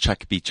Prince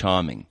Chuck B.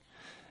 Charming.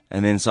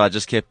 And then so I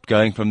just kept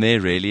going from there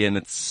really, and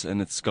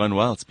it's gone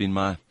well. It's been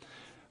my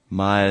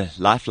my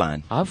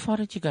lifeline. How far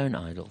did you go in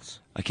Idols?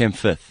 I came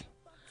 5th.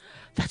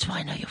 That's why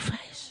I know your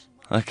face.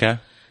 Okay.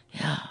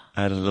 Yeah.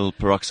 I had a little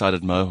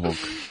peroxided mohawk.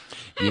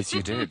 Yes,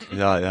 you did.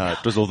 Yeah.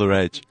 It was all the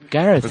rage.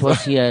 Gareth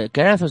was here.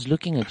 Gareth was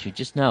looking at you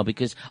just now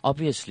because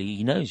obviously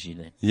he knows you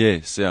then.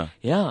 Yes, yeah.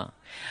 Yeah.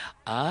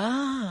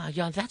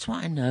 Yeah, that's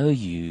why I know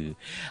you.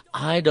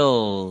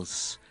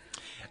 Idols.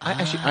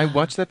 I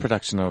watched that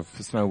production of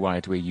Snow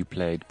White where you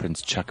played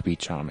Prince Chuckby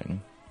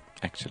Charming.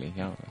 Actually,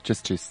 yeah.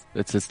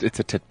 It's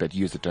a tidbit.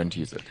 Use it, don't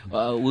use it.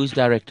 Who's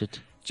directed?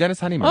 Janice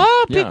Honeyman.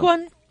 Oh, big Yeah.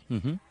 one.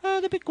 Mm-hmm.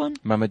 Oh, the big one.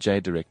 Mama J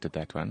directed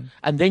that one.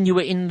 And then you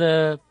were in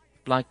the,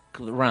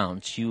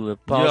 rounds. You were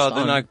passed Yeah, on.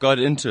 then I got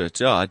into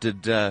it. Yeah, I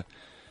did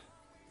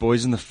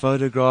Boys in the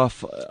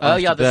Photograph. Oh,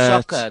 yeah, after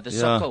the that.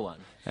 soccer one.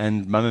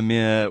 And Mamma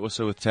Mia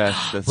also with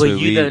Tash. That's Were where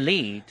you the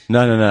lead?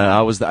 No.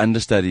 I was the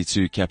understudy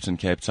to Captain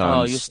Cape Town,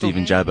 Oh, you're still-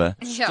 Stephen Jabber.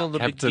 Still the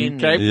Captain beginning.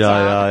 Cape Town.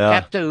 Yeah.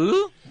 Captain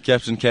who?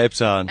 Captain Cape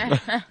Town.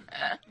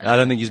 I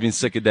don't think he's been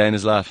sick a day in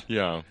his life.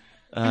 Yeah.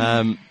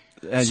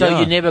 So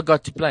you never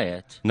got to play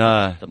it?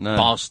 No.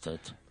 Bastard.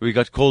 We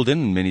got called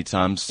in many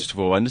times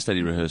for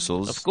understudy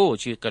rehearsals. Of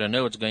course, you've got to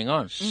know what's going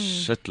on.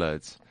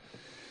 Shitloads.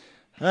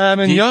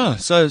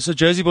 So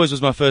Jersey Boys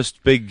was my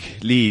first big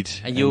lead.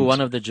 And you were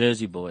one of the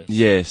Jersey Boys?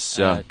 Yes,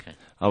 yeah. Okay.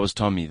 I was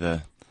Tommy,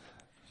 the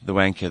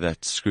wanker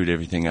that screwed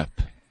everything up.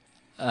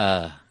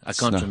 I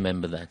can't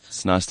remember that.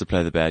 It's nice to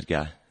play the bad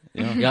guy.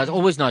 Yeah. Yeah, it's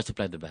always nice to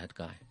play the bad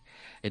guy.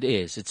 It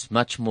is. It's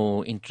much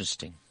more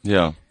interesting.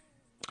 Yeah.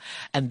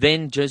 And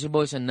then Jersey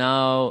Boys, and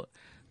now,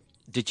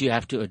 did you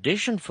have to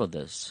audition for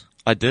this?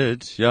 I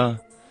did, yeah.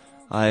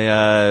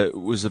 I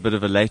was a bit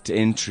of a late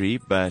entry,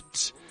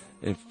 but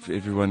if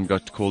everyone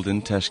got called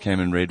in, Tash came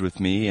and read with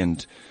me,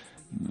 and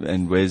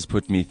Wes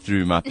put me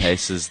through my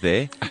paces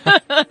there.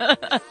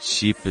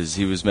 Sheepers,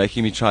 he was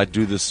making me try to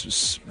do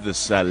this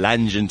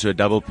lunge into a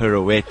double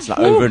pirouette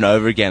over and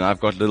over again. I've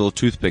got little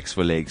toothpicks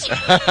for legs.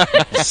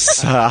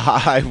 So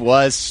I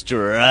was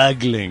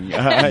struggling.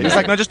 He's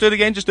like, no, just do it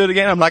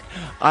again. I'm like,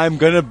 I'm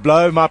going to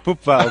blow my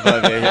poop valve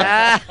over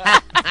here.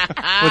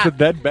 Was it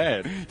that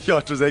bad? Yeah,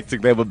 it was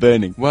hectic. They were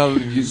burning. Well,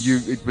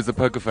 it was a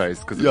poker face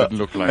because it didn't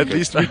look like at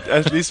it.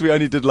 At least we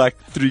only did like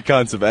 3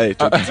 counts of 8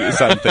 or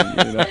something.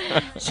 You know?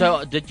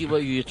 So were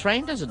you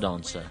trained as a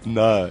dancer?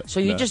 No. So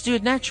you just do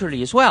it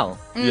naturally as well?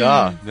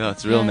 Yeah,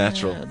 it's real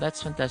natural. Yeah,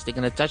 that's fantastic.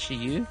 And Natasha,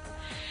 you?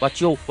 What's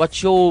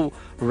your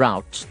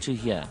route to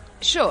here?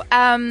 Sure.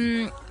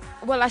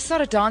 Well, I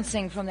started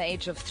dancing from the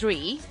age of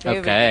 3.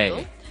 Very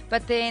little.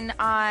 But then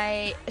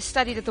I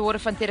studied at the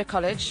Waterfront Theatre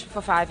College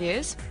for 5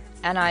 years.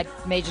 And I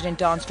majored in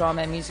dance,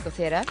 drama, and musical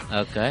theatre.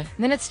 Okay. And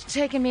then it's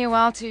taken me a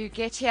while to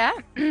get here.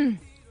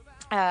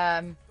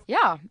 And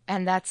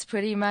that's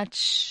pretty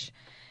much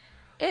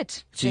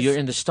it. So you're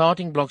in the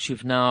starting blocks.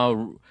 You've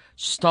now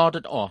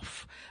started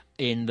off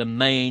in the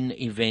main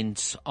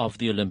events of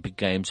the Olympic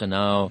Games, and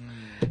now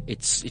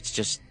it's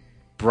just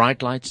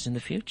bright lights in the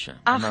future.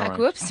 Ag, ek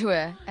hoop so.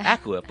 Ek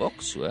hoop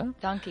ook so.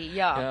 Dankie,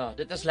 ja. Ja,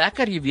 dit is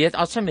lekker, jy weet,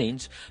 as 'n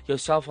mens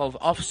jouself al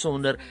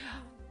afsonder.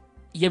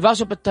 Jy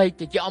was op 'n tyd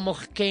dat jy almal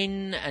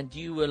geken, and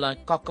you were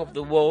like cock of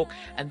the walk,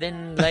 and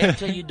then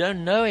later you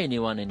don't know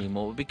anyone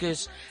anymore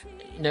because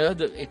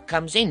it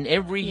comes in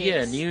every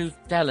year, new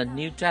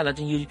talent,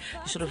 and you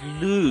sort of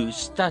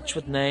lose touch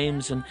with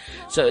names, and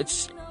so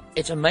it's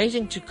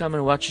amazing to come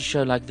and watch a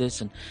show like this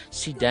and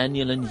see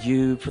Daniel and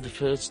you for the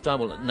first time.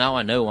 Well, now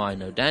I know why I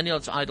know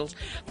Daniel's Idols,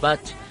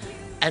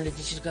 and it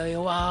just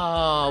go,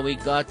 wow, we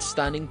got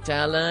stunning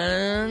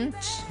talent.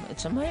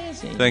 It's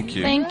amazing. Thank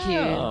you. Thank you.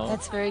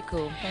 That's very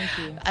cool. Thank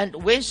you. And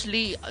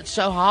Wesley,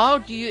 so how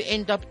do you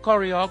end up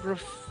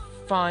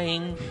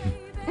choreographing?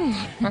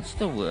 What's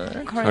the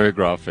word?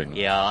 Choreographing.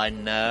 Yeah, I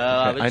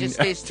know. I was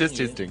just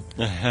testing.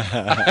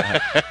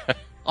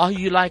 Are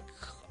you like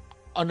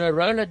on a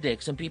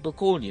Rolodex and people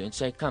call you and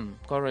say, come,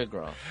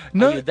 choreograph?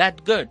 No. Are you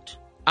that good?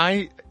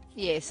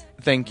 Yes.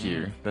 Thank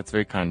you. That's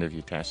very kind of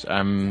you, Tash.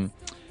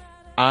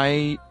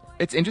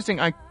 It's interesting.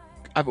 I've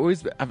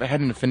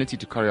had an affinity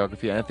to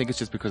choreography, and I think it's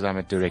just because I'm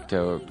a director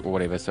or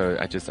whatever. So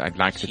I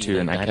like the two,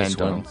 and I can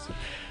dance.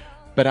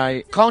 But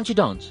can't you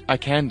dance? I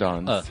can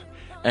dance,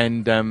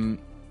 and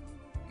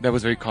that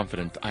was very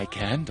confident. I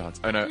can dance.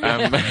 Oh no.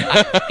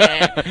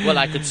 Well,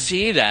 I could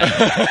see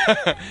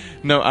that.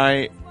 No,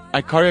 I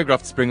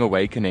choreographed Spring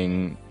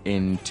Awakening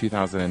in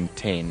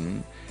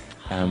 2010.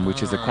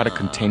 Which is quite a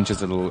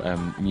contentious little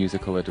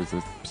musical. It was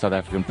a South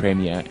African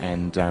premiere,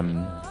 and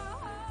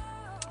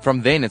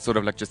from then it sort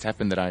of like just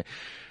happened that I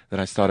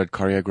started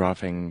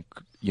choreographing,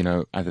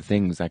 other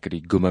things. Ek het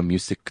die Guma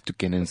music toe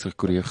ken en so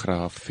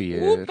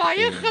choreografeer.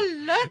 Baie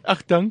geluk.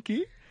 Ag,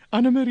 dankie.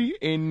 Anna-Marie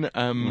so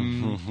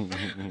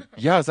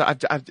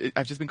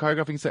I've just been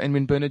choreographing. So, and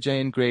when Bernard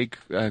J and Greg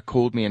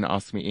called me and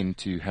asked me in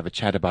to have a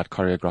chat about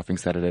choreographing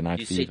Saturday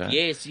Night Fever.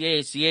 You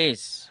said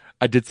yes.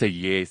 I did say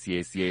yes.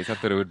 I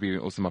thought it would be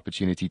an awesome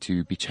opportunity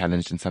to be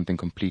challenged in something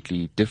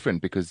completely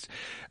different because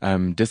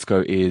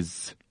disco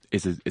is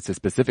a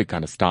specific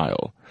kind of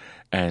style,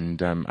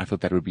 and I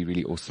thought that would be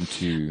really awesome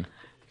to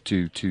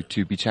be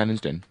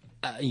challenged in.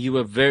 You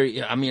were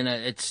very. I mean,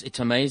 it's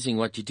amazing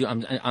what you do.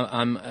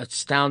 I'm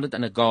astounded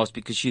and aghast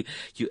because you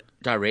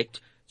direct.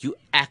 You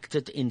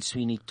acted in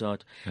Sweeney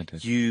Todd. I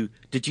did.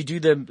 Did you do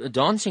the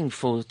dancing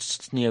for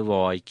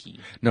Sneeuwwitjie?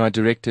 No, I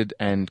directed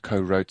and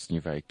co-wrote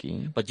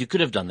Sneeuwwitjie. But you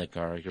could have done the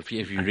choreography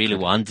if you really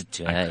wanted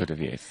to. I eh? could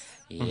have, yes.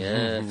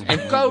 Yes,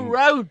 and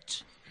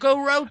co-wrote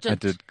it. I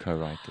did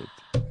co-write it.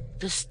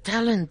 This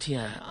talent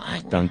here.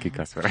 Thank you,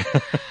 Casper.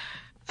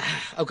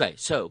 Okay,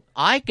 so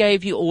I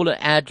gave you all an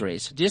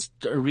address. Just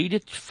read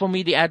it for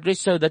me, the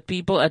address, so that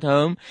people at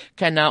home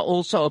can now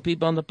also, or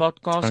people on the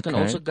podcast can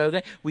Okay. also go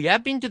there. We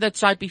have been to that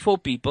site before,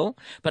 people,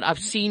 but I've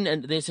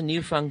seen there's a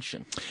new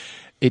function.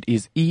 It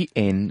is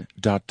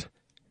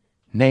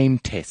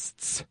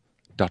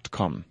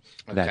en.nametests.com.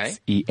 That's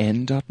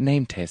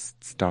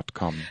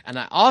en.nametests.com. And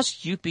I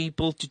asked you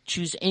people to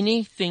choose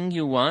anything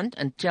you want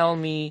and tell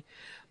me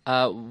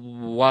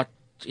what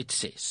it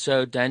says.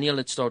 So, Daniel,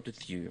 let's start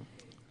with you.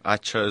 I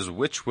chose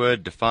which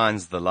word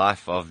defines the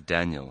life of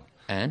Daniel.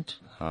 And?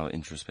 How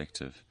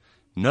introspective.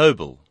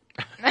 Noble.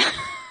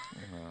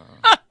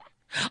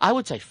 I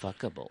would say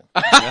fuckable.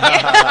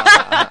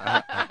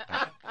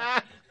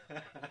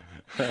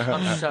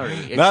 I'm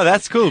sorry. No,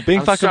 that's cool. Being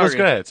I'm fuckable is sorry.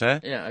 great, eh?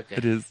 Yeah, okay.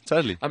 It is,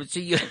 totally. I'm with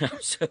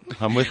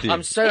you.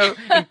 I'm so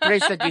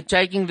impressed that you're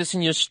taking this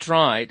in your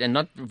stride and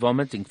not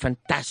vomiting.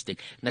 Fantastic.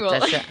 Well-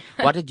 Natasha,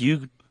 what did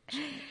you...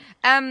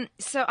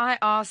 So I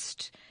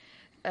asked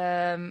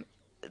the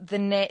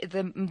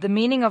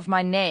meaning of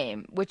my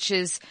name, which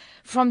is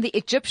from the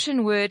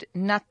Egyptian word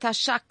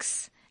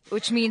natashaks,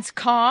 which means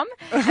calm,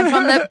 and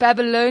from the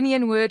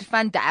Babylonian word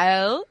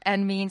vandaal,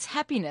 and means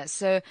happiness.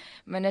 So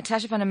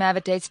Natasha van der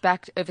Merwe dates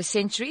back over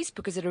centuries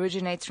because it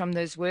originates from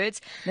those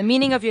words. The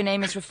meaning of your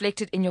name is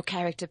reflected in your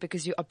character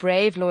because you are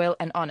brave, loyal,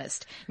 and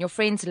honest. Your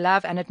friends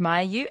love and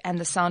admire you, and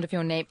the sound of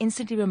your name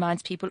instantly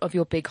reminds people of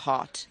your big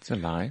heart. It's a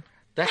lie.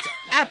 That's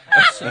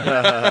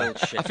absolute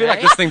bullshit. I feel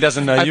like this thing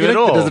doesn't know you at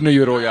all. It doesn't know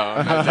you at all,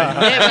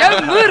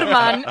 yeah. No,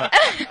 Moerman.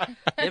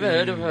 Never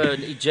heard of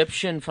an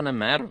Egyptian van der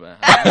Merwe.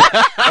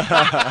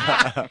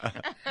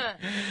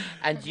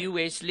 And you,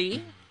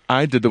 Wesley?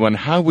 I did the one,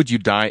 how would you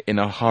die in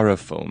a horror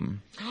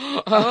film?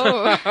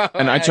 Oh.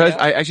 And I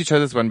actually chose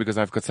this one because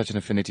I've got such an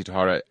affinity to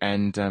horror.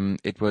 And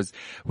it was,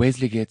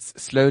 Wesley gets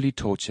slowly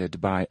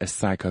tortured by a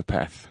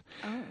psychopath.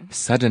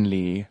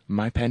 Suddenly,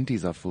 my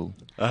panties are full.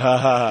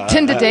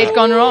 Tinder date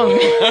gone wrong.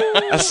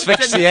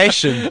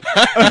 Asphyxiation.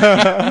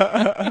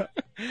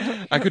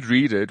 I could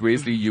read it.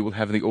 Wesley, you will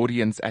have the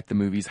audience at the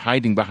movies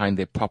hiding behind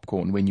their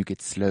popcorn when you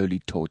get slowly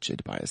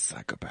tortured by a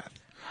psychopath.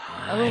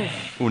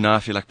 Oh, now I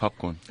feel like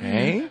popcorn.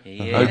 Hey?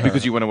 Yeah. Oh,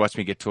 because you want to watch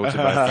me get tortured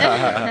by a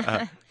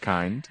psychopath.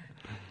 Kind.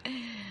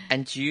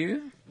 And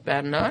you,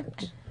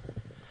 Bernard?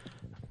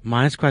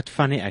 Mine's quite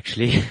funny,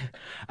 actually.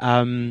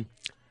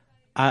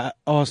 I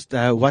asked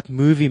what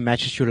movie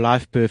matches your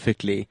life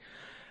perfectly,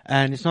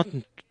 and it's not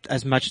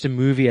as much the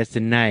movie as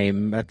the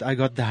name, but I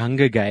got The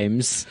Hunger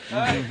Games.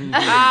 That's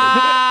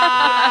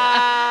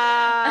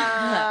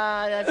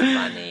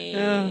funny.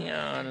 Oh,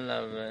 I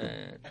love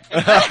it.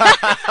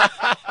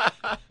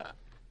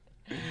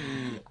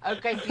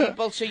 Okay,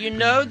 people, so you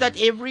know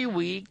that every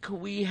week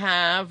we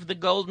have the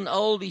Golden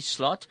Oldie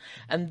slot,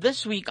 and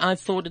this week I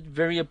thought it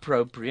very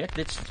appropriate.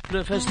 Let's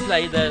first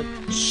play the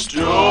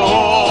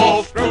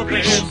Stove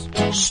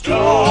poopies,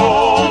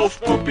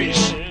 stove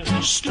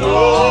poopies,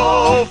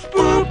 stove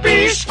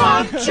poopies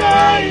van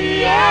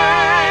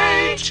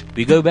J8.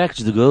 We go back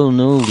to the Golden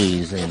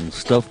Oldies and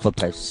Stuff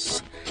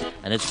Puppies,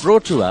 and it's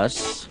brought to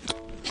us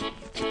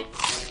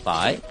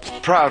by...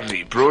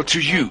 Proudly brought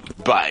to you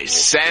by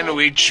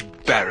Sandwich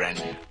Baron.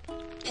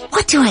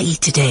 What do I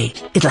eat today?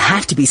 It'll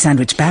have to be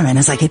Sandwich Baron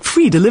as I get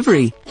free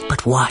delivery.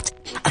 But what?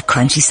 A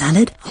crunchy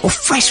salad? Or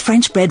fresh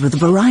French bread with a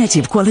variety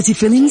of quality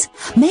fillings?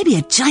 Maybe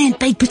a giant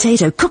baked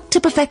potato cooked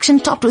to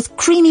perfection topped with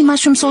creamy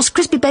mushroom sauce,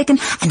 crispy bacon,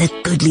 and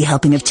a goodly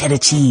helping of cheddar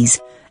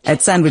cheese.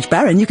 At Sandwich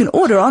Baron, you can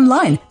order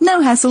online.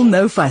 No hassle,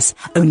 no fuss.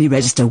 Only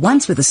register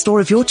once with a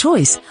store of your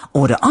choice.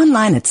 Order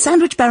online at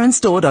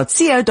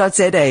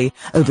sandwichbaronstore.co.za.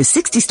 Over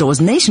 60 stores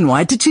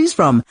nationwide to choose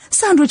from.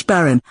 Sandwich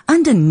Baron,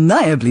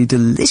 undeniably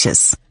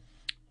delicious.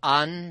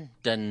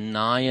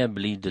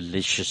 Undeniably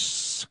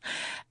delicious.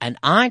 And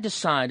I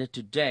decided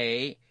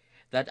today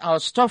that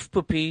our stuffed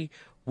puppy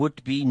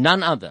would be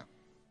none other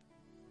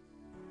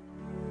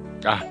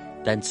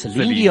than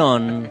Celine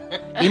Dion,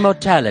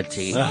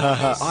 Immortality.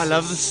 Oh, I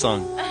love this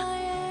song.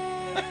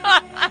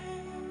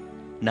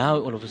 Now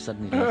all of a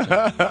sudden he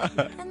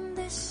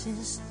loves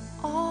it.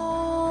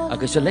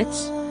 Okay, so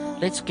let's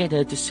get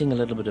her to sing a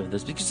little bit of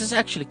this because it's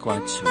actually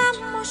quite sweet.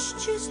 I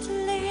must choose to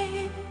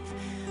live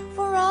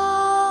for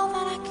all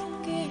that I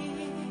can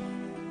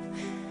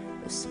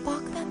give. The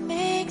spark that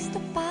makes the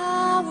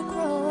power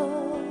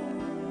grow.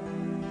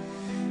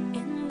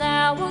 And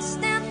I will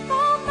stand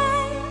for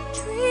my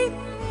dream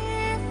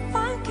if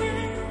I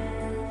can.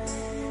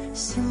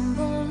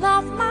 Symbol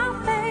of my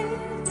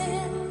faith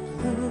in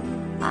who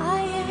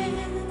I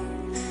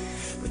am.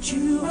 But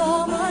you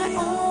are my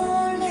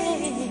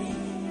only.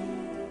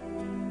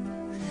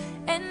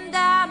 And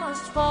I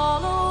must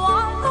follow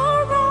on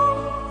the road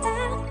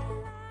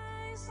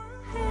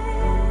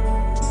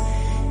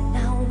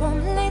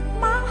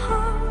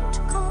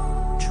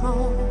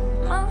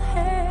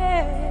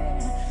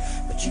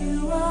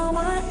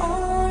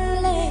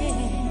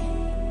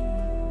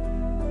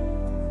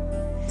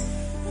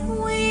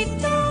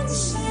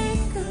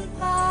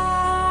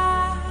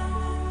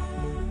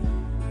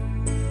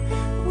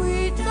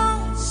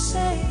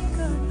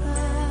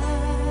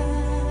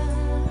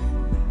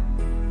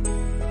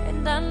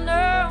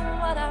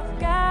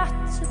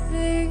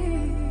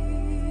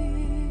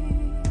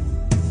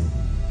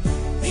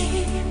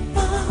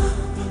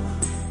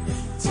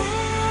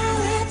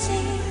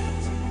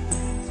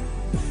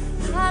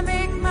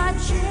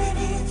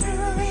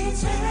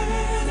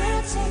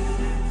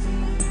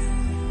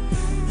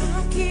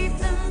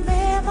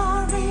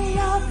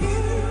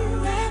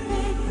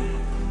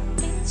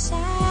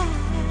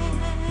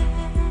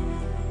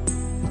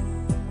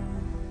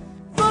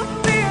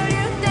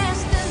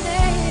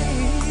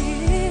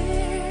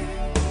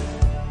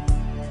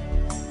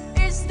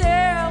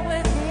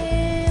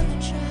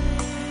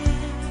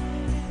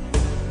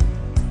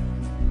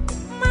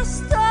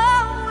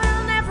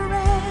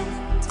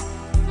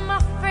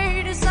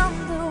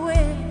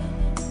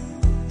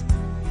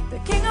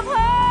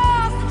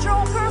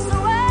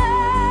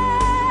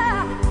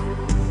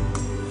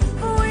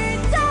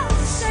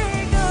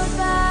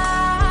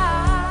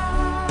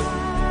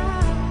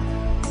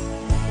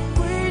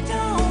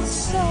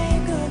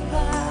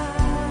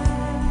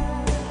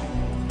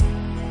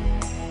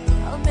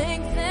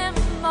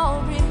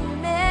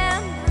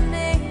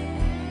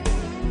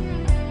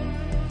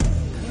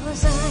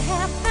 'cause I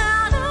have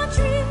found a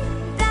dream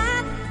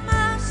that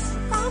must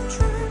come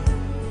true.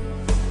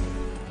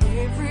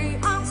 Every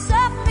ounce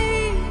of me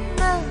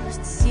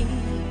must see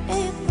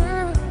it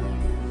through.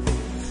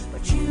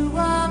 But you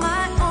are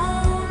my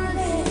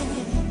only.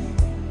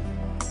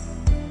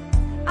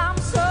 I'm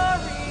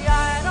sorry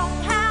I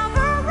don't have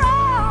a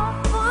role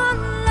for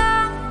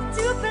love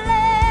to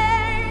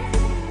play.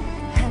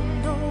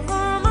 Hand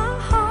over my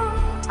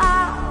heart,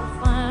 I'll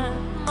find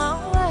my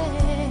way.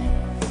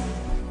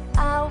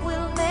 I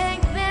will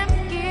make them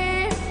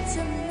give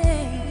to me.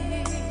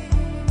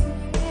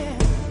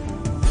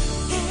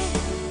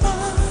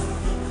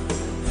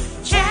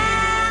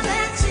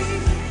 Charity.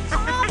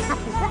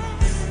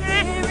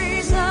 There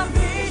is a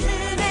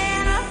vision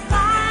and a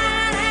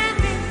fire in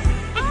me.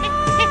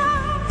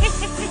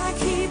 I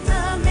keep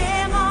the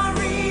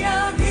memory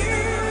of you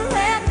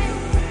and me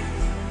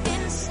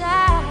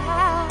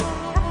inside.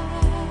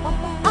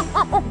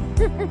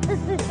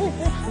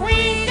 We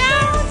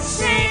don't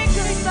say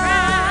goodbye.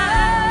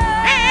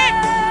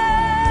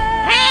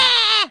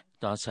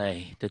 Daar sê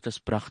hy, dit is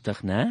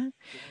pragtig, né?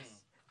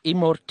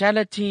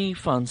 Immortality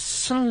van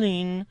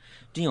Celine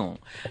Dion.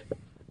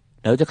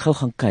 Nou het ek gou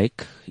gaan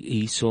kyk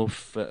hierso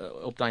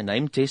op daai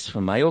name test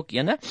vir my ook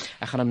ene.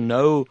 Ek gaan hom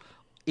nou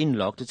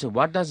inlog. Dit sê,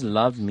 what does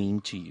love mean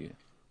to you?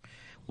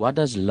 What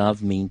does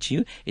love mean to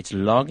you? It's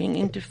logging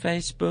into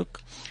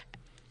Facebook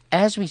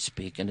as we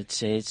speak, and it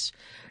says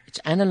it's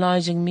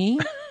analyzing me.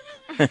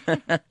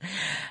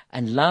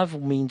 And love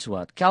means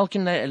what?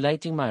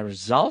 Calculating my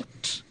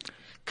result.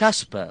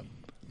 Casper.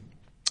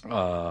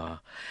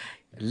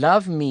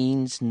 Love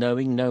means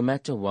knowing no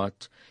matter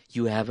what,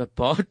 you have a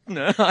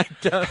partner. I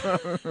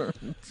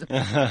don't.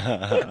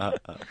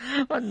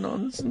 What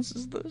nonsense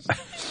is this?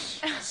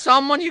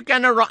 Someone you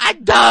can rely. I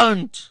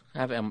don't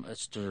have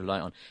to rely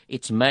on.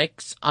 It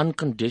makes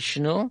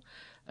unconditional,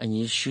 and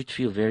you should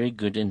feel very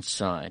good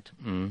inside.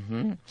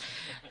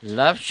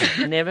 Love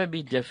should never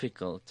be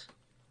difficult.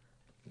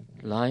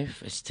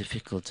 Life is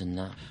difficult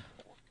enough.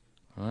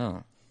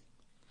 Wow.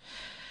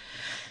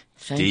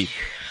 Thank Deep.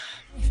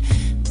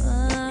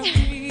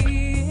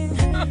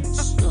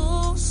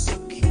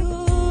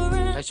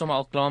 Hy sommer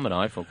al klaar met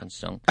daai fucking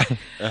song.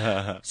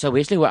 So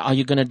Wesley, are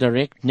you going to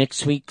direct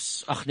next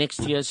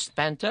year's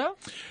Panto?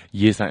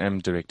 Yes, I am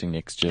directing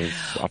next year's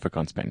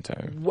Afrikaans Panto.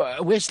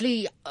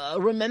 Wesley,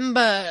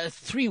 remember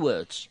 3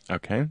 words.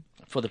 Okay.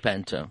 For the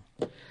Panto.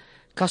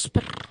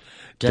 Casper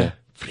De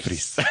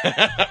Vries.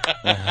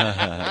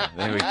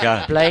 There we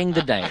go. Playing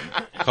the dame.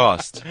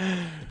 Cast.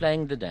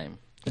 Playing the dame.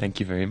 Thank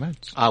you very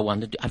much.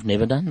 I've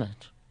never done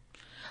that.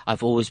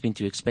 I've always been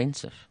too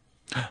expensive.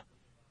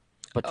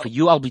 But for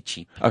you, I'll be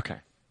cheap. Okay.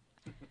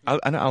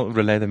 I'll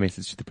relay the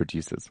message to the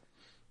producers.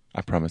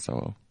 I promise I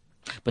will.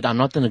 But I'm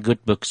not in the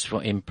good books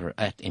for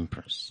at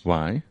Empress.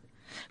 Why?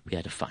 We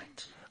had a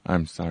fight.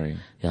 I'm sorry.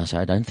 Yeah, so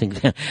I don't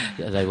think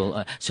they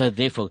will. So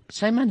therefore,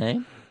 say my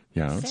name.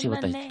 Yeah. Say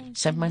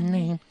my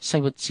name. See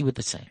what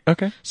they say.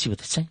 Okay. See what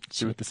they say.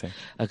 See what they say.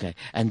 Okay.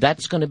 And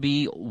that's going to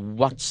be,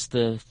 what's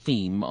the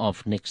theme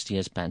of next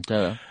year's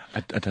Panto?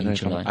 I don't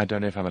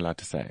know if I'm allowed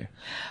to say.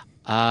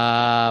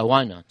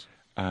 Why not?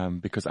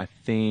 Because I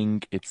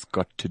think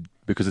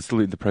because it's still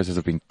in the process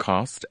of being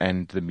cast,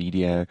 and the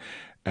media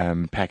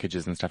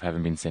packages and stuff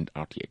haven't been sent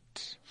out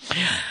yet.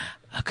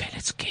 Okay,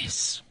 let's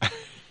guess.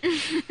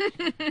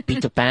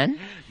 Peter Pan?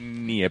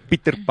 Nee,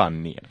 Peter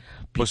Pan, nee.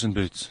 Puss in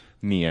Boots.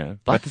 Nee.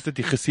 Wat is dit,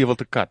 die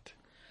gesewelde kat?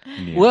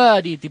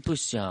 Nee. Die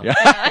poes, ja.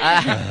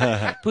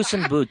 Puss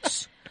in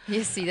Boots.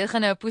 Jy sien, dit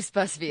gaan nou 'n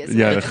poespas wees.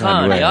 Ja, dit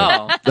gaan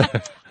ja.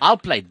 I'll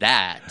play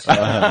that.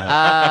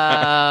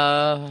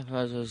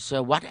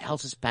 So what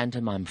else is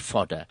pantomime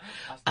fodder?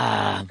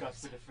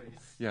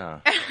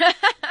 Ja.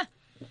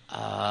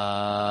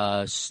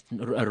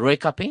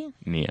 Rooikappie?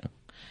 Nee.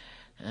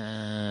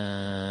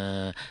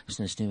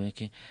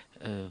 Sneeuwwitjie,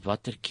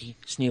 watertjie,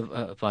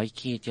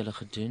 sneeuwwitjie het julle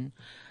gedoen.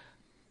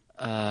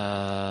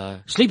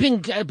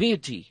 Sleeping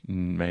Beauty.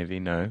 Maybe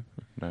no.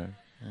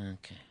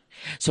 Okay.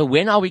 So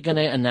when are we going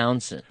to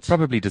announce it?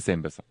 Probably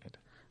December side.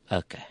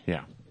 Okay.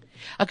 Yeah.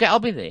 Okay, I'll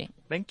be there.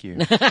 Thank you.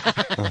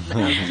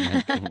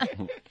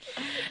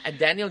 And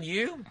Daniel,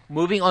 you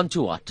moving on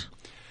to what?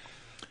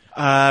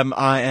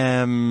 I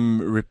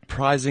am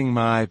reprising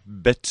my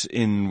bit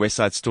in West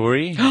Side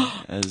Story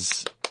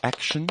as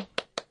Action,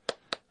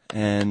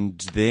 and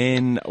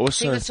then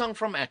also sing a song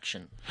from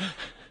Action.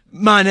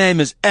 My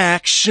name is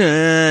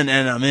Action,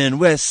 and I'm in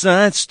West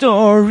Side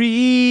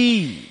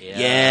Story.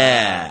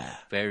 Yeah.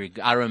 Very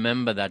good. I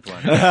remember that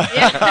one.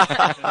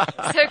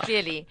 So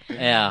clearly.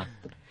 Yeah.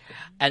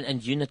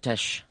 And you,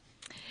 Natasha?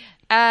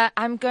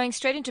 I'm going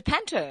straight into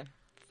Panto.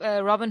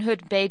 Robin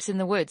Hood, Babes in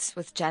the Woods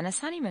with Janice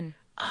Honeyman.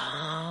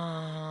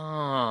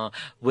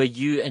 Were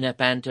you in a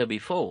Panto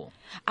before?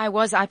 I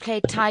was. I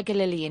played Tiger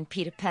Lily in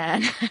Peter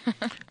Pan.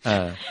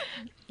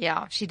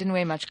 Yeah, she didn't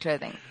wear much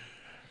clothing.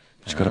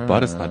 She's got a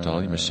bodice,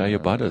 Natal. You must show your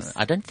bodice.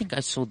 I don't think I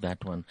saw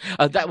that one.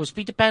 That was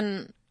Peter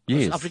Pan.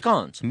 Yes.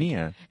 Afrikaans?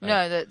 Nee.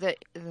 No,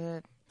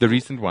 the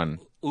recent one.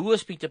 Who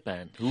was Peter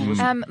Pan?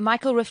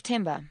 Michael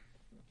Riftemba.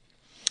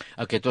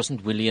 Okay, it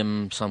wasn't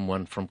William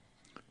someone from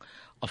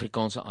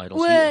Afrikaanse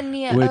Idols. O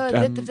nee,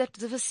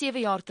 dit was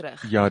 7 jaar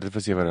terug. Ja, dit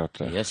was 7 jaar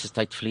terug. Yes, is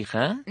tyd vlieg,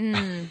 hè?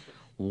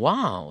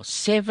 Wow,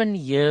 7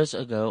 years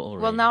ago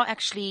already. Well, now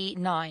actually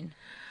 9.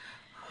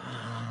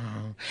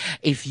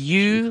 If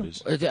you,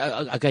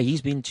 okay,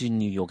 he's been to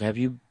New York. Have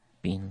you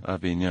been?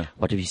 I've been, yeah.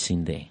 What have you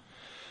seen there?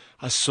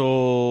 I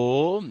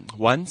saw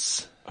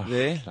once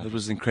there. It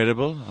was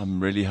incredible.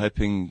 I'm really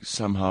hoping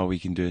somehow we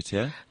can do it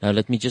here. Now,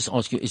 let me just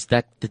ask you, is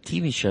that the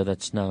TV show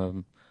that's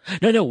now...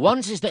 No,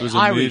 once is the It was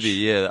Irish. a movie,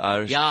 yeah, the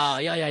Irish.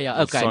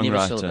 Yeah. Okay, I never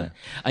saw songwriter. that.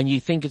 And you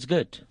think it's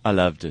good? I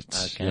loved it.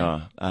 Okay.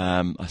 Yeah.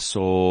 I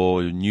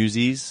saw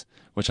Newsies,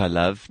 which I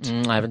loved.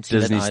 I haven't seen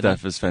Disney that either.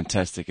 stuff is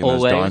fantastic, and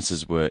Always. those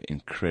dances were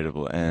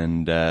incredible.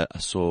 And I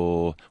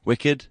saw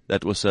Wicked.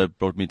 That also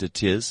brought me to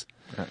tears.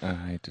 I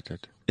hated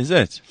it. Is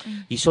it?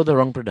 You saw the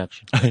wrong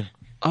production.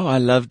 Oh, I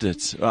loved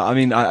it. I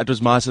mean, it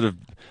was my sort of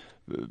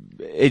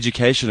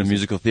education of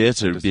musical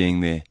theatre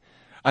being there.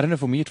 I don't know,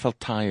 for me it felt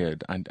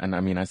tired. And I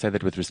mean, I say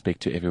that with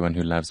respect to everyone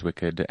who loves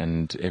Wicked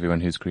and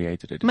everyone who's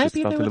created it. It just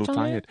Maybe felt they a were little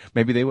tired. tired.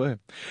 Maybe they were.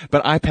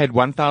 But I paid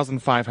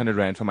 1,500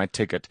 Rand for my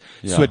ticket.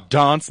 Yeah. So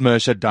dance,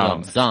 Mersha,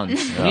 dance.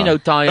 Dance. Yeah. You know,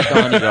 tired,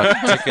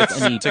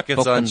 Donnie.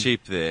 Tickets aren't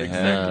cheap there.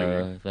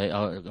 No, they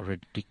are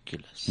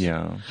ridiculous.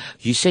 Yeah.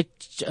 You said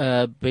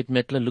Bette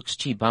Midler looks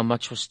cheap. How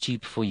much was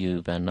cheap for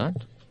you,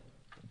 Bernard?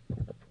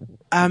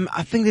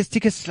 I think there's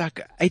tickets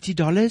like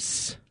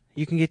 $80.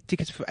 You can get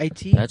tickets for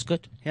 80. That's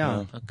good.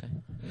 Yeah.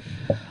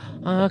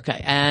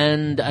 Okay.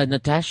 And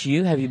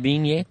Natasha, have you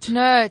been yet?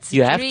 No, it's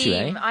you a have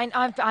dream. to, eh?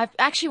 I've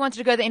actually wanted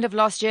to go the end of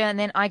last year, and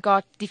then I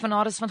got Die Van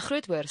Hades van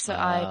Groothoor, so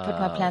I put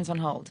my plans on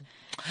hold.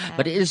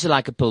 But it is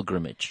like a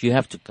pilgrimage. You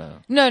have to go.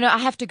 No, I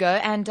have to go,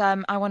 and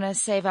I want to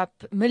save up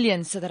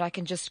millions so that I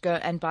can just go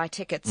and buy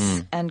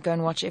tickets and go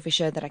and watch every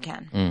show that I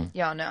can.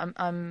 Yeah, no,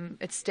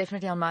 it's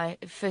definitely on my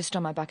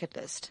bucket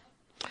list.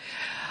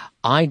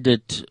 I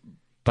did,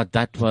 but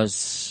that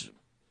was...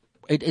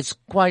 It's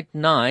quite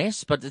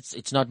nice, but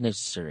it's not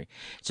necessary.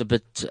 It's a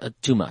bit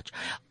too much.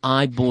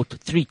 I bought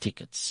 3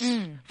 tickets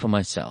for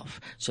myself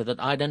so that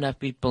I don't have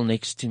people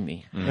next to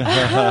me. How's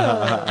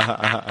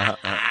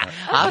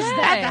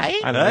that, eh?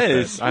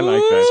 I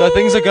like that. So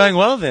things are going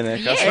well then, eh,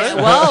 Yes,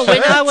 Casper? well,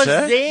 when I was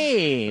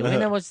Eh?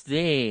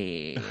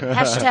 there.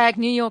 Hashtag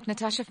New York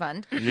Natasha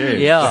Fund.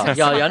 Yeah,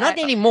 not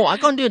anymore. I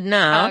can't do it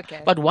now,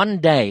 Okay. but one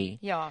day,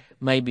 Yeah.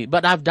 maybe.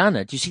 But I've done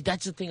it. You see,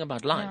 that's the thing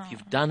about life.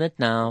 You've done it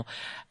now,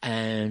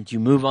 and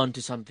you move on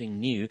to something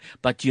new,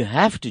 but you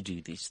have to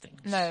do these things.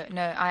 No,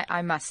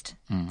 I must.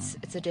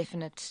 It's a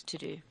definite to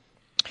do.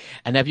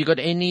 And have you got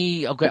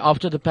any,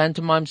 after the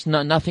pantomimes,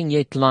 nothing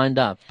yet lined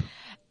up?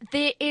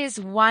 There is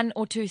 1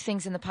 or 2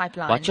 things in the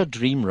pipeline. What's your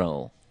dream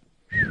role?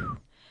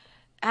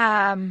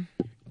 Well,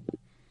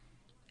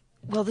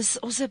 this is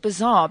also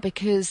bizarre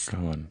because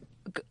Go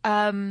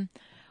on.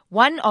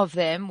 one of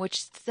them,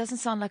 which doesn't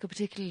sound like a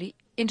particularly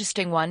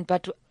interesting one,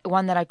 but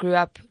one that I grew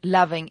up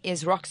loving,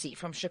 is Roxy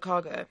from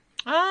Chicago.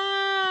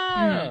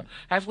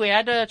 Have we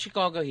had a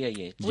Chicago here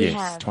yet? We Yes,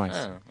 have.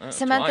 twice.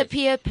 Samantha Twice.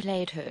 Peer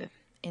played her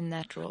in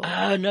that role.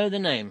 Oh, know the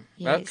name.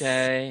 Yes.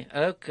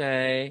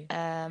 Okay.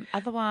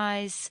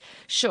 Otherwise,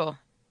 sure.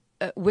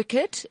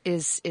 Wicked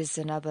is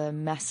another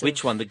massive.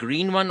 Which one? The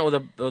green one or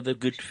the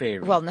good fairy?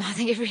 Well, no, I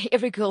think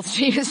every girl's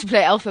dream is to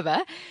play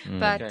Elphaba,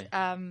 but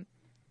Okay.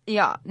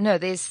 yeah, no,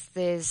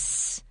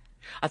 there's.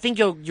 I think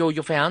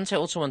your fiance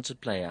also wants to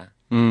play her.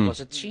 Was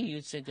it she? You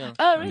said yeah.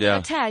 Oh, really?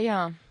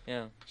 Yeah.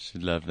 Yeah.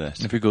 She'd love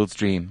that. Every girl's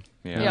dream.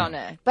 Yeah,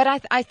 no. But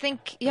I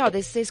think,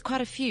 there's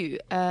quite a few.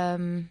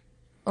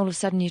 All of a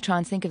sudden you try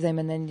and think of them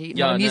and then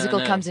a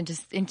musical comes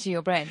into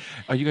your brain.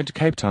 Are you going to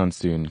Cape Town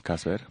soon,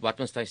 Casper? What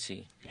must I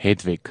see?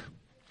 Hedwig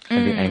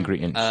and the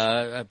Angry Inch.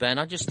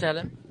 Bernard, just tell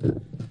him.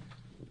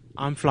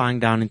 I'm flying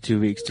down in 2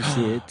 weeks to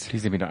see it.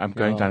 Please let me know. I'm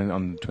going down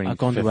on the I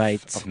can't 25th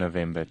wait. of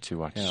November to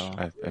watch. Yeah.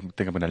 I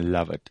think I'm going to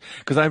love it.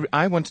 Because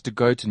I wanted to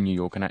go to New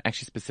York, and I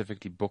actually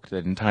specifically booked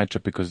that entire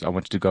trip because I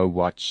wanted to go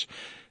watch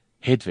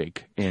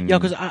Hedwig in... Yeah,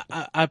 because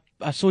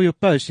I saw your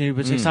post and you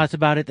was excited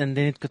about it, and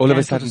then it got all of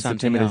a cancelled sudden, or something.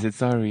 September, they said,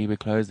 sorry, we're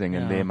closing,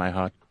 and Yeah. there my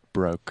heart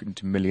broke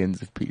into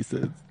millions of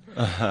pieces.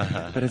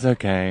 But it's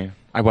okay.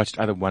 I watched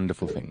other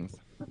wonderful things.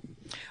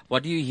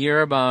 What do you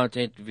hear about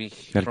it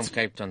That from it's-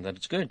 Cape Town? That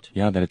it's good.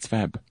 Yeah, that it's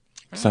fab.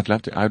 So I'd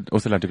love to. I'd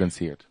also love to go and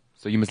see it.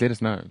 So you must let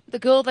us know. The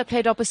girl that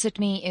played opposite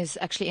me is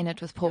actually in it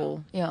with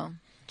Paul. Yeah,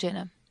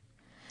 Jenna.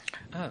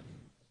 Oh.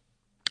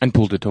 And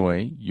Paul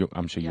DeToy,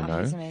 I'm sure you Yeah, know.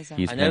 he's amazing.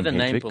 I know playing the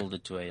name Hedwig. Paul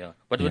DeToy, yeah.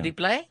 What would he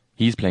play?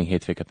 He's playing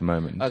Hedwig at the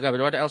moment. Okay, but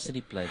what else did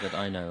he play that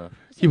I know of?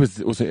 He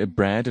was also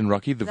Brad and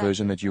Rocky, the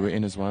version that you were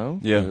in as well.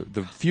 Yeah.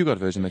 The Fugard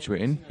version that you were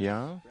in.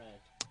 Yeah.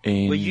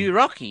 Were you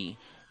Rocky?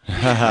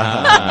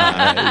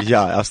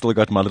 Yeah, I've still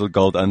got my little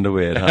gold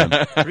underwear at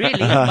home. Really?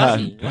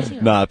 Was he?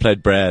 No, I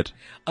played Brad.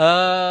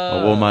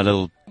 I wore my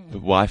little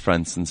Y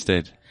fronts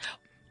instead.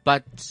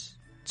 But,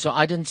 so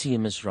I didn't see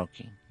him as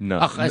Rocky. No.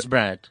 As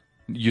Brad.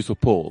 You saw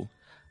Paul.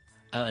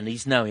 Oh, and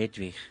he's now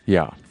Hedwig.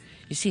 Yeah.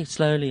 You see,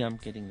 slowly I'm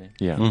getting there.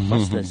 Yeah.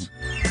 What's this?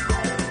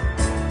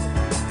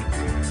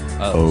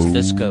 Oh, it's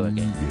disco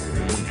again.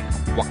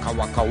 Waka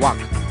waka wak,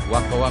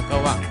 waka waka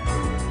wak.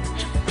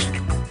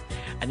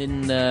 And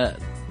then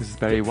this is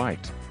Barry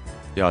White.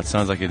 Yeah, it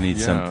sounds like it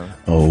needs some. Yeah.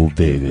 Oh,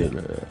 baby,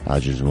 I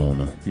just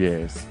wanna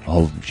Yes.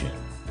 hold you.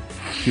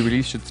 He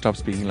really should stop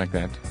speaking like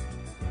that.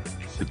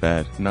 Is it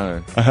bad? No.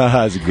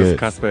 That's good.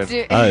 Casper. Oh,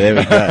 there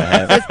we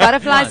go. Those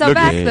butterflies are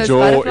back. Those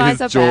butterflies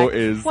his are jaw back.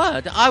 is.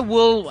 what? I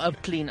will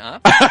clean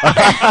up.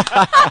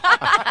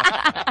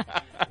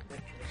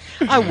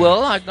 I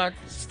will. I got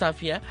stuff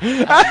here.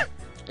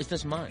 Is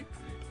this mine?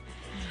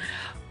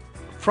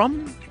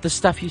 From the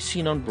stuff you've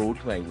seen on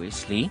Broadway,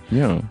 Wesley,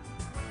 Yeah.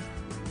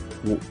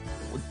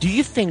 do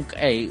you think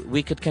a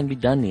Wicked can be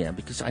done here?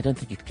 Because I don't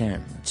think it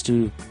can. It's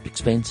too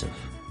expensive.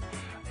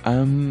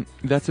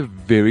 That's a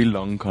very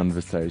long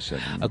conversation.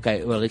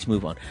 Okay, well, let's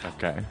move on.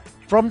 Okay.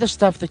 From the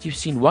stuff that you've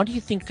seen, what do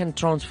you think can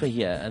transfer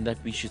here and that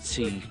we should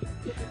see?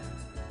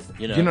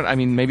 You know, I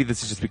mean, maybe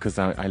this is just because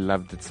I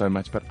loved it so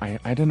much, but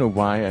I don't know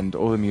why, and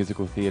all the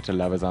musical theatre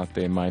lovers out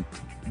there might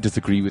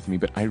disagree with me,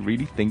 but I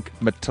really think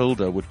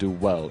Matilda would do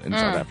well in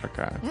South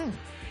Africa.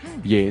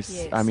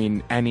 Yes. I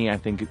mean, I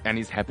think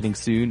Annie's happening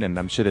soon, and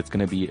I'm sure that's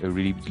going to be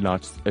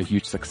a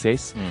huge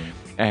success.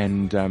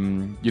 And,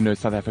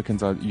 South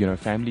Africans are,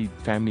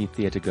 family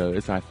theatre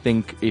goers. I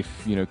think if,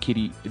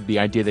 Kitty, the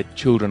idea that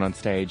children on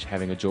stage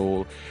having a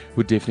jaw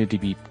would definitely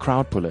be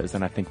crowd pullers.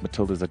 And I think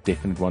Matilda's a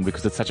definite one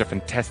because it's such a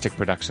fantastic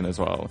production as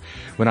well.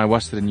 When I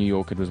watched it in New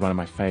York, it was one of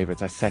my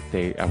favorites. I sat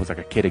there, I was like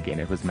a kid again.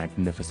 It was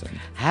magnificent.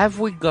 have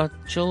we got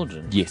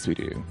children? Yes, we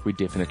do. We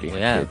definitely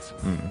have kids.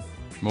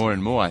 More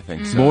and more, I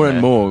think. So, More and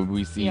more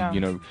we see,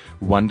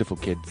 wonderful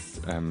kids.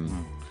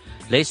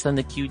 Less than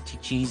the cute,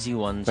 cheesy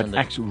ones. But and the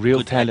actual real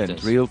good talent,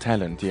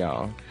 actors.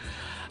 yeah.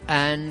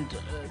 And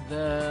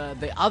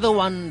the other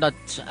one that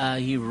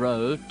he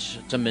wrote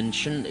to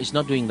mention is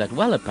not doing that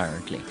well,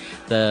 apparently.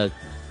 The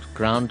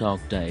Groundhog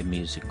Day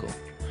musical.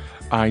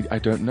 I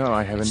don't know.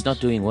 I haven't. It's not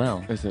doing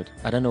well. Is it?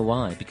 I don't know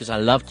why. Because I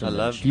loved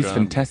him. He's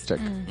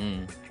fantastic.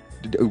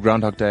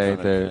 Groundhog Day,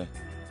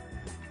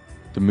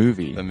 the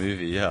movie. The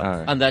movie,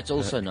 yeah. And that's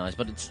also nice.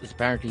 But it's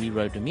apparently he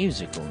wrote a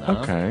musical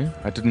now. Okay,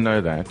 I didn't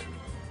know that.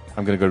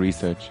 I'm going to go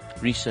research.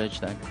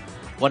 Research that.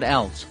 What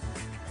else?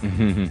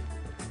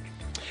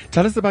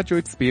 Tell us about your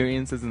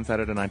experiences in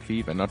Saturday Night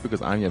Fever. Not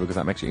because I'm here, because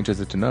I'm actually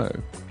interested to know.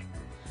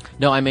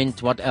 No, I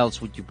meant what else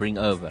would you bring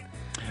over?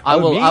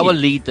 me? I will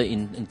lead the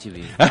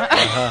interview.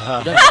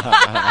 Don't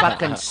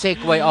fucking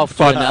segue off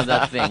to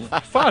another thing.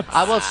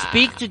 I will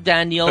speak to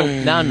Daniel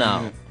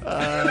now.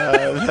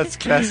 That's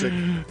classic.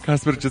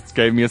 Casper just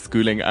gave me a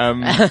schooling. No,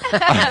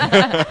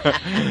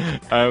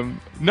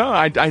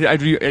 I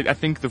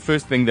think the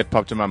first thing that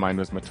popped in my mind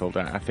was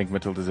Matilda. I think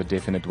Matilda's a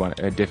definite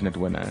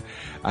winner.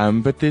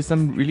 But there's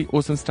some really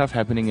awesome stuff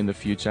happening in the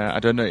future. I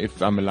don't know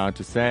if I'm allowed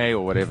to say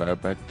or whatever,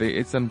 but there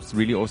is some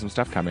really awesome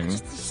stuff coming.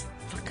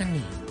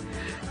 Fucking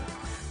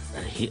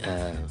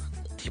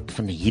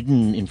from the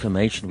hidden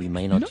information we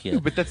may not hear.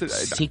 But that's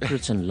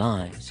secrets and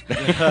lies.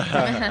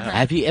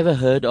 Have you ever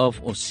heard of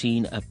or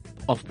seen a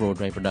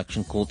off-Broadway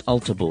production called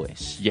Altar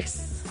Boys?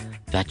 Yes.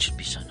 That should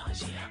be so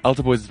nice, yeah.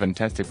 Altar Boys is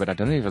fantastic, but I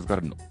don't know if it's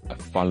got a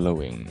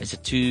following. Is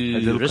it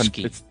too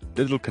risky? It's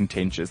a little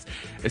contentious,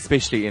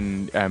 especially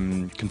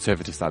in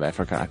conservative South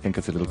Africa. I think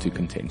it's a little too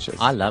contentious.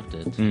 I loved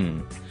it.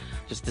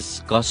 Just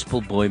this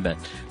gospel boy band.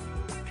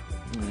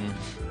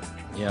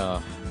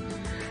 Yeah.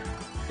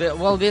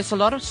 Well, there's a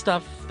lot of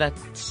stuff that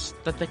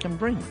they can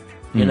bring,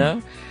 you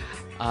know.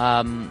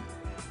 A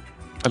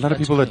lot of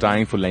people are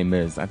dying for Les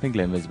Mis. I think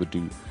Les Mis would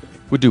do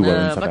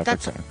well in South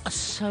Africa. But that's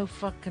so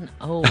fucking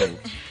old.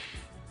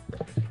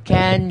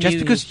 Just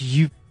because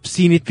you've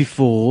seen it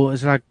before,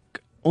 it's like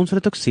ons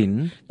het ook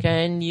sien.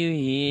 Can you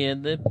hear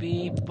the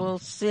people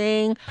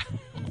sing?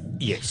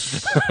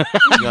 Yes.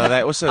 No,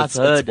 that also it's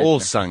all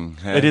sung.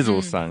 Yeah. It is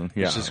all sung.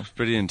 Yeah, which is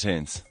pretty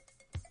intense.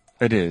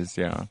 It is,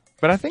 yeah.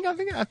 But I think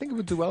it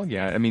would do well.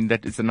 Yeah, I mean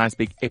that it's a nice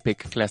big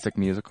epic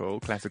classical.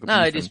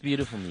 No, it is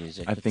beautiful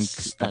music. I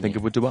think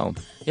it would do well.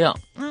 Yeah,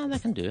 they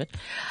can do it.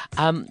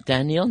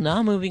 Daniel,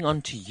 now moving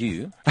on to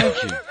you.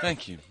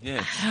 Thank you.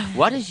 Yes.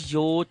 What is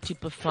your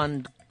type of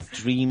fun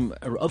dream?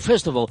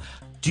 First of all,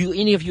 do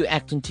any of you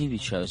act in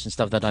TV shows and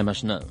stuff that I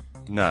must know?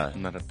 No,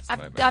 not at this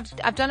moment.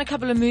 I've done a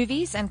couple of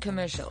movies and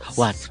commercials.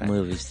 What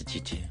movies did you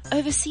do?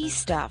 Overseas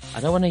stuff.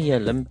 I don't want to hear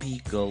Limpy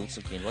Girls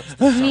again. What's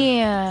the song?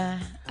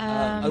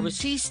 Yeah.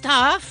 Overseas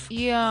stuff?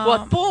 Yeah.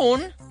 What,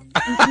 porn?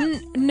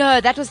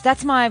 No,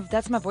 that's my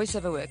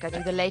voiceover work. I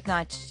do the late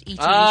night ETV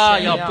show.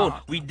 Yeah, porn.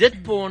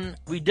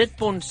 We did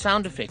porn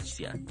sound effects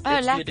here.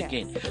 Let's do it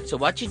again. So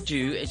what you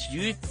do is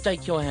you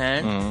take your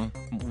hand,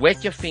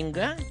 wet your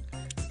finger,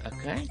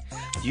 okay?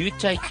 You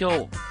take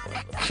your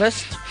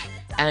fist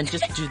and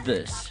just do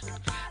this.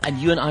 And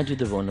you and I do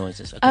the raw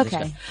noises.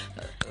 Okay.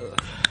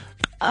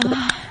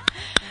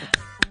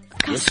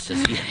 Yes,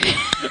 sissy.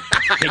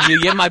 Can you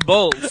hear my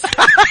balls?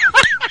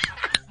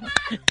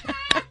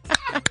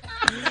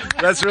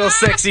 That's real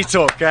sexy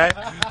talk, eh?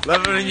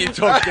 Love it when you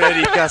talk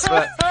dirty,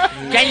 Casper.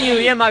 Can you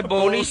hear my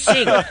ballies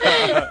sing?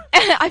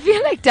 I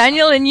feel like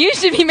Daniel and you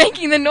should be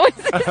making the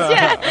noises.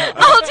 Yeah,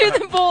 I'll do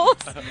the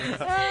balls.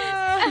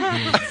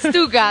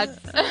 Stuttgart.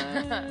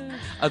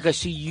 Okay,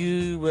 so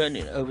you were in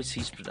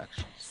overseas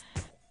productions.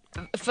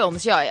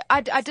 Films, yeah.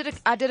 I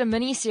did a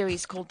mini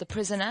series called The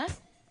Prisoner,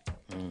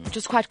 which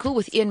was quite cool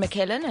with Ian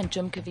McKellen and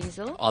Jim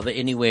Caviezel. Are they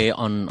anywhere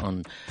on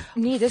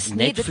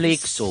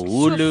Netflix or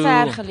Hulu? So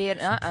ver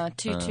geleden.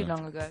 Too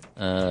long ago.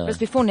 It was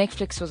before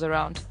Netflix was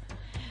around.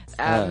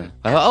 How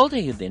old are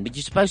you then? But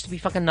you're supposed to be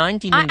fucking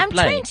 19 when you I'm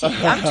play.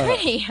 20. I'm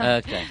 20.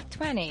 Okay.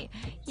 20.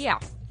 Yeah.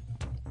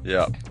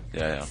 Yeah.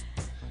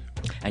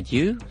 And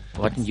you?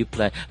 Why didn't you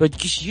play?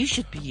 But you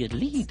should be a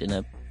lead in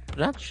a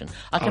production.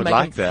 I can would make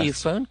like a few that.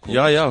 phone calls.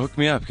 Yeah, hook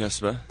me up,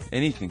 Casper.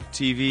 Anything.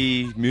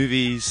 TV,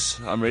 movies,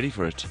 I'm ready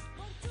for it.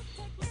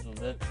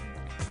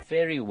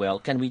 Very well.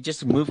 Can we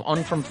just move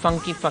on from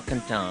funky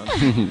fucking town?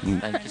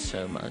 Thank you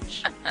so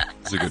much.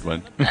 It's a good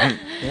one.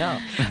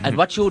 Yeah. And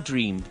what's your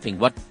dream thing?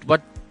 What?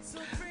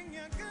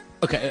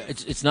 Okay,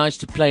 it's nice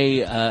to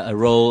play a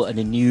role in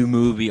a new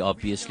movie,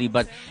 obviously,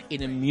 but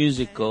in a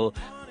musical,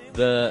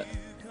 the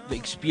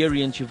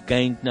experience you've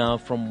gained now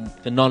from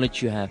the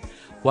knowledge you have,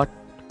 what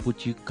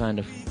would you kind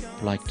of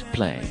like to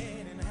play?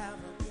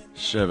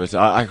 Sure, but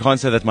I can't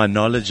say that my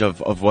knowledge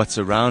of what's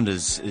around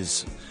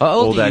is How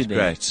old all are that you then?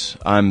 great.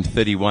 I'm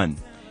 31.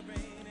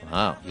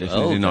 Wow.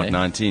 Definitely not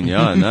 19.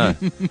 Yeah, no.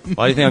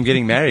 Why do you think I'm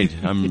getting married?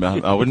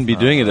 I wouldn't be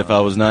doing it if I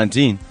was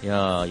 19.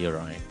 Yeah, you're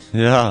right.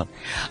 Yeah.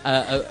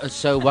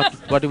 So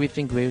what do we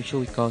think? Where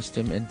shall we cast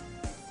him in?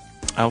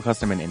 I'll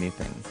cast him in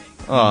anything.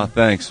 Oh,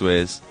 thanks,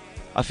 Wes.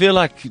 I feel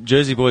like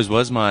Jersey Boys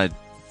was my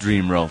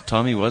dream role.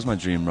 Tommy was my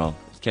dream role.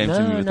 It came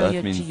to me without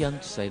you're me. too young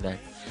to say that.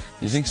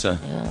 You think so?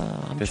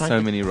 Yeah, There's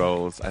so many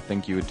roles. I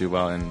think you would do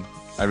well, and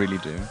I really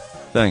do.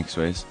 Thanks,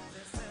 Wes.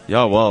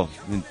 Yeah, well,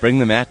 bring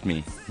them at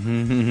me.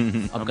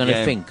 I'm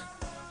gonna think.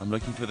 I'm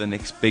looking for the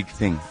next big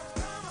thing.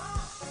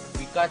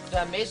 We got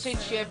a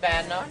message here,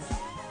 Banner.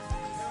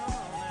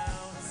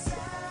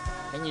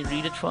 Can you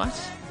read it for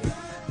us?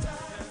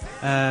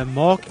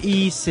 Mark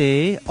E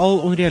sê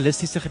al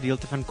onrealistiese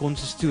gedeelte van Kon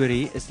se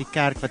storie is die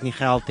kerk wat nie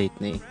geld het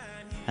nie.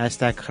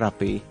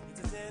 #grappie.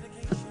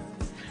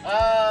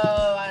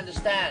 Oh, I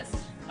understand.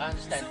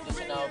 Because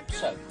you know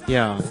soap.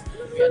 Yeah.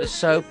 We had a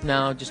soap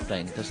now, just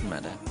plain. It doesn't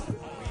matter.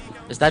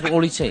 Is that all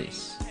he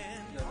says?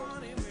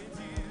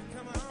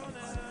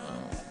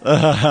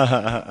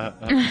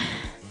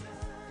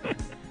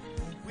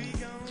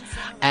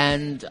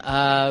 And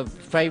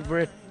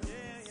favorite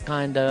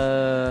kind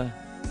of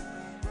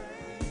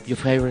your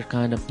favorite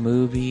kind of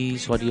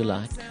movies? What do you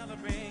like?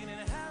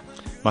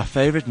 My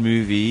favorite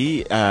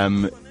movie,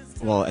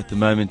 well, at the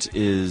moment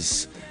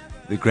is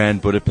The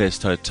Grand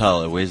Budapest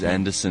Hotel, a Wes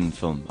Anderson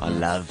film. I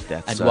love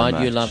that And so why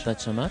much. do you love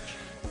that so much?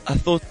 I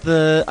thought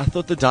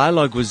the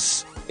dialogue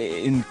was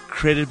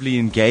incredibly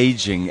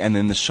engaging, and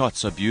then the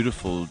shots are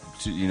beautiful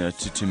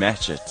to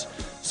match it.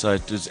 So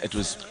it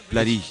was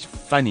bloody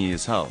funny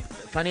as hell.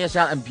 Funny as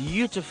hell and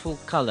beautiful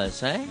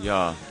colors, eh?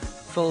 Yeah.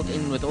 Filled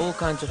in with all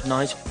kinds of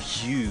nice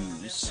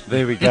hues.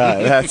 There we go.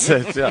 That's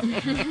it. Yeah.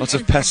 Lots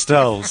of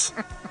pastels.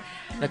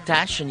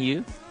 Natasha, and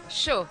you?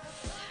 Sure.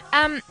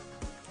 I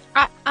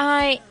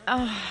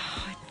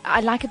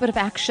like a bit of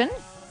action.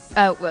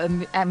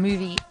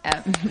 Movie,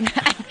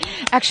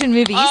 action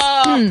movies.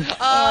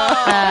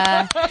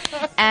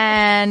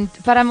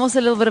 But I'm also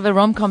a little bit of a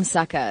rom-com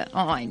sucker.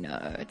 Oh, I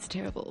know it's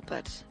terrible,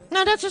 but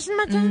no, that doesn't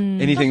matter.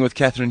 Anything with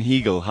Katherine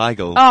Heigl.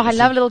 Oh, I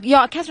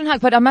love Catherine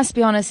Heigl. But I must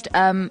be honest.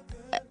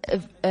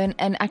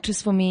 An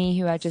actress for me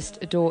who I just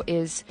adore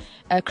is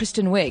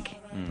Kristen Wiig.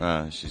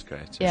 Oh, she's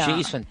great. Yeah.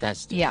 She's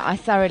fantastic. Yeah, I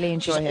thoroughly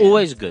enjoy her. She's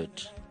always good.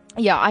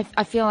 Yeah,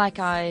 I feel like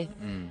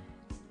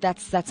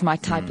that's my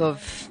type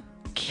of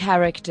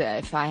character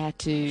if I had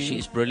to.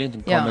 She's brilliant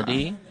in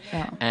comedy,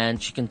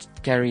 and she can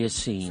carry a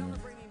scene.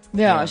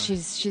 Yeah,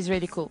 she's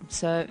really cool.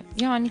 So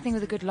yeah, anything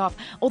with a good laugh.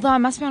 Although I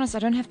must be honest, I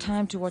don't have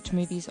time to watch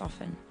movies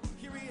often.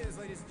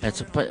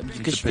 Because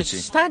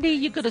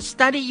you got to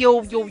study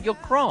your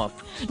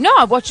craft. No,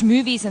 I watch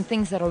movies and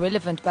things that are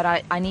relevant, but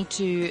I need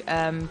to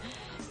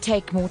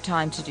take more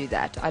time to do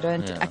that. I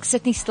don't. Ek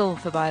sit nie stil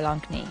vir baie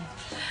lank nie.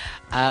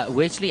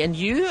 Wesley, and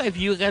you, if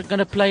you're going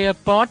to play a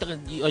part, are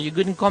you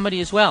good in comedy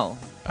as well?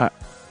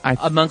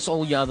 Amongst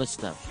all your other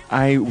stuff.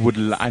 I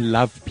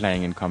love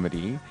playing in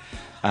comedy.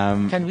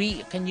 Can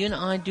you and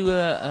I do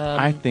a?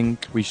 I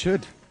think we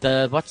should.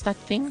 What's that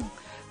thing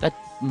that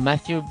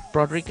Matthew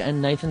Broderick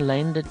and Nathan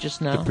Lane did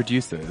just now? The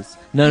producers.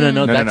 No,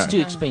 that's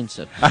too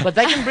expensive. But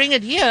they can bring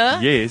it here.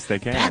 Yes, they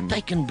can. That they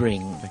can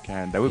bring. They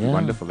can. That would be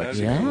wonderful,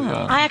 actually.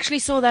 Yeah. I actually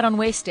saw that on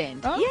West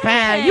End. Oh,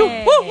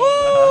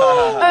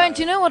 and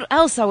do you know what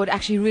else I would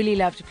actually really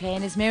love to play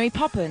in is Mary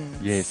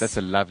Poppins. Yes, that's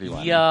a lovely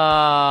one.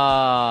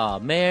 Yeah,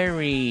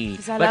 Mary.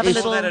 I love I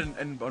saw that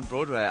on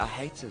Broadway. I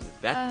hated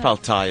it. That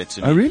felt tired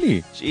to me. Oh,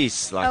 really?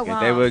 Jeez, wow.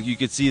 you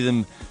could see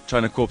them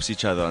trying to corpse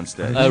each other on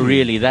stage. Oh,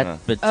 really?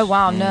 Oh,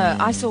 wow, no.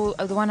 I saw,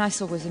 the one I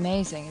saw was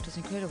amazing. It was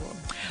incredible.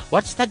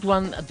 What's that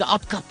one? The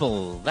Odd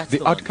Couple. That's The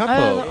Odd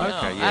Couple.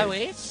 Okay,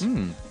 yes. yes.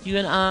 You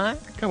and I.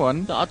 Come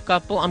on. The Odd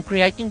Couple. I'm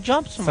creating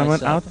jobs for Someone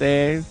myself. out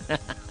there.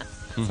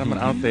 Someone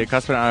out there.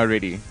 Casper and I are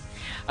ready.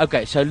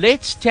 Okay, so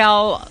let's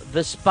tell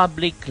this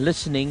public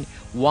listening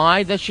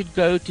why they should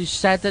go to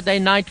Saturday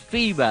Night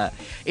Fever,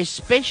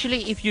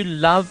 especially if you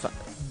love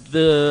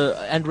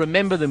and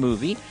remember the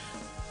movie.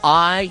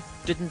 I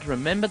didn't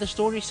remember the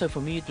story, so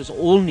for me it was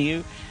all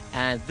new,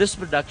 and this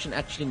production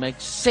actually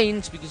makes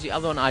sense because the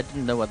other one I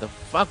didn't know what the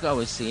fuck I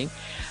was seeing.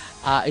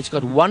 It's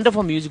got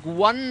wonderful music,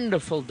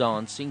 wonderful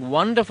dancing,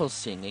 wonderful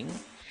singing.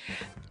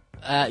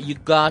 You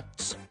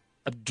got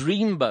a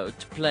dreamboat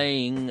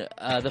playing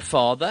the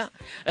father.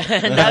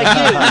 Craig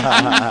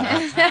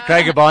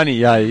Abani,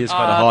 yeah, he's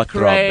quite a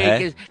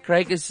heartthrob.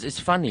 Craig is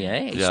funny,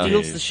 eh? He Yeah,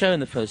 steals he the is. show in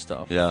the first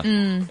half. Yeah.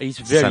 He's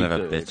very Son of a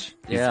good. bitch.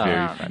 He's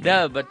very funny.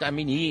 No, but I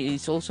mean,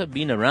 he's also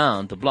been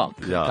around the block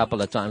Yeah. a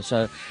couple of times.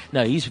 So,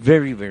 no, he's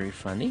very, very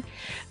funny.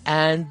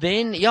 And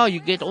then, you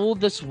get all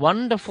this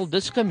wonderful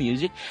disco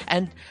music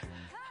and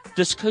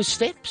disco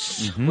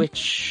steps,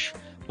 which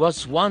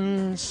was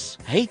once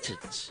hated.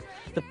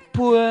 The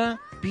poor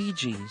Bee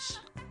Gees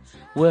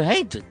were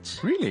hated.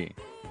 Really?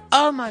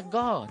 Oh my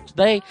God!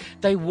 They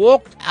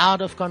walked out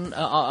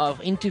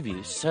of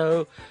interviews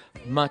so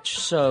much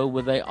so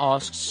where they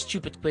asked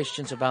stupid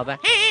questions about that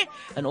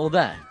and all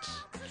that,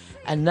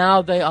 and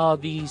now they are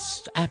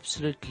these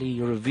absolutely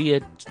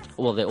revered.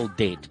 Well, they're all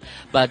dead,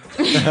 but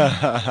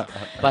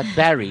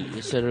Barry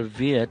is a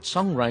revered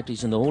songwriter.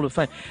 He's in the Hall of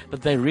Fame,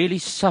 but they really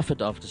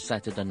suffered after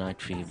Saturday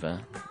Night Fever.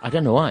 I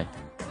don't know why.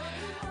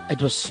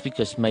 It was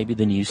because maybe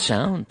the new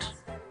sound.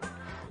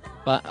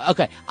 But,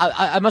 okay,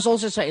 I must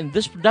also say, in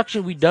this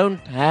production, we don't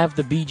have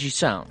the Bee Gees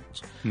sound.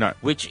 No.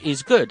 Which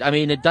is good. I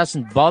mean, it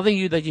doesn't bother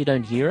you that you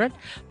don't hear it,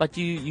 but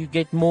you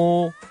get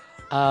more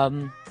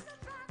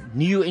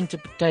new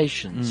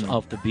interpretations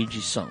of the Bee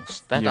Gees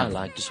songs. That I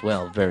liked as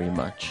well, very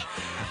much.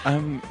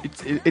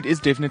 It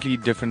is definitely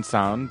different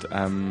sound.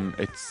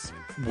 It's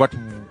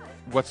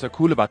what's so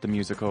cool about the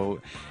musical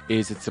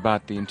is it's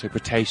about the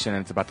interpretation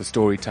and it's about the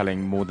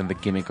storytelling more than the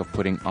gimmick of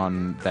putting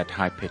on that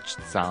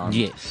high-pitched sound.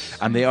 Yes.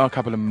 And there are a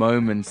couple of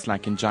moments,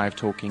 like in Jive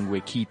Talking,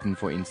 where Keaton,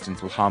 for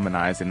instance, will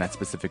harmonize in that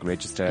specific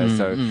register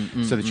so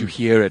that you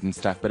hear it and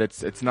stuff. But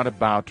it's not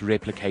about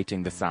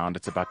replicating the sound.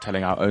 It's about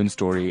telling our own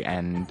story,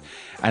 and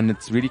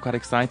it's really quite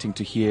exciting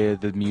to hear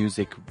the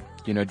music,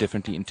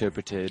 differently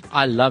interpreted.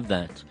 I love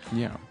that.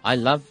 Yeah. I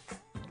love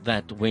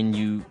that when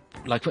you,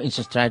 like for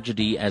instance,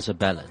 Tragedy as a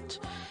ballad.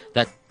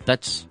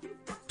 That's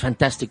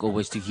fantastic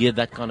always to hear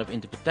that kind of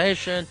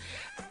interpretation.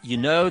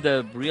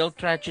 The real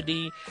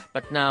tragedy,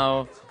 but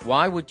now,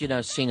 why would you now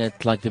sing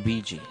it like the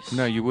Bee Gees?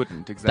 No, you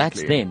wouldn't,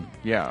 exactly. That's them.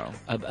 Yeah.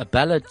 A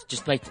ballad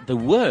just the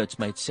words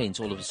made sense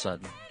all of a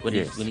sudden when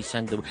Yes. he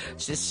sang the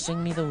words. Just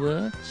sing me the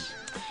words.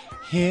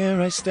 Here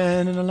I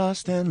stand in a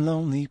lost and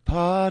lonely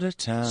part of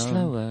town.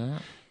 Slower.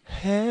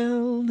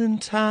 Held in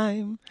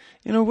time,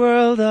 in a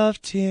world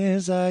of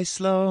tears I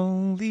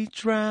slowly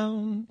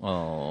drown.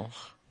 Oh.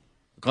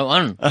 Go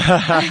on.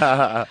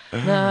 All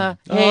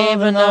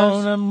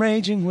alone, I'm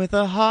raging with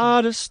a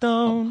heart of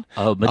stone.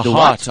 Oh, but a the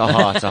heart,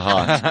 what? a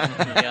heart.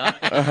 Yeah.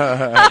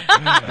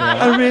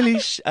 I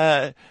really,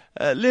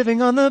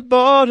 living on the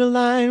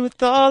borderline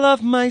with all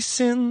of my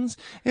sins.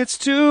 It's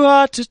too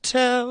hard to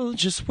tell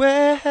just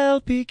where hell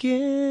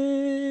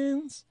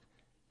begins.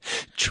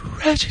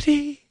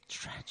 Tragedy.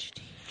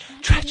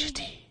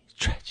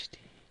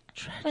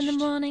 When the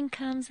morning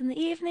comes and the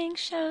evening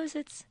shows,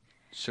 it's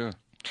Sure.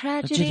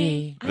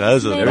 tragedy.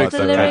 Those are the Made lyrics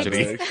up of the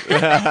tragedy.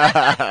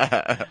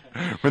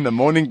 When the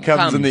morning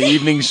comes and the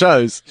evening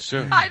shows.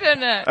 Sure. I don't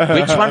know.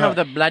 Which one of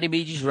the bloody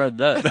Bee Gees wrote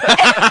those?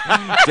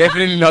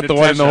 Definitely not the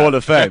one in the Hall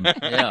of Fame.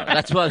 Yeah,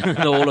 that's one in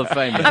the Hall of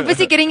Fame. I'm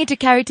busy getting into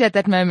character at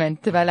that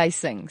moment while I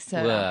sing.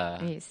 So,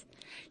 yes.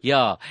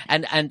 Yeah,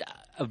 and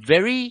a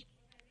very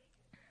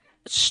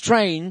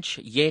strange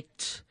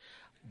yet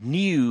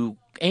new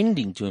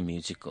ending to a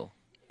musical.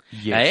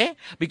 Yes. Eh?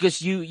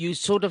 Because you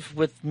sort of,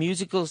 with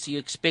musicals, you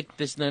expect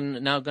this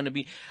now going to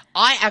be...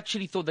 I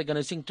actually thought they're going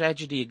to sing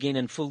Tragedy again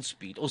in full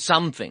speed or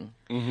something.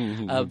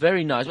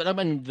 Very nice. But I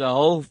mean, the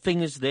whole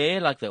thing is there,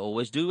 like they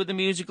always do with the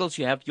musicals.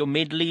 You have your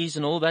medleys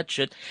and all that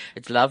shit.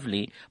 It's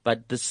lovely.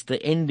 But the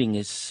ending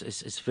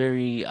is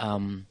very,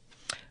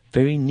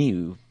 very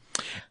new.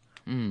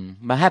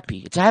 But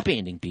happy. It's a happy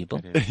ending,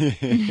 people.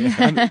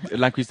 And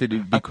like we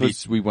said,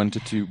 because we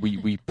wanted to,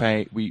 we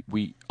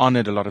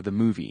honored a lot of the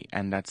movie,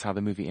 and that's how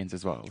the movie ends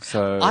as well.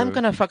 So I'm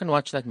gonna fucking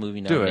watch that movie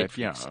now. Do on it,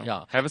 Netflix.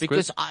 yeah. Have a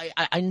because squint.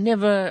 I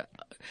never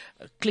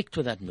clicked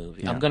with that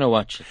movie. Yeah. I'm gonna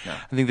watch it now.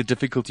 I think the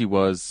difficulty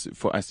was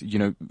for us,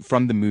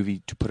 from the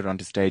movie to put it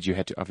onto stage, you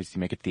had to obviously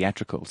make it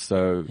theatrical.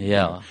 So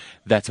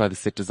that's why the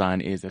set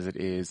design is as it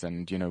is,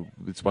 and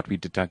it's what we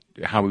did,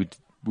 how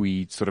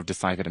we sort of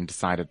decided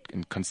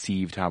and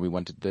conceived how we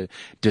wanted the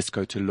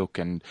disco to look,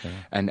 and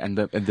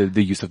the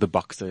use of the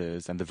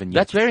boxes and the vignettes.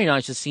 That's very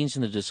nice. The scenes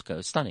in the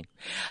disco, stunning.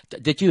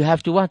 Did you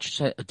want to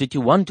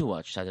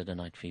watch Saturday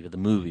Night Fever, the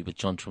movie with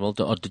John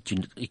Travolta, or did you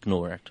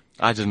ignore it?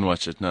 I didn't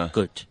watch it, no.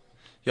 Good.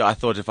 Yeah, I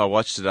thought if I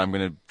watched it, I'm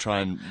going to try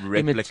and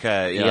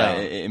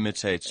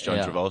imitate John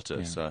Travolta.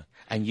 Yeah. So.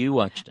 And you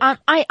watched it?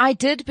 I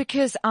did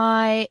because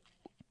I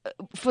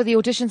for the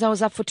auditions, I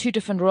was up for 2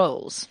 different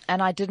roles,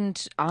 and I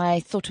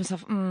thought to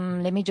myself,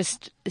 let me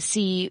just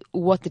see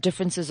what the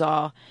differences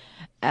are.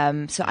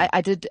 So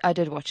I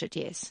did watch it,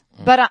 yes.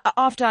 But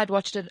after I'd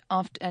watched it,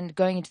 and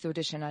going into the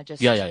audition, I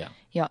just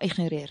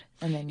ignoreer.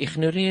 And then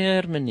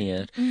Ignoreer,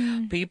 meneer.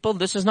 People,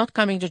 this is not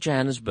coming to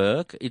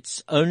Johannesburg.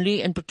 It's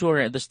only in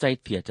Pretoria at the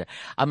State Theatre.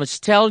 I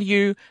must tell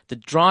you, the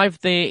drive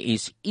there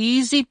is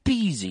easy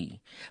peasy,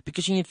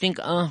 because you think,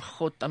 oh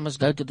God, I must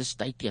go to the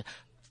State Theatre.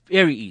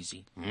 Very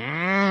easy.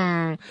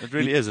 It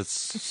really is. It's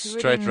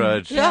straight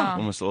road,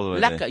 almost all the way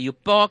Lekker. there. You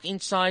park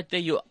inside there.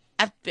 You're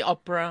at the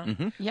opera.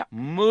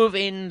 Move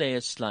in.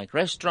 There's like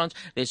restaurants.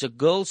 There's a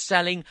girl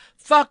selling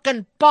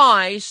fucking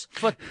pies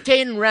for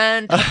 10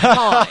 rand a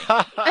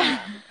pie.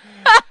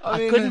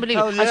 I couldn't believe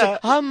it. I said,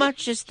 how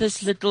much is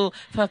this little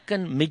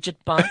fucking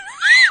midget pie?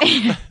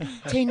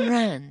 10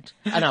 rand.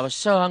 And I was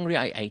so hungry,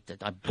 I ate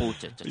it. I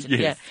bought it. I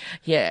said,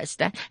 yes,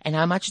 that. And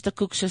how much is the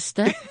cook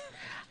sister?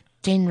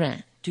 10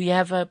 rand. Do you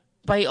have a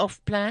pay-off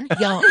plan?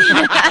 Yeah.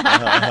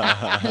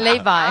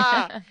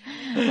 Lay-by.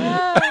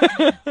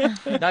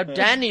 Now,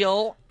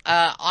 Daniel,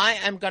 I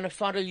am going to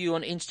follow you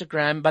on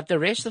Instagram, but the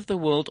rest of the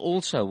world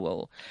also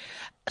will.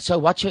 So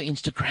what's your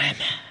Instagram?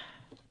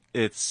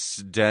 It's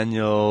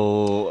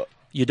Daniel...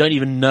 You don't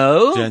even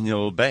know?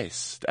 Daniel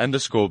Bass, _Bass. I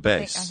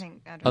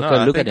think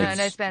okay, look at it.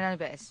 No, it's Daniel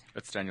Bass.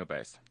 It's Daniel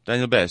Bass.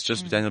 Daniel Bass,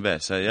 just Daniel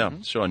Bass.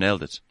 Sure, I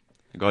nailed it.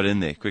 I got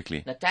in there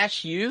quickly.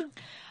 Natasha, you?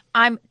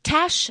 I'm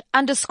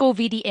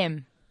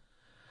Tash_VDM.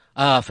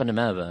 Van der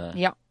Merwe.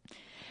 Yeah.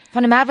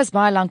 Van der Merwe is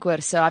baie lank hoor,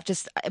 so I've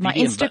just, my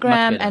VDM,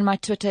 Instagram and my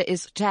Twitter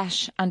is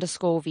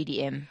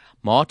Tash_VDM.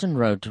 Martin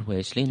wrote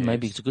Wesley,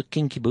 maybe it's a good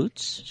Kinky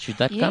Boots. Should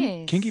that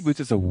come? Kinky Boots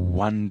is a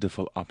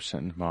wonderful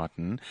option,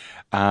 Martin.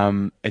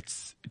 You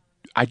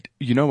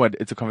know what?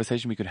 It's a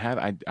conversation we could have.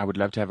 I would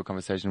love to have a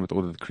conversation with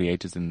all of the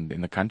creators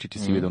in the country to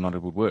see whether or not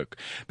it would work,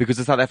 because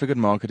the South African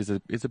market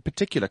is a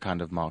particular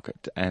kind of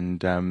market,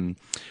 and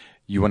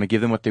you want to give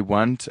them what they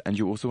want, and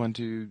you also want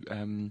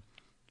to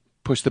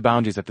push the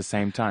boundaries at the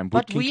same time.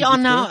 But we are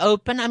now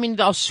open. I mean,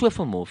 daar's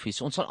soveel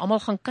moffies. Ons sal almal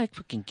gaan kyk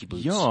vir Kinky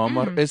Boots. Ja,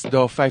 maar is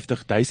daar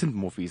 50,000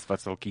 moffies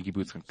wat sal Kinky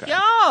Boots gaan kyk?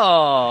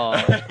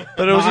 Ja.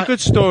 But it was a good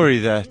story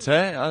that,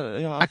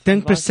 Ek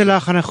dink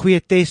Priscilla gaan 'n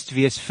goeie test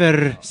wees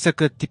vir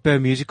sulke tipe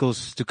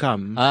musicals to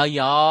come. I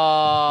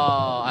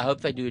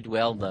hope they do it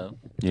well though.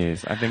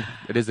 Yes, I think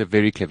it is a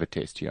very clever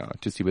test,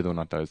 to see whether or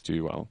not those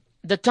do well.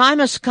 The time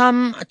has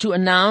come to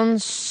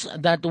announce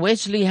that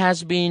Wesley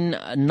has been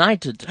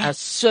knighted as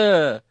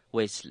Sir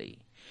Wesley.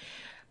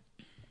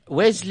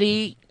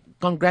 Wesley,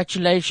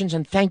 congratulations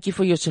and thank you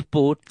for your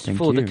support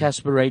for the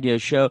Casper Radio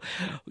Show.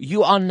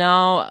 You are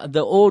now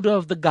the Order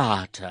of the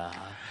Garter,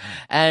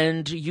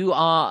 and you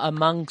are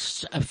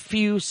amongst a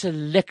few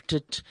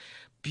selected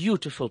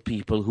beautiful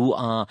people who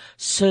are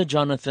Sir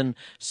Jonathan,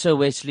 Sir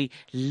Wesley,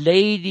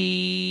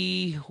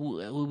 Lady,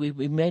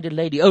 we made a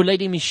lady,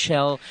 Lady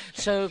Michelle.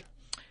 So,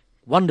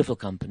 wonderful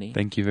company.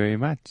 Thank you very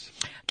much.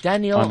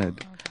 Daniel,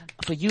 honored.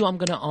 For you, I'm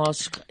going to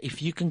ask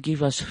if you can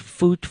give us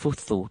food for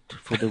thought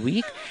for the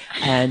week,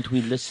 and we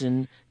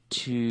listen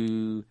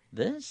to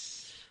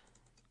this.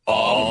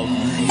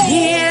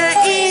 Here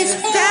is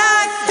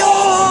the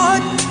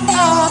thought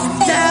of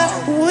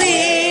the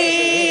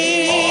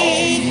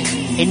week.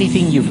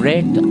 Anything you've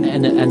read,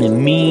 and a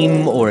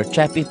meme or a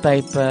chappy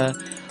paper,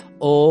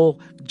 or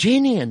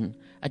genuine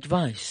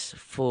advice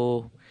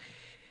for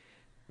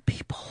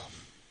people.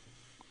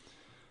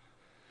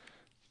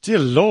 Dear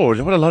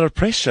Lord, what a lot of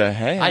pressure,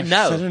 hey? I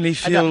know. Suddenly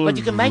feel but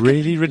you can make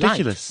really it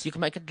ridiculous. Light. You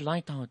can make it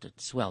light-hearted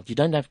as well. You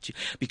don't have to,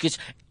 because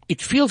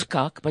it feels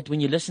cock, but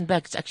when you listen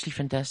back, it's actually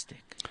fantastic.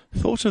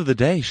 Thought of the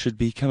day should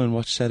be come and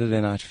watch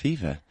Saturday Night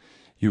Fever.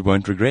 You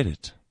won't regret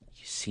it.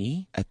 You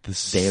see? At the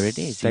There it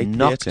is. State You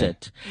knocked Theatre.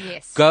 it.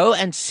 Yes. Go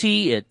and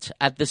see it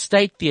at the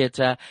State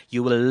Theatre.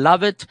 You will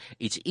love it.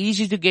 It's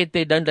easy to get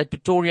there. Don't let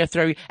Pretoria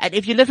throw you. And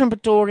if you live in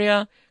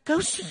Pretoria,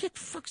 go see it.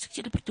 Fuck,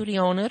 sit the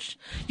Pretorianers.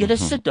 Julle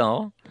sit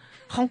daar.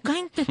 Gaan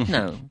kyk dit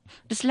nou.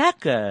 Dis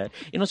lekker.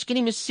 En ons ken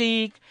die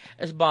musiek.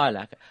 Is baie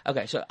lekker.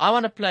 Okay, so I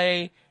want to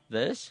play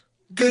this.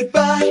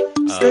 Goodbye,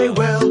 stay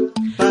well.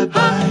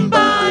 Bye-bye,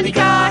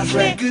 bodyguard.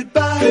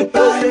 Goodbye,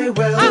 stay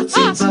well.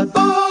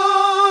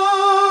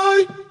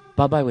 Bye-bye.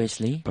 Bye-bye,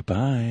 Wesley.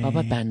 Bye-bye.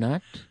 Bye-bye,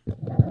 Bernard.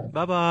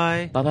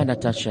 Bye-bye. Bye-bye,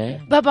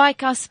 Natasha. Bye-bye,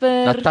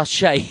 Casper.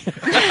 Natasha.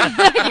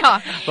 Ja.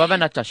 Bye-bye,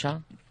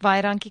 Natasha.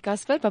 Baie dankie,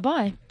 Casper.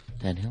 Bye-bye.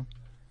 Daniel.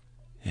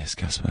 Yes,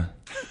 Casper.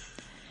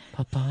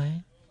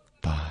 Bye-bye.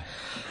 Bye.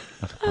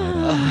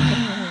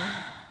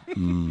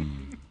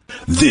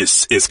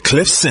 This is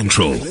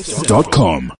CliffCentral.com.